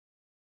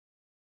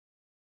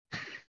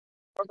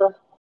 Okay.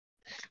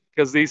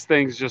 Because these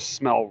things just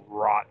smell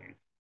rotten.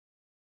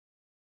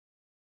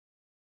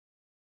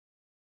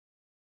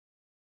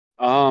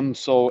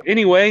 So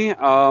anyway,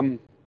 the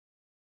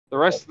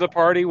rest of the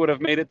party would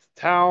have made it to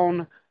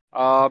town.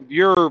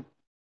 You're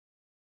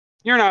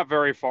not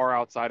very far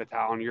outside of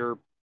town. You're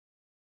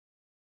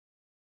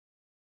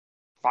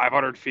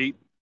 500 feet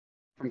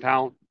from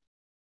town.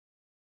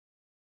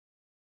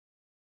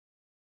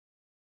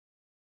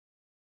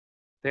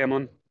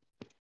 Tamlin.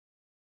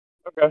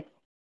 Okay.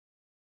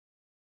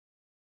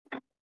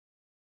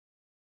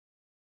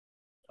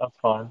 That's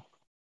fine.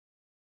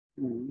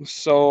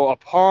 So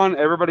upon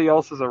everybody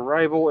else's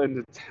arrival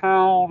into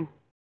town,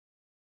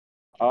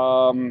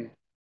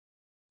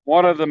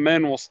 one of the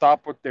men will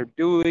stop what they're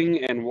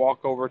doing and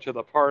walk over to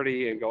the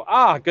party and go,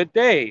 "Ah, good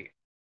day.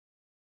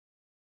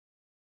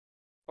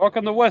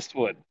 Welcome to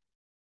Westwood."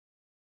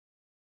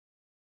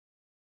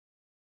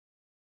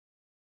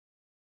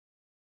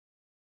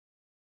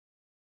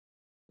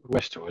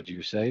 Westwood,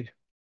 you say?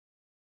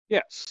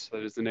 Yes,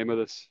 that is the name of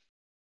this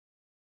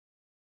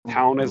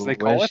town, as they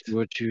call it.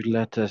 Westwood, you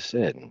let us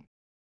in?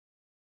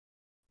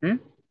 Hmm?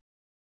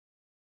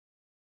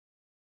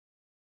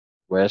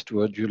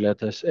 Westwood, you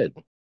let us in?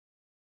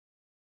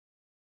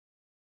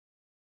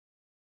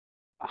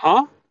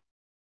 Huh?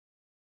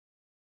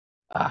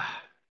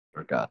 Ah,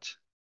 forgot.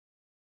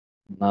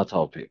 Not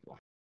all people.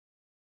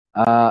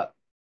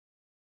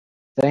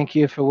 Thank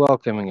you for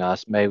welcoming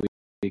us. May we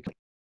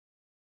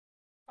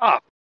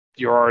Ah,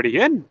 you're already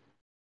in.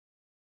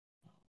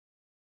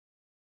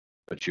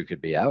 but you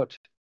could be out.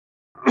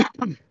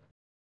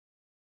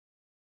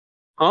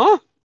 Huh?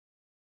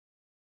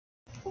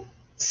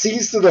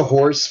 Sees to the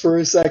horse for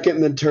a second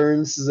and then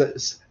turns and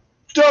says,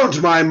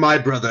 "Don't mind my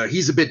brother.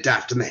 He's a bit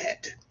daft in the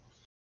head."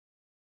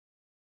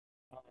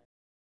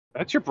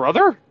 That's your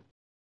brother?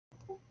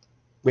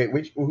 Wait,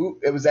 who?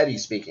 It was Eddie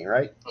speaking,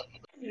 right?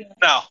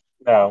 No.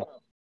 No.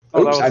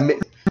 Oh, Oops, that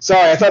was...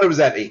 sorry, I thought it was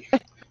Eddie. I'm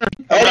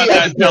not Eddie, I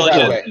that could pull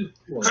that intelligent.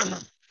 away.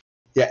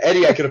 Yeah,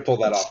 Eddie, I could have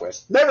pulled that off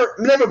with.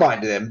 Never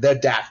mind them. They're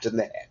daft in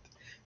the head.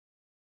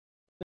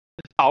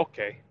 Oh,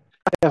 okay.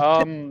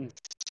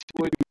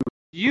 Would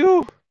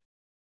you...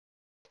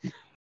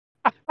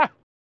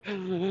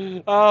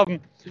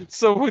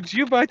 So would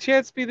you by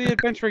chance be the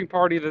adventuring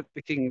party that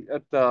the king,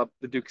 the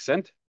Duke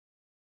sent?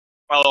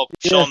 I'll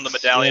show him the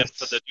Yes, medallion yes.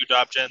 for the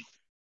Dewdrop Gin.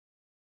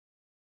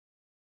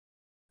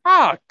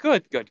 Ah,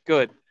 good, good,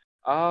 good.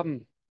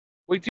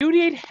 We do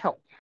need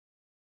help,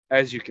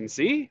 as you can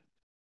see.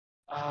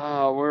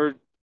 We're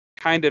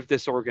kind of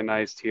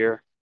disorganized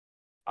here.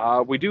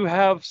 We do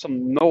have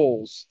some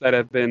gnolls that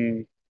have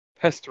been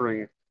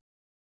pestering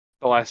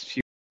the last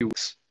few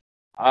weeks.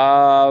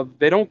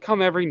 They don't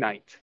come every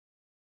night,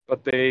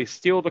 but they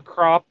steal the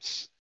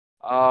crops.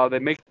 They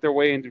make their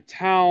way into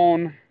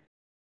town,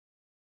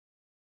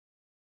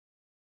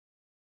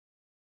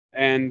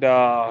 and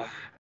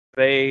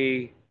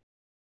they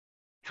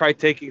try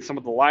taking some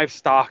of the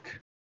livestock.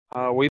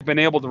 We've been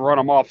able to run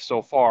them off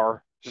so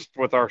far, just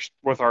with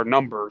our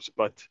numbers,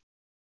 but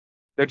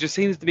there just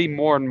seems to be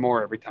more and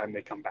more every time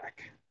they come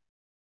back.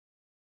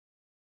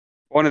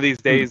 One of these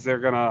days, they're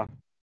gonna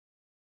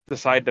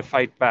decide to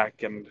fight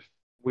back, and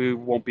we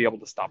won't be able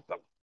to stop them.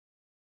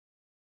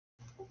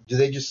 Do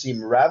they just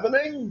seem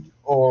ravening,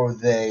 or are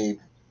they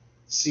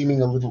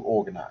seeming a little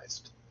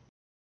organized?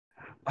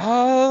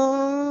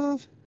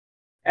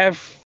 At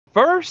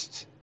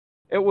first,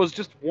 it was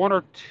just one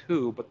or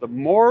two, but the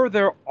more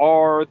there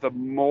are, the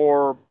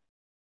more.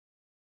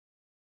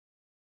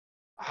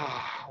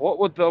 What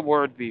would the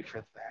word be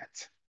for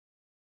that?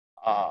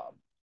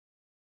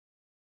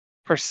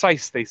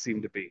 Precise they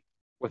seem to be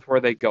with where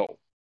they go.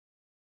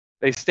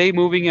 They stay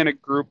moving in a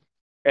group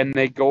and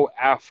they go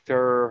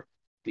after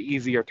the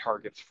easier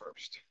targets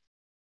first.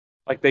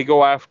 Like they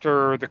go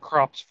after the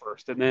crops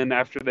first, and then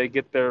after they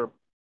get their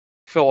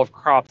fill of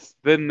crops,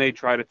 then they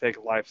try to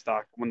take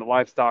livestock. When the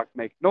livestock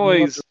make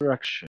noise, What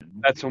direction?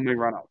 that's when we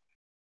run out.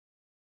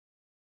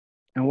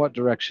 In what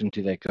direction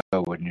do they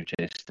go when you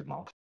chase them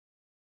off?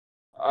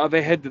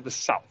 They head to the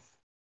south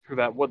through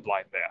that wood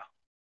line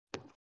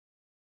there.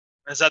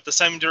 Is that the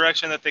same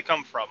direction that they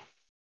come from?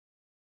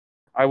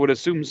 I would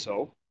assume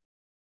so.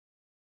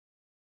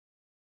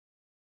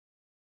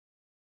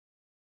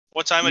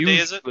 What time of day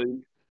is it?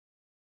 Usually,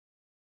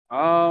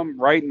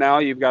 right now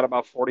you've got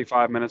about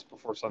 45 minutes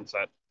before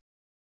sunset.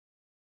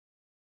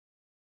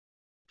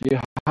 Do you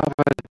have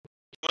a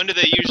When do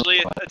they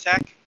usually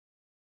attack?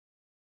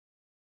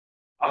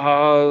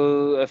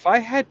 If I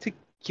had to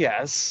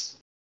guess,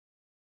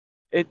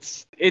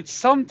 it's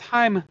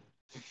sometime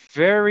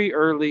very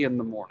early in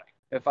the morning.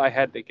 If I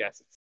had to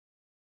guess,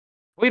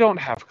 we don't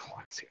have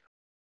clocks here,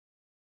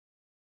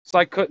 so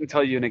I couldn't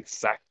tell you an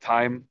exact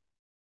time.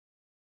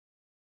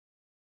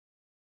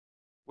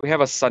 We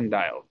have a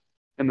sundial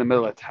in the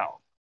middle of town,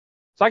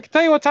 so I can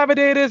tell you what time of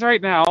day it is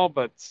right now,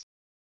 but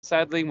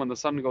sadly, when the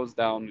sun goes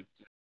down.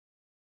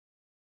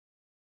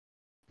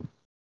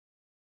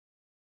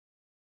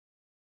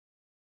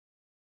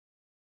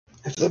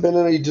 Have there been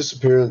any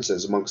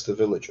disappearances amongst the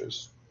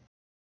villagers?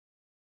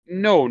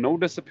 No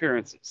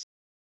disappearances.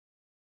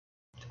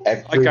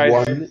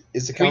 Everyone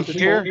is we accounted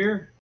hear,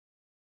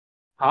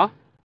 for? huh?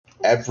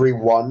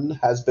 Everyone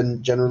has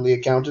been generally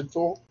accounted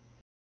for?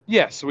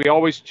 Yes, we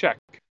always check.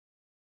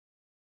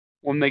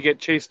 When they get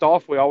chased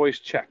off, we always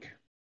check.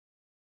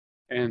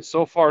 And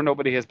so far,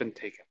 nobody has been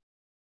taken.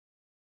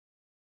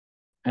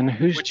 And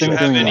who's Would you been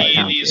have doing any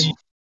the of these?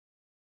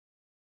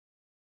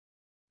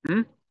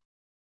 counting?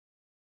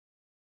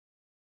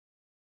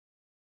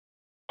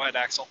 Go ahead,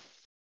 Axel.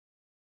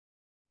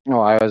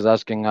 No, I was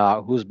asking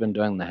who's been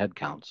doing the head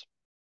counts.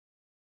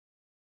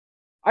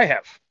 I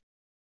have.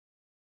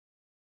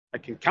 I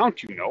can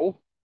count, you know.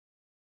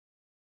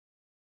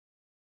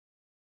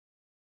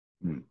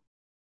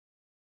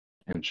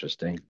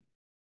 Interesting.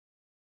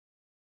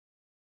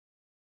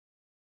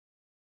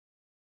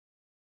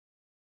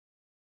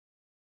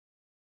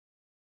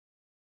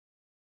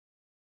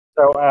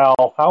 So,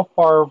 Al, how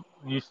far,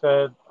 you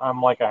said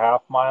I'm like a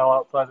half mile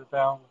outside of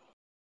town?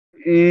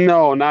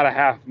 No, not a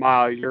half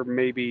mile. You're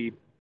maybe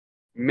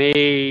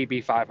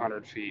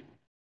 500 feet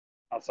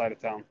outside of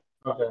town.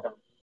 Okay.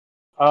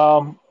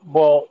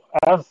 Well,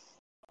 as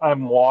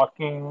I'm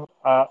walking,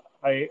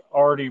 I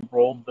already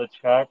rolled the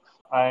checks.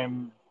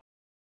 I'm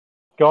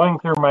going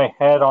through my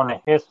head on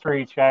a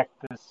history check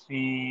to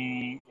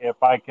see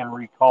if I can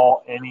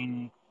recall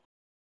any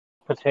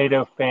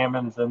potato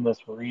famines in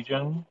this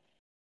region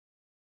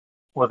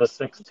with a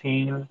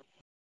 16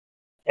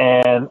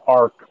 and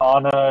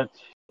Arcana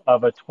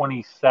of a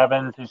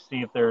 27 to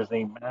see if there's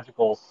a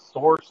magical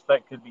source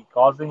that could be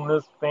causing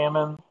this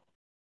famine,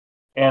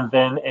 and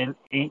then an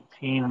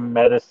 18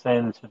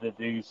 medicine to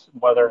deduce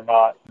whether or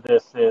not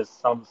this is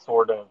some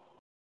sort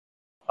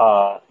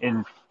of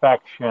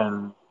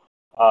infection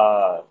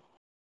uh,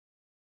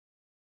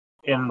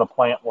 in the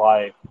plant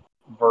life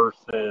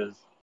versus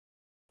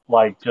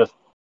like just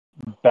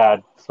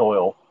bad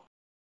soil.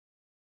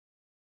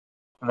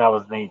 And that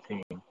was an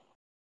 18.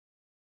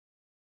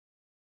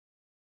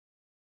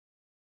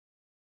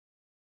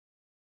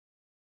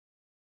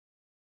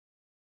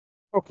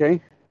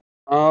 Okay.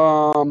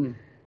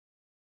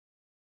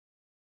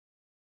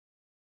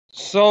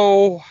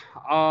 So,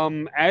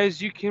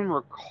 as you can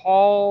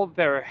recall,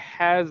 there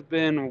has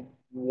been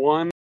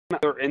one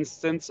other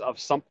instance of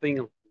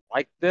something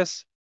like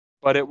this,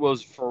 but it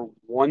was for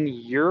 1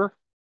 year,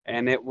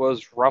 and it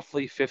was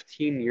roughly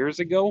 15 years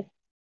ago.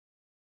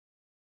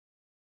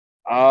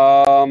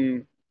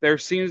 There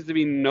seems to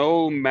be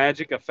no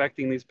magic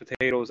affecting these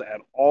potatoes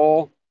at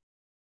all.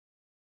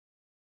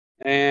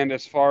 And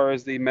as far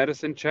as the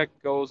medicine check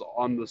goes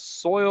on the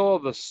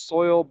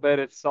soil bed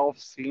itself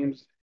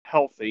seems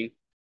healthy.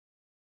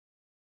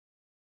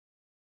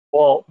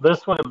 Well,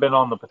 this would have been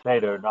on the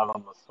potato, not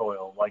on the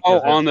soil. Like, Oh,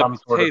 is it on the some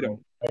sort of potato.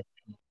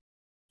 infection?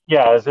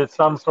 Yeah, is it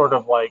some sort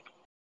of like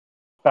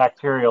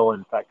bacterial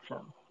infection?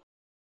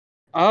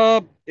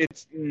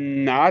 It's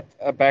not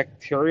a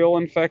bacterial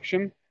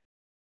infection.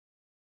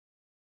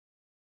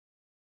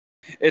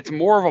 It's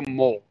more of a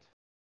mold.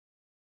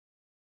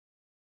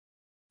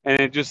 And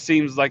it just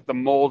seems like the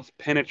mold's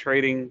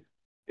penetrating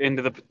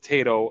into the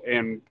potato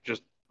and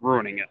just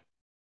ruining it.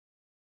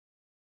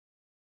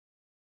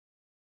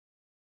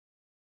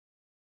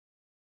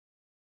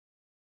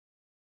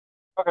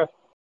 Okay.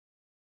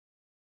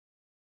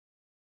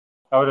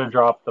 I would have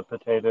dropped the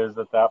potatoes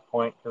at that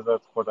point because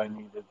that's what I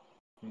needed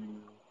to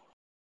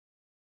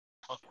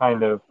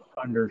kind of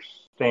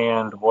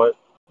understand what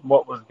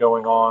was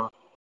going on.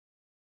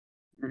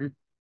 Mm-hmm.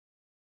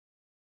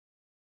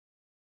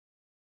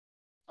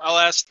 I'll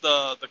ask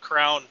the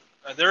crown.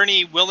 Are there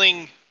any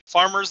willing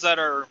farmers that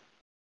are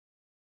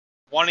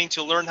wanting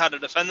to learn how to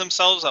defend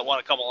themselves that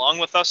want to come along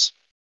with us?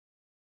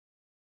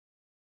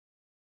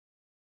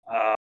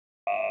 Uh,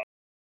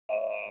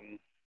 um,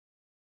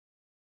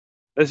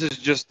 this is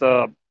just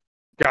a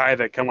guy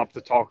that come up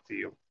to talk to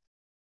you.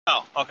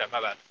 Oh, okay,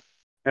 my bad.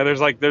 And there's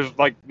like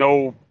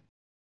no.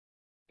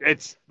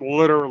 It's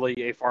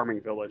literally a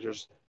farming village.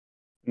 There's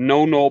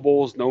no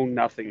nobles, no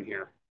nothing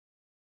here.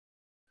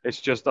 It's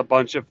just a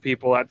bunch of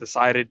people that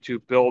decided to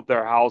build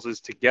their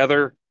houses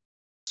together,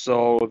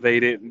 so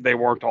they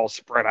weren't all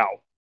spread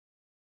out.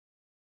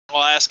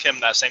 I'll ask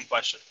him that same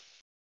question.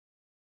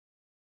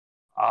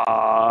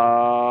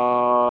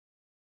 Well,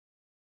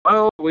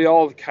 we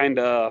all kind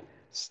of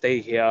stay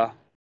here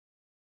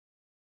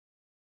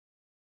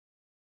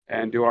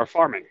and do our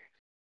farming.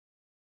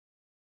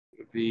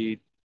 The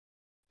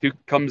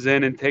Duke comes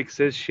in and takes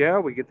his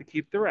share. We get to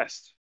keep the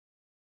rest.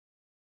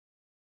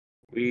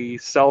 We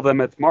sell them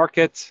at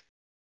market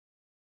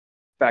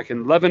back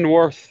in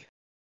Leavenworth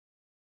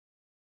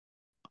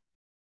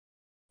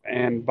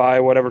and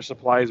buy whatever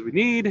supplies we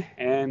need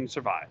and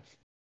survive.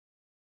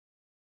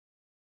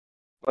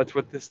 But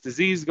with this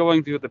disease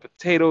going through the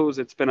potatoes,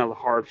 it's been a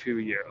hard few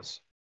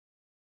years.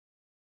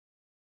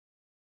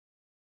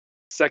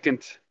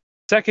 Second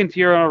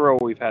year in a row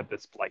we've had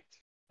this blight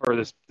or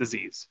this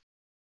disease.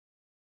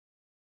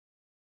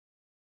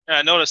 And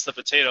I noticed the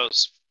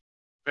potatoes.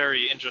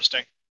 Very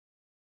interesting.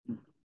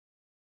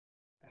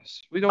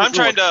 Yes, we don't. I'm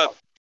trying to.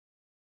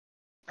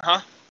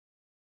 Huh?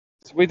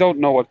 We don't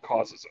know what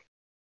causes it.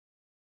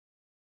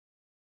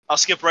 I'll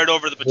skip right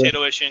over the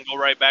potato issue and go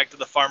right back to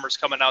the farmers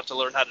coming out to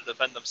learn how to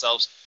defend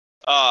themselves.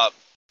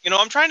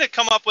 I'm trying to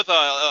come up with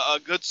a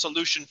good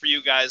solution for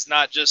you guys,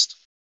 not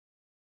just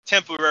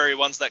temporary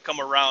ones that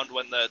come around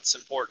when that's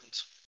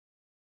important.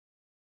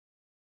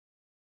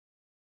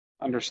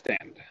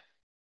 Understand.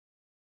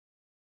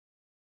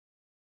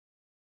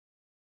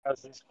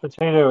 Has this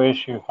potato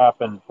issue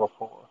happened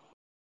before?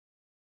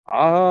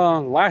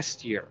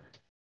 Last year.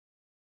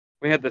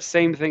 We had the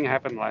same thing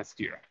happen last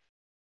year.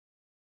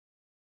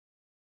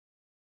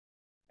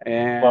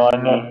 And Well, I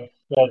know you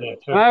said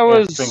it's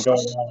been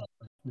going on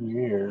for 2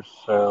 years,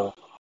 so.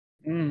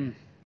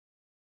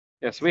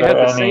 Yes, we had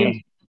the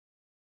same.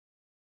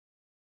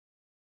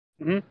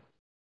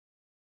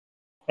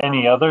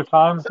 Any other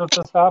times that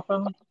this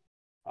happened?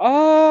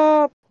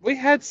 We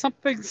had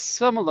something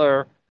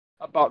similar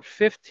about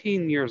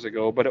 15 years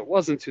ago, but it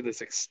wasn't to this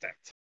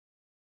extent.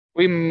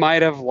 We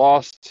might have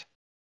lost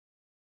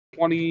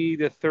 20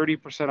 to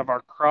 30% of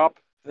our crop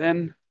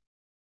then.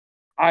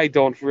 I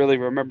don't really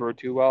remember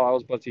too well. I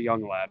was but a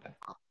young lad.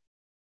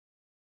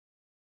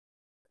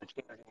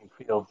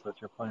 Fields that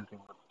you're planting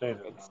with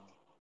potatoes on.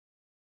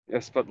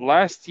 Yes, but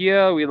last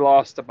year we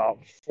lost about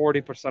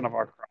 40% of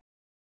our crop.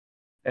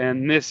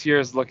 And this year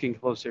is looking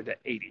closer to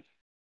 80.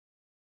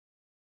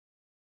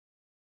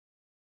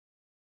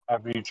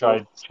 Have you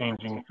tried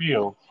changing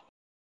fields?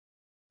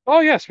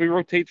 Oh, yes, we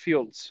rotate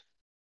fields.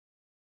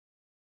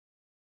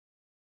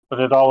 But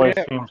it always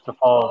seems to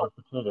follow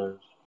the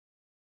potatoes.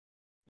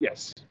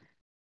 Yes.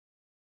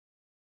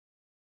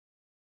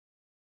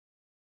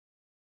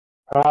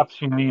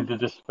 Perhaps you need to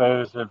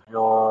dispose of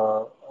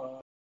your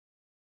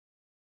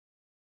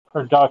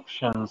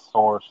production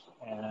source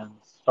and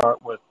start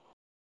with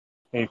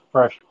a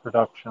fresh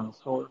production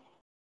source.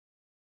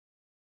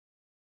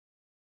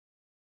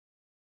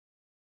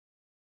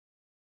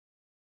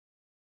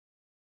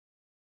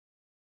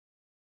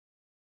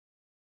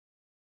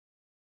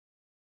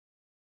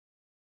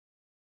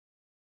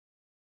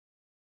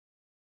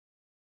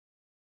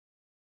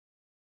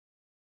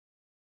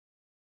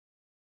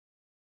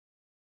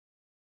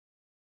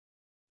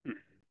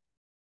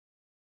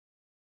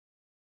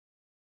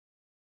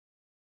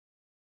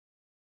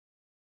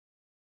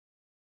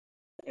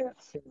 It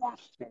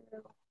seems to.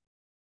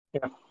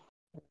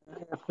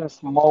 If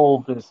this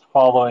mold is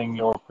following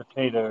your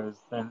potatoes,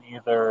 then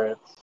either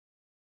it's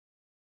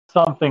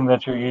something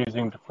that you're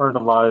using to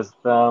fertilize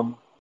them,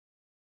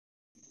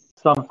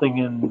 something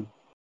in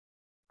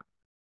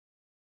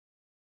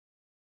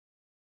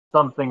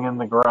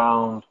the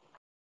ground,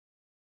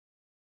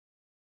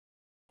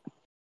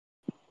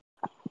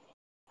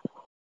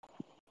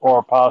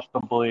 or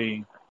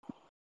possibly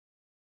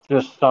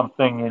just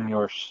something in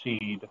your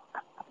seed,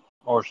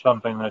 or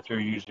something that you're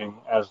using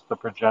as the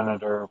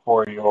progenitor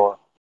for your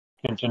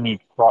continued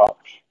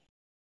crops.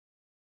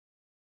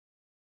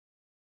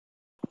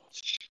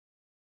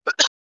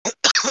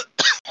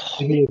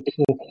 Maybe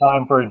it's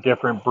time for a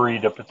different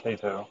breed of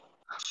potato.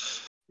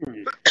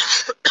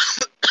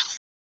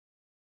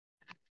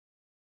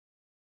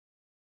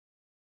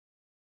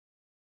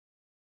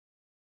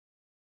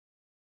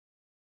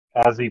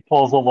 As he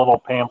pulls a little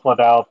pamphlet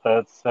out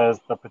that says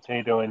the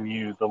potato in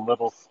you, the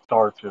little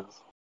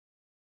starches.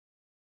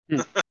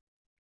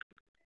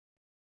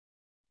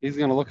 He's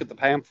going to look at the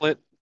pamphlet,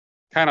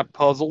 kind of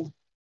puzzled.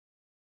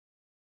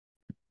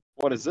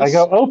 What is this? I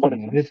go,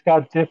 open it. It's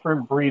got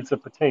different breeds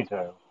of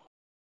potato.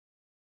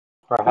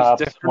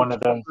 Perhaps one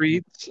of those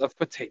breeds of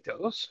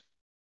potatoes.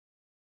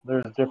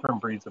 There's different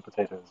breeds of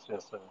potatoes,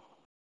 yes, sir.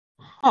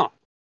 Huh.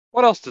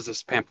 What else does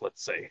this pamphlet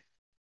say?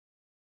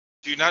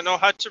 Do you not know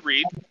how to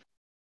read?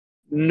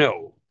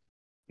 No.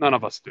 None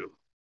of us do.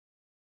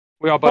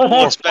 We are but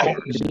more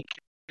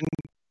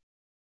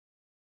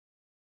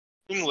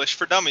English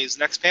for Dummies,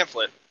 next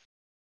pamphlet.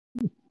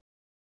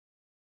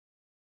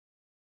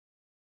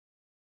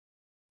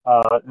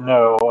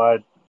 No,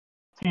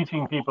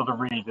 teaching people to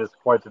read is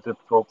quite a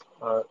difficult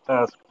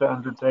task to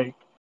undertake.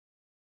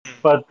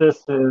 But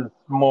this is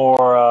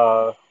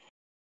more,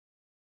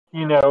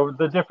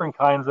 the different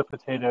kinds of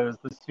potatoes,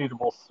 the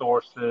suitable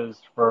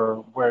sources for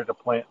where to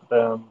plant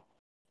them,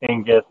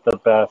 and get the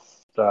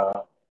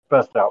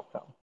best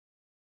outcome.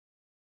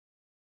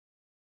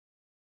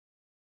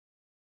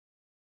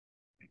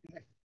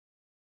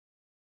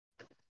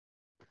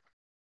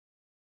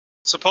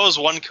 Suppose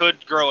one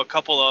could grow a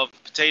couple of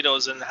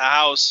potatoes in the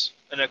house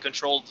in a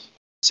controlled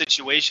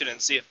situation and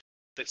see if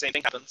the same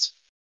thing happens.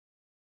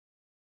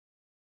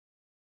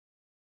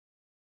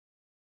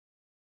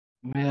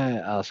 May I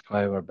ask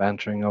why we're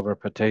bantering over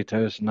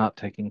potatoes? Not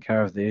taking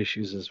care of the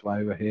issues is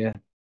why we're here.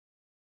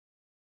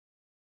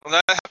 Well,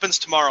 that happens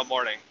tomorrow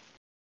morning.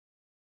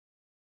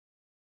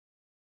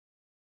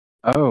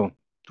 Oh,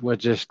 we're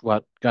just,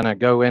 gonna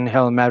go in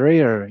Hail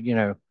Mary, or,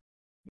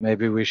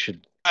 maybe we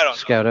should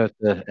scout out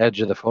the edge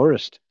of the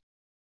forest?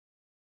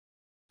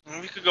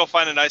 We could go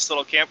find a nice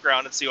little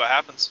campground and see what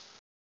happens.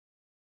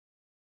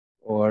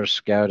 Or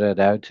scout it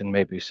out and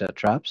maybe set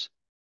traps.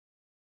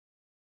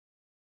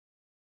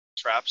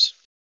 Traps.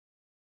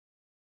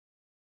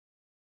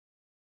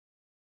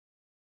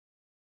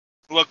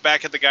 Look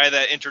back at the guy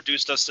that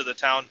introduced us to the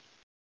town.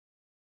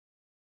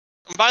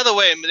 And by the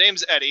way, my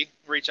name's Eddie.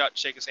 Reach out and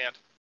shake his hand.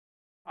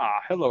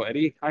 Hello,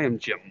 Eddie. I am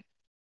Jim.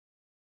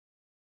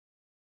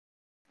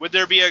 Would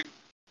there be a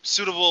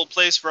suitable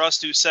place for us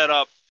to set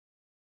up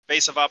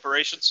base of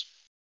operations?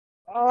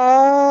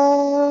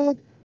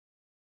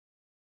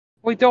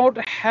 We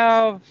don't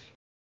have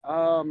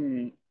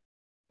an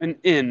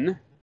inn.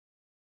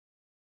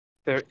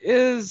 There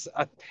is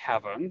a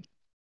tavern.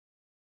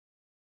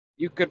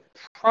 You could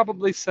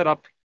probably set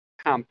up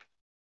camp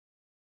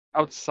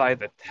outside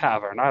the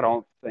tavern. I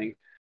don't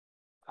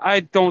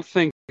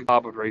think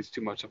Bob would raise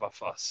too much of a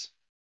fuss.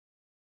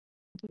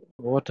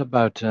 What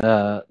about,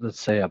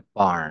 let's say, a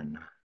barn?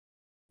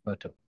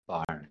 What a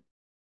barn?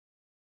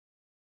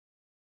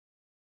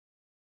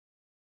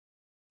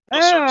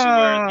 Closer to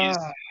where these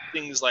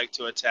things like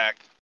to attack.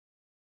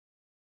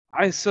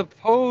 I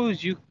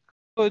suppose you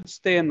could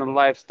stay in the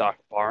livestock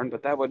barn,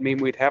 but that would mean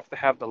we'd have to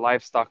have the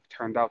livestock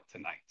turned out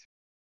tonight.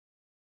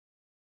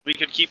 We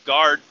could keep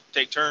guard,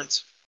 take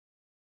turns.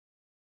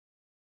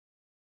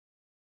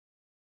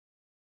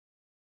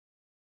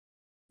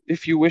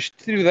 If you wish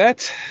to do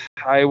that,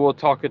 I will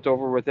talk it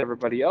over with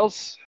everybody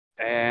else,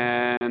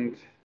 and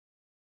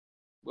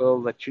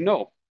we'll let you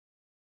know.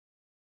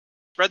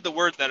 Spread the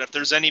word then. If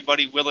there's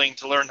anybody willing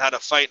to learn how to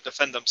fight and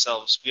defend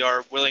themselves, we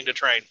are willing to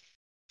train.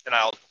 And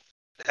I'll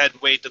head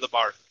Wade to the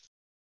bar.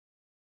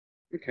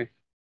 Okay.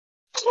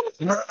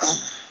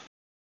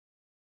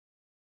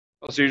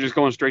 Oh, so you're just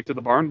going straight to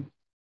the barn?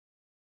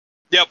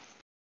 Yep.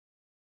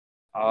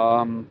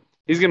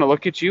 He's gonna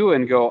look at you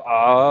and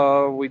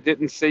go, we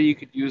didn't say you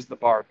could use the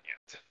barn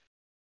yet.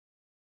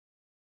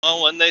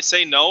 Well, when they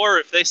say no, or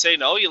if they say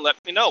no, you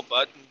let me know.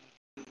 But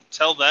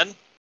until then,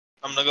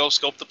 I'm gonna go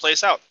scope the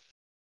place out.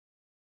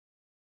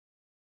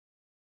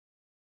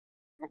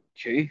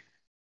 Okay.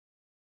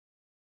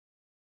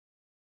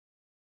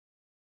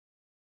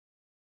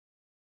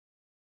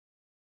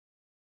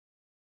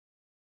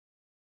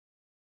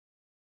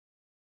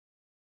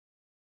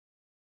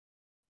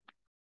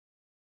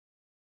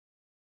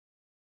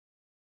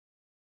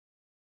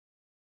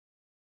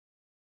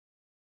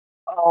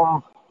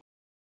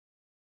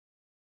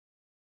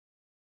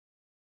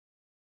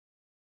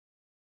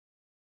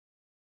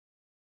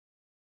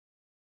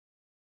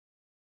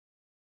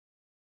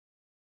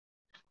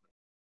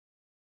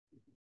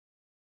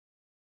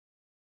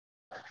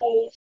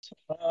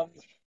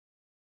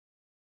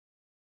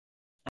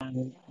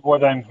 And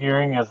what I'm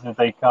hearing is that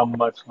they come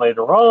much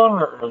later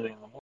on or early in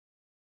the morning.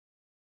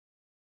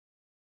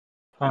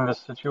 Kind of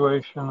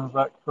situation, is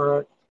that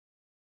correct?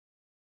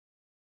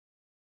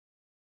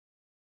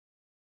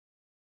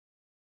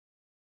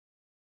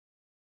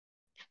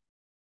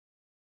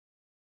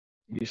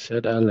 You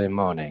said early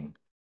morning.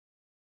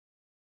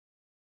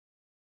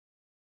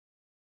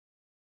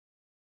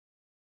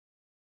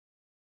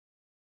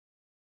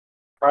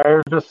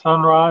 Prior to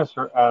sunrise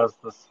or as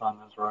the sun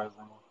is rising?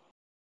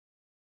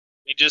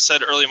 You just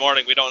said early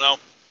morning. We don't know.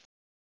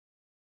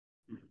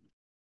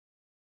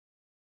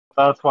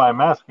 That's why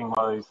I'm asking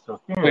why he's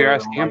still here. Oh, you're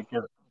asking him?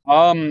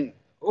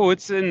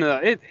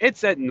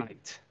 It's at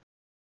night.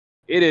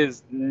 It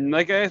is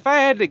like if I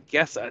had to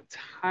guess a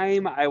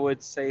time, I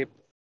would say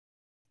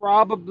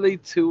probably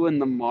 2 in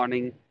the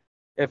morning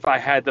if I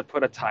had to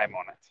put a time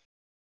on it.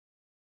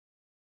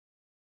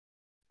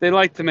 They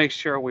like to make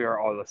sure we are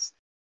all asleep.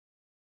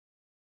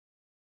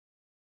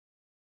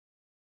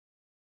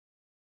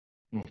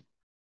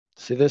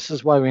 See, this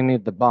is why we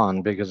need the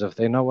barn, because if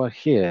they know we're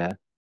here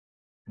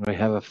and we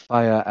have a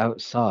fire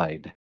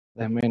outside,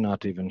 they may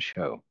not even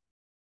show.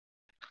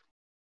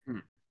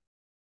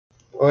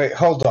 Wait,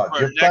 hold on.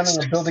 You're planning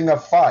on building a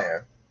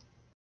fire?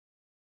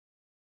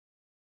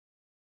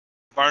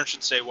 Barn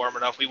should stay warm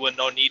enough. We wouldn't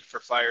no need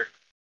for fire.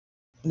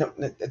 No,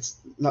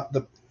 it's not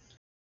the.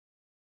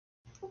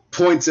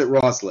 Points at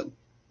Rosalind,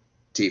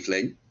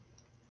 Tiefling.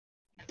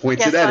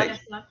 Points at Eddie.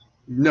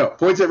 No,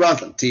 points at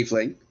Rosalind,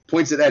 Tiefling.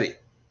 Points at Eddie,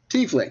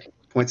 Tiefling.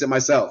 Points at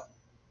myself,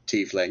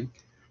 Tiefling.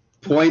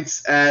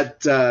 Points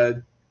at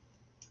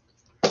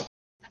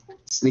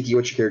Sneaky.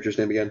 What's your character's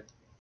name again?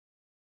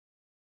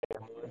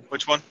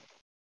 Which one?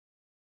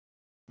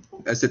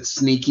 I said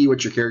Sneaky.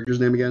 What's your character's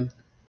name again?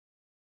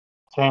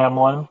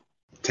 Tamlin.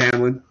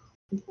 Tamlin.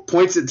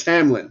 Points at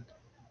Tamlin.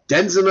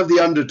 Denizen of the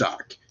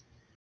Underdark.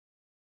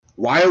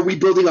 Why are we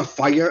building a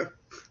fire?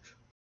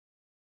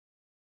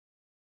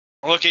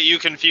 Look at you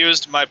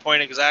confused. My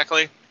point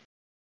exactly.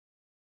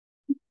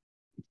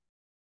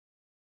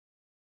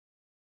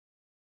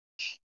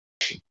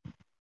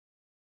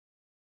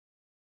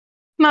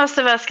 Most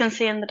of us can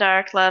see in the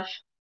dark, love.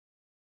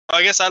 Oh,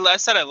 I guess I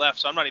said I left,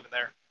 so I'm not even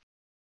there.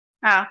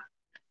 Oh.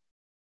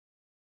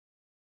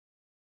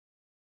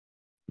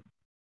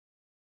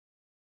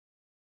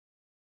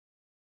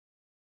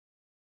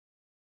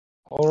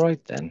 All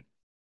right then.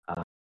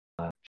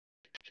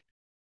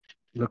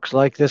 Looks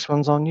like this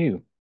one's on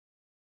you.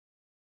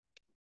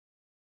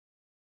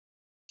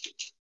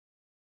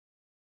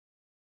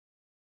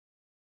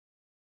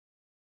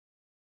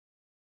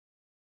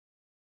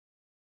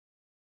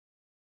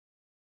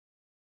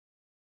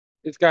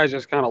 This guy's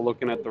just kind of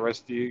looking at the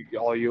rest of you,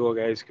 all you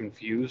guys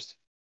confused.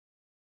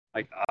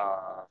 Like,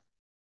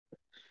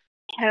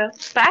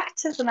 Back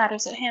to the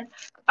matters at hand.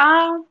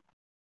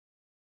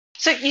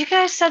 So you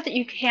guys said that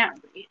you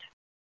can't read.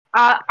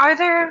 Are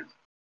there,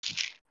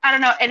 I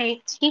don't know,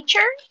 any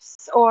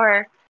teachers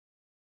or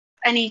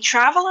any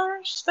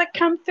travelers that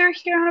come through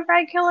here on a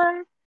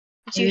regular?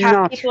 Do you have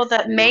Not people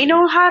that may really.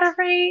 know how to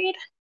read?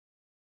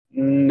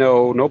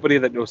 No, nobody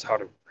that knows how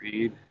to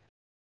read.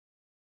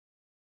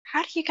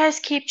 How do you guys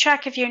keep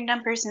track of your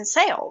numbers and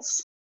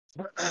sales?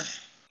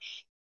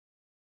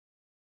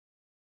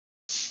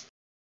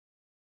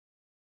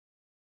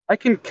 I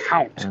can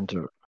count.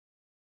 Enter.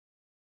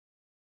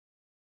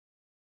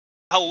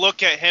 I'll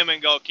look at him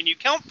and go, "Can you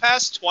count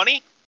past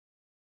 20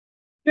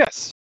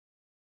 Yes.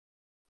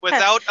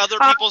 without other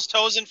people's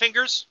toes and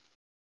fingers?"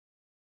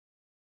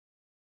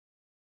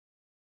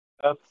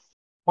 That's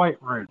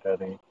quite rude,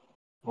 Eddie.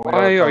 Why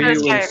are That's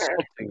you very rude.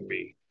 insulting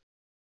me?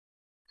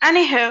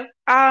 Anywho,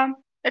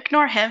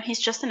 ignore him. He's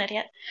just an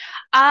idiot.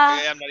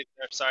 Yeah, I'm not even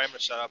there. Sorry, I'm gonna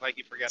shut up. I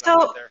keep forgetting I'm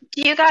So, not there.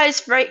 do you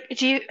guys write?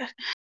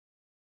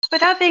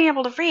 Without being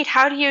able to read,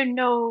 how do you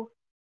know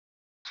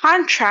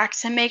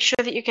contracts and make sure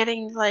that you're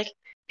getting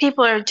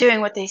people are doing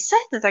what they said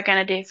that they're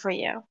going to do for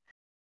you?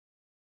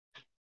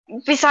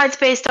 Besides,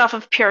 based off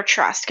of pure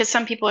trust, because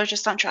some people are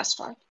just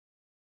untrustful.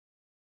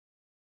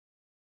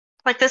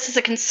 This is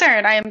a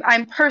concern.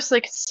 I'm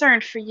personally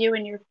concerned for you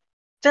and your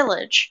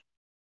village.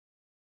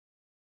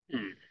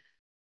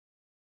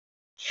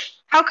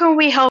 How can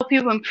we help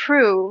you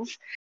improve?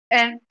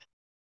 And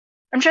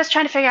I'm just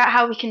trying to figure out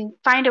how we can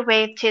find a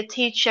way to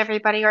teach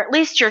everybody, or at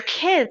least your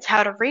kids,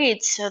 how to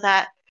read so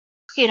that,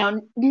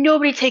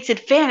 nobody takes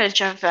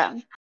advantage of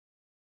them.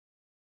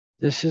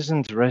 This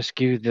isn't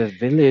rescue the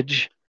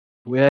village.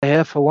 We're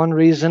here for one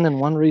reason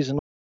and one reason.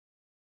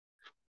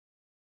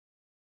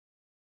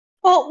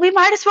 Well, we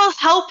might as well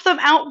help them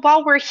out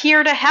while we're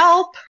here to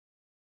help.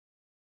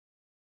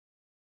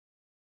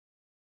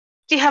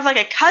 Do you have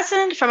a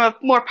cousin from a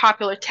more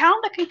popular town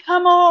that can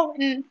come over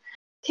and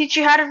teach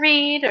you how to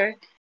read? Or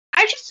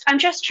I'm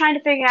just trying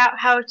to figure out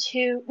how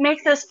to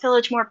make this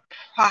village more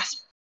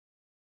prosperous.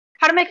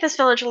 How to make this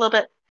village a little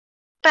bit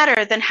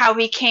better than how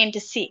we came to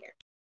see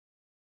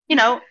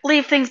it.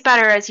 Leave things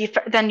better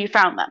than you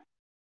found them.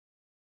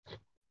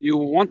 You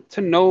want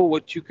to know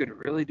what you could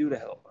really do to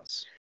help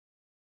us?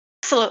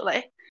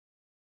 Absolutely.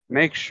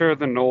 Make sure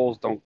the gnolls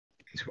don't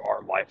get to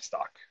our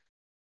livestock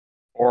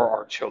or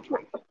our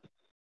children.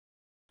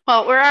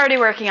 Well, we're already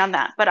working on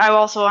that, but I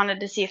also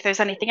wanted to see if there's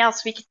anything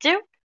else we could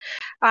do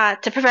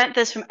to prevent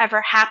this from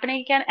ever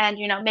happening again, and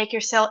make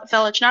your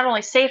village not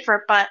only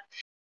safer but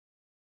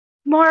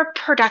more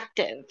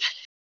productive.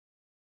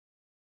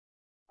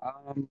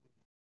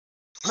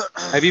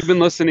 Have you been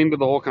listening to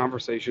the whole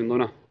conversation,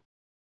 Luna?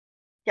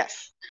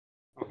 Yes.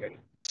 Okay.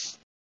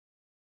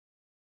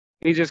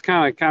 He just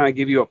kind of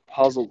give you a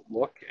puzzled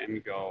look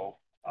and go,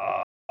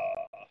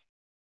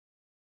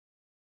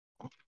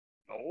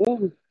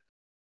 no.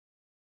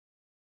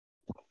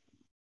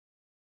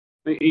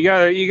 You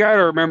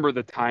gotta remember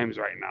the times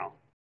right now.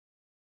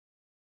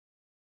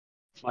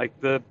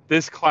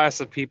 This class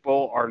of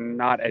people are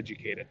not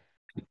educated.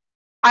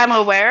 I'm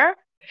aware,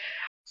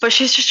 but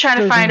she's just trying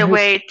to find a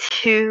way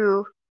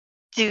to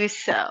do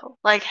so.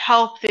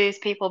 Help these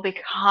people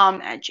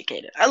become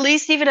educated. At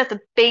least even at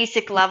the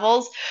basic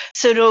levels.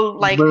 So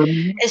no,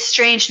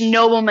 estranged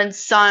nobleman's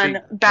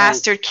son,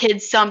 bastard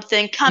kid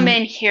something, come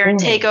in here and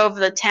take over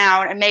the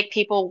town and make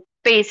people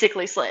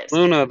basically slaves.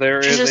 Luna,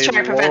 there She's is just a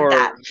trying to prevent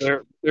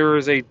that. there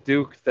is a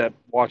duke that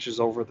watches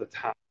over the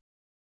town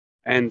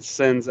and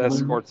sends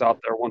escorts out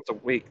there once a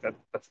week.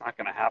 That's not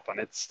going to happen.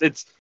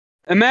 It's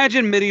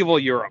imagine medieval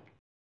Europe.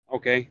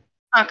 Okay.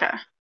 Okay.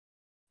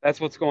 That's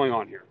what's going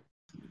on here.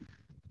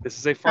 This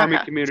is a farming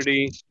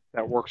community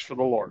that works for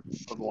the Lord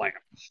of the land.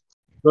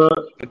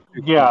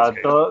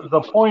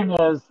 The point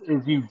is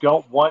you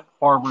don't want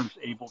farmers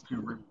able to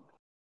read.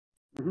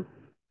 Mm-hmm.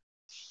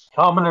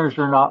 Commoners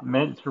are not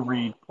meant to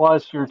read.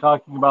 Plus, you're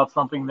talking about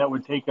something that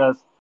would take us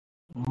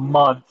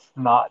months,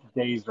 not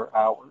days or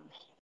hours.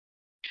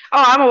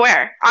 Oh, I'm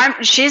aware.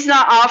 She's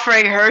not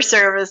offering her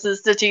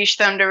services to teach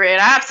them to read.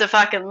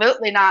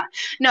 Absolutely not.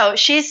 No,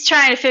 she's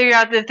trying to figure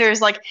out that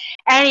there's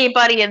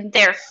anybody in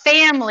their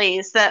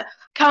families that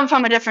come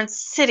from a different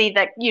city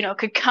that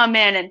could come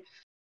in and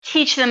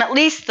teach them at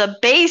least the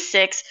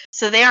basics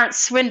so they aren't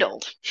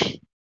swindled.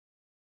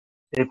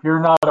 If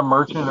you're not a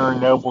merchant or a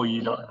noble,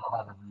 you don't know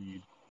how to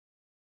read.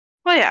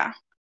 Well, yeah.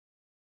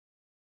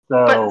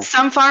 So, but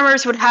some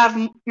farmers would have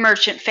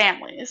merchant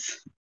families.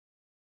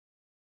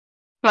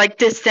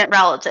 Distant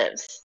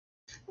relatives.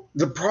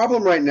 The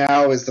problem right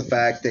now is the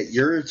fact that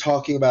you're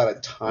talking about a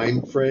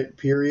time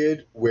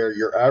period where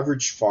your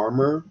average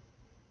farmer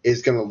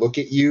is going to look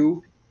at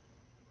you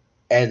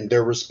and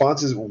their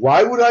response is,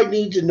 why would I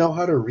need to know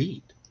how to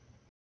read?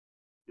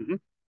 Mhm.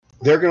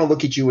 they're going to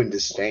look at you in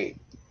disdain.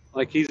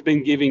 Like he's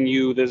been giving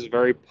you this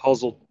very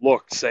puzzled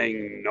look,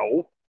 saying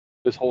no.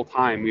 This whole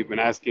time we've been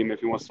asking him if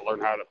he wants to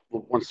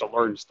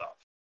learn stuff.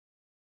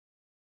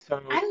 So,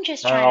 I'm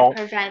just well, trying to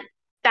prevent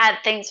bad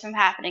things from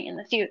happening in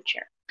the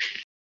future.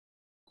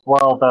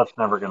 well, that's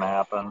never going to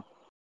happen.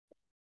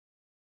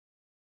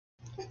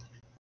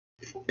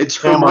 It's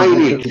Cameron,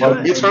 Hermione. this is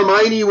like- It's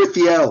Hermione with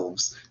the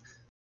elves.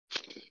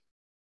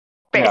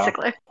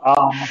 Basically.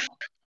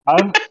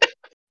 I'm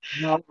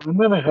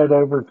going to head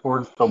over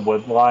towards the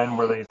wood line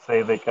where they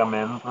say they come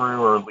in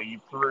through or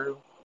leave through,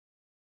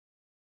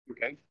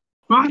 Okay.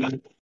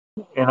 and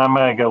I'm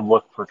going to go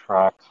look for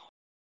tracks.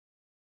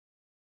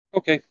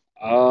 Okay.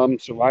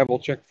 Survival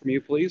check from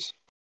you, please.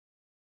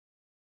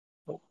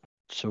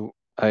 So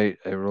I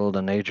rolled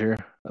a nature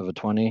of a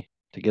 20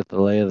 to get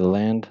the lay of the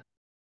land.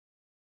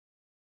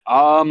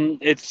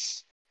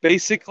 It's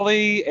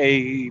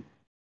basically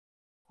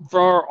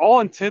for all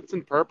intents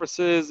and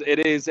purposes, it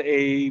is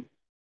a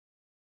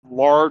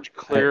large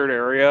cleared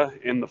area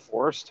in the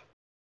forest.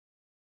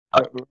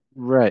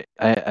 Right.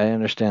 I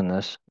understand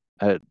this.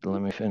 Let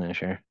me finish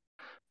here.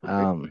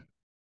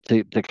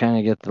 Okay. To kind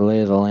of get the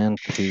lay of the land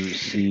to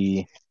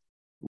see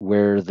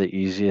where the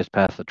easiest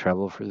path of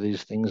travel for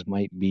these things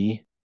might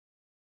be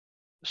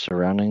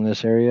surrounding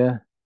this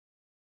area.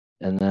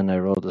 And then I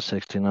rolled a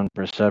 16 on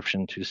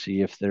perception to see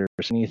if there's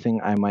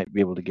anything I might be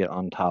able to get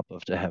on top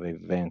of to have a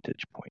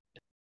vantage point.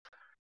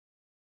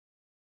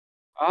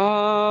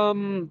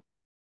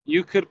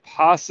 You could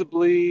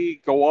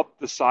possibly go up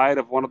the side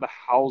of one of the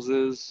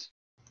houses.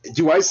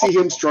 Do I see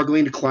him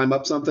struggling to climb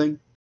up something?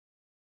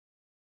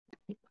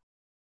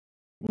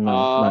 No,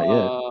 not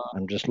yet.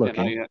 I'm just Yeah, not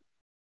looking. yet.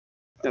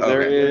 Yeah,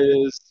 there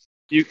is.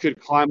 You could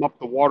climb up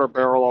the water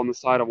barrel on the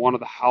side of one of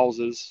the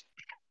houses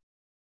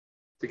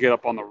to get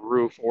up on the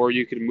roof, or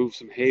you could move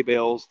some hay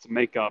bales to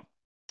make up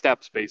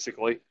steps,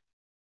 basically.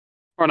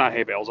 Or not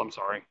hay bales. I'm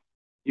sorry.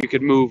 You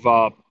could move.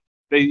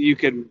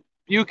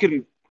 You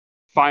can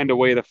find a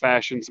way to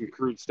fashion some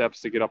crude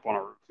steps to get up on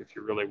a roof if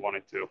you really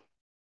wanted to.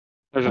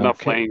 There's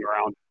enough Okay. laying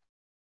around.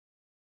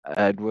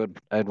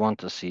 I'd want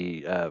to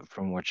see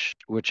from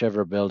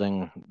whichever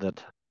building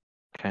that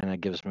kind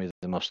of gives me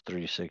the most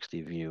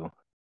 360 view.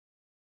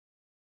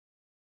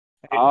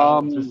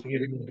 Just to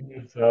give you a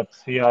heads up,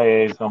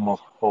 CIA is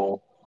almost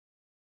full.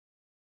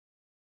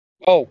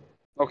 Oh,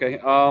 okay.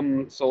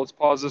 So let's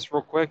pause this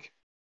real quick,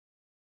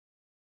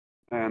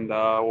 and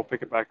we'll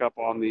pick it back up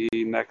on the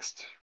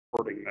next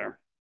recording there.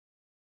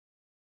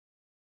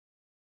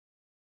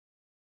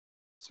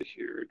 So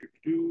here,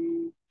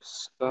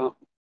 stop.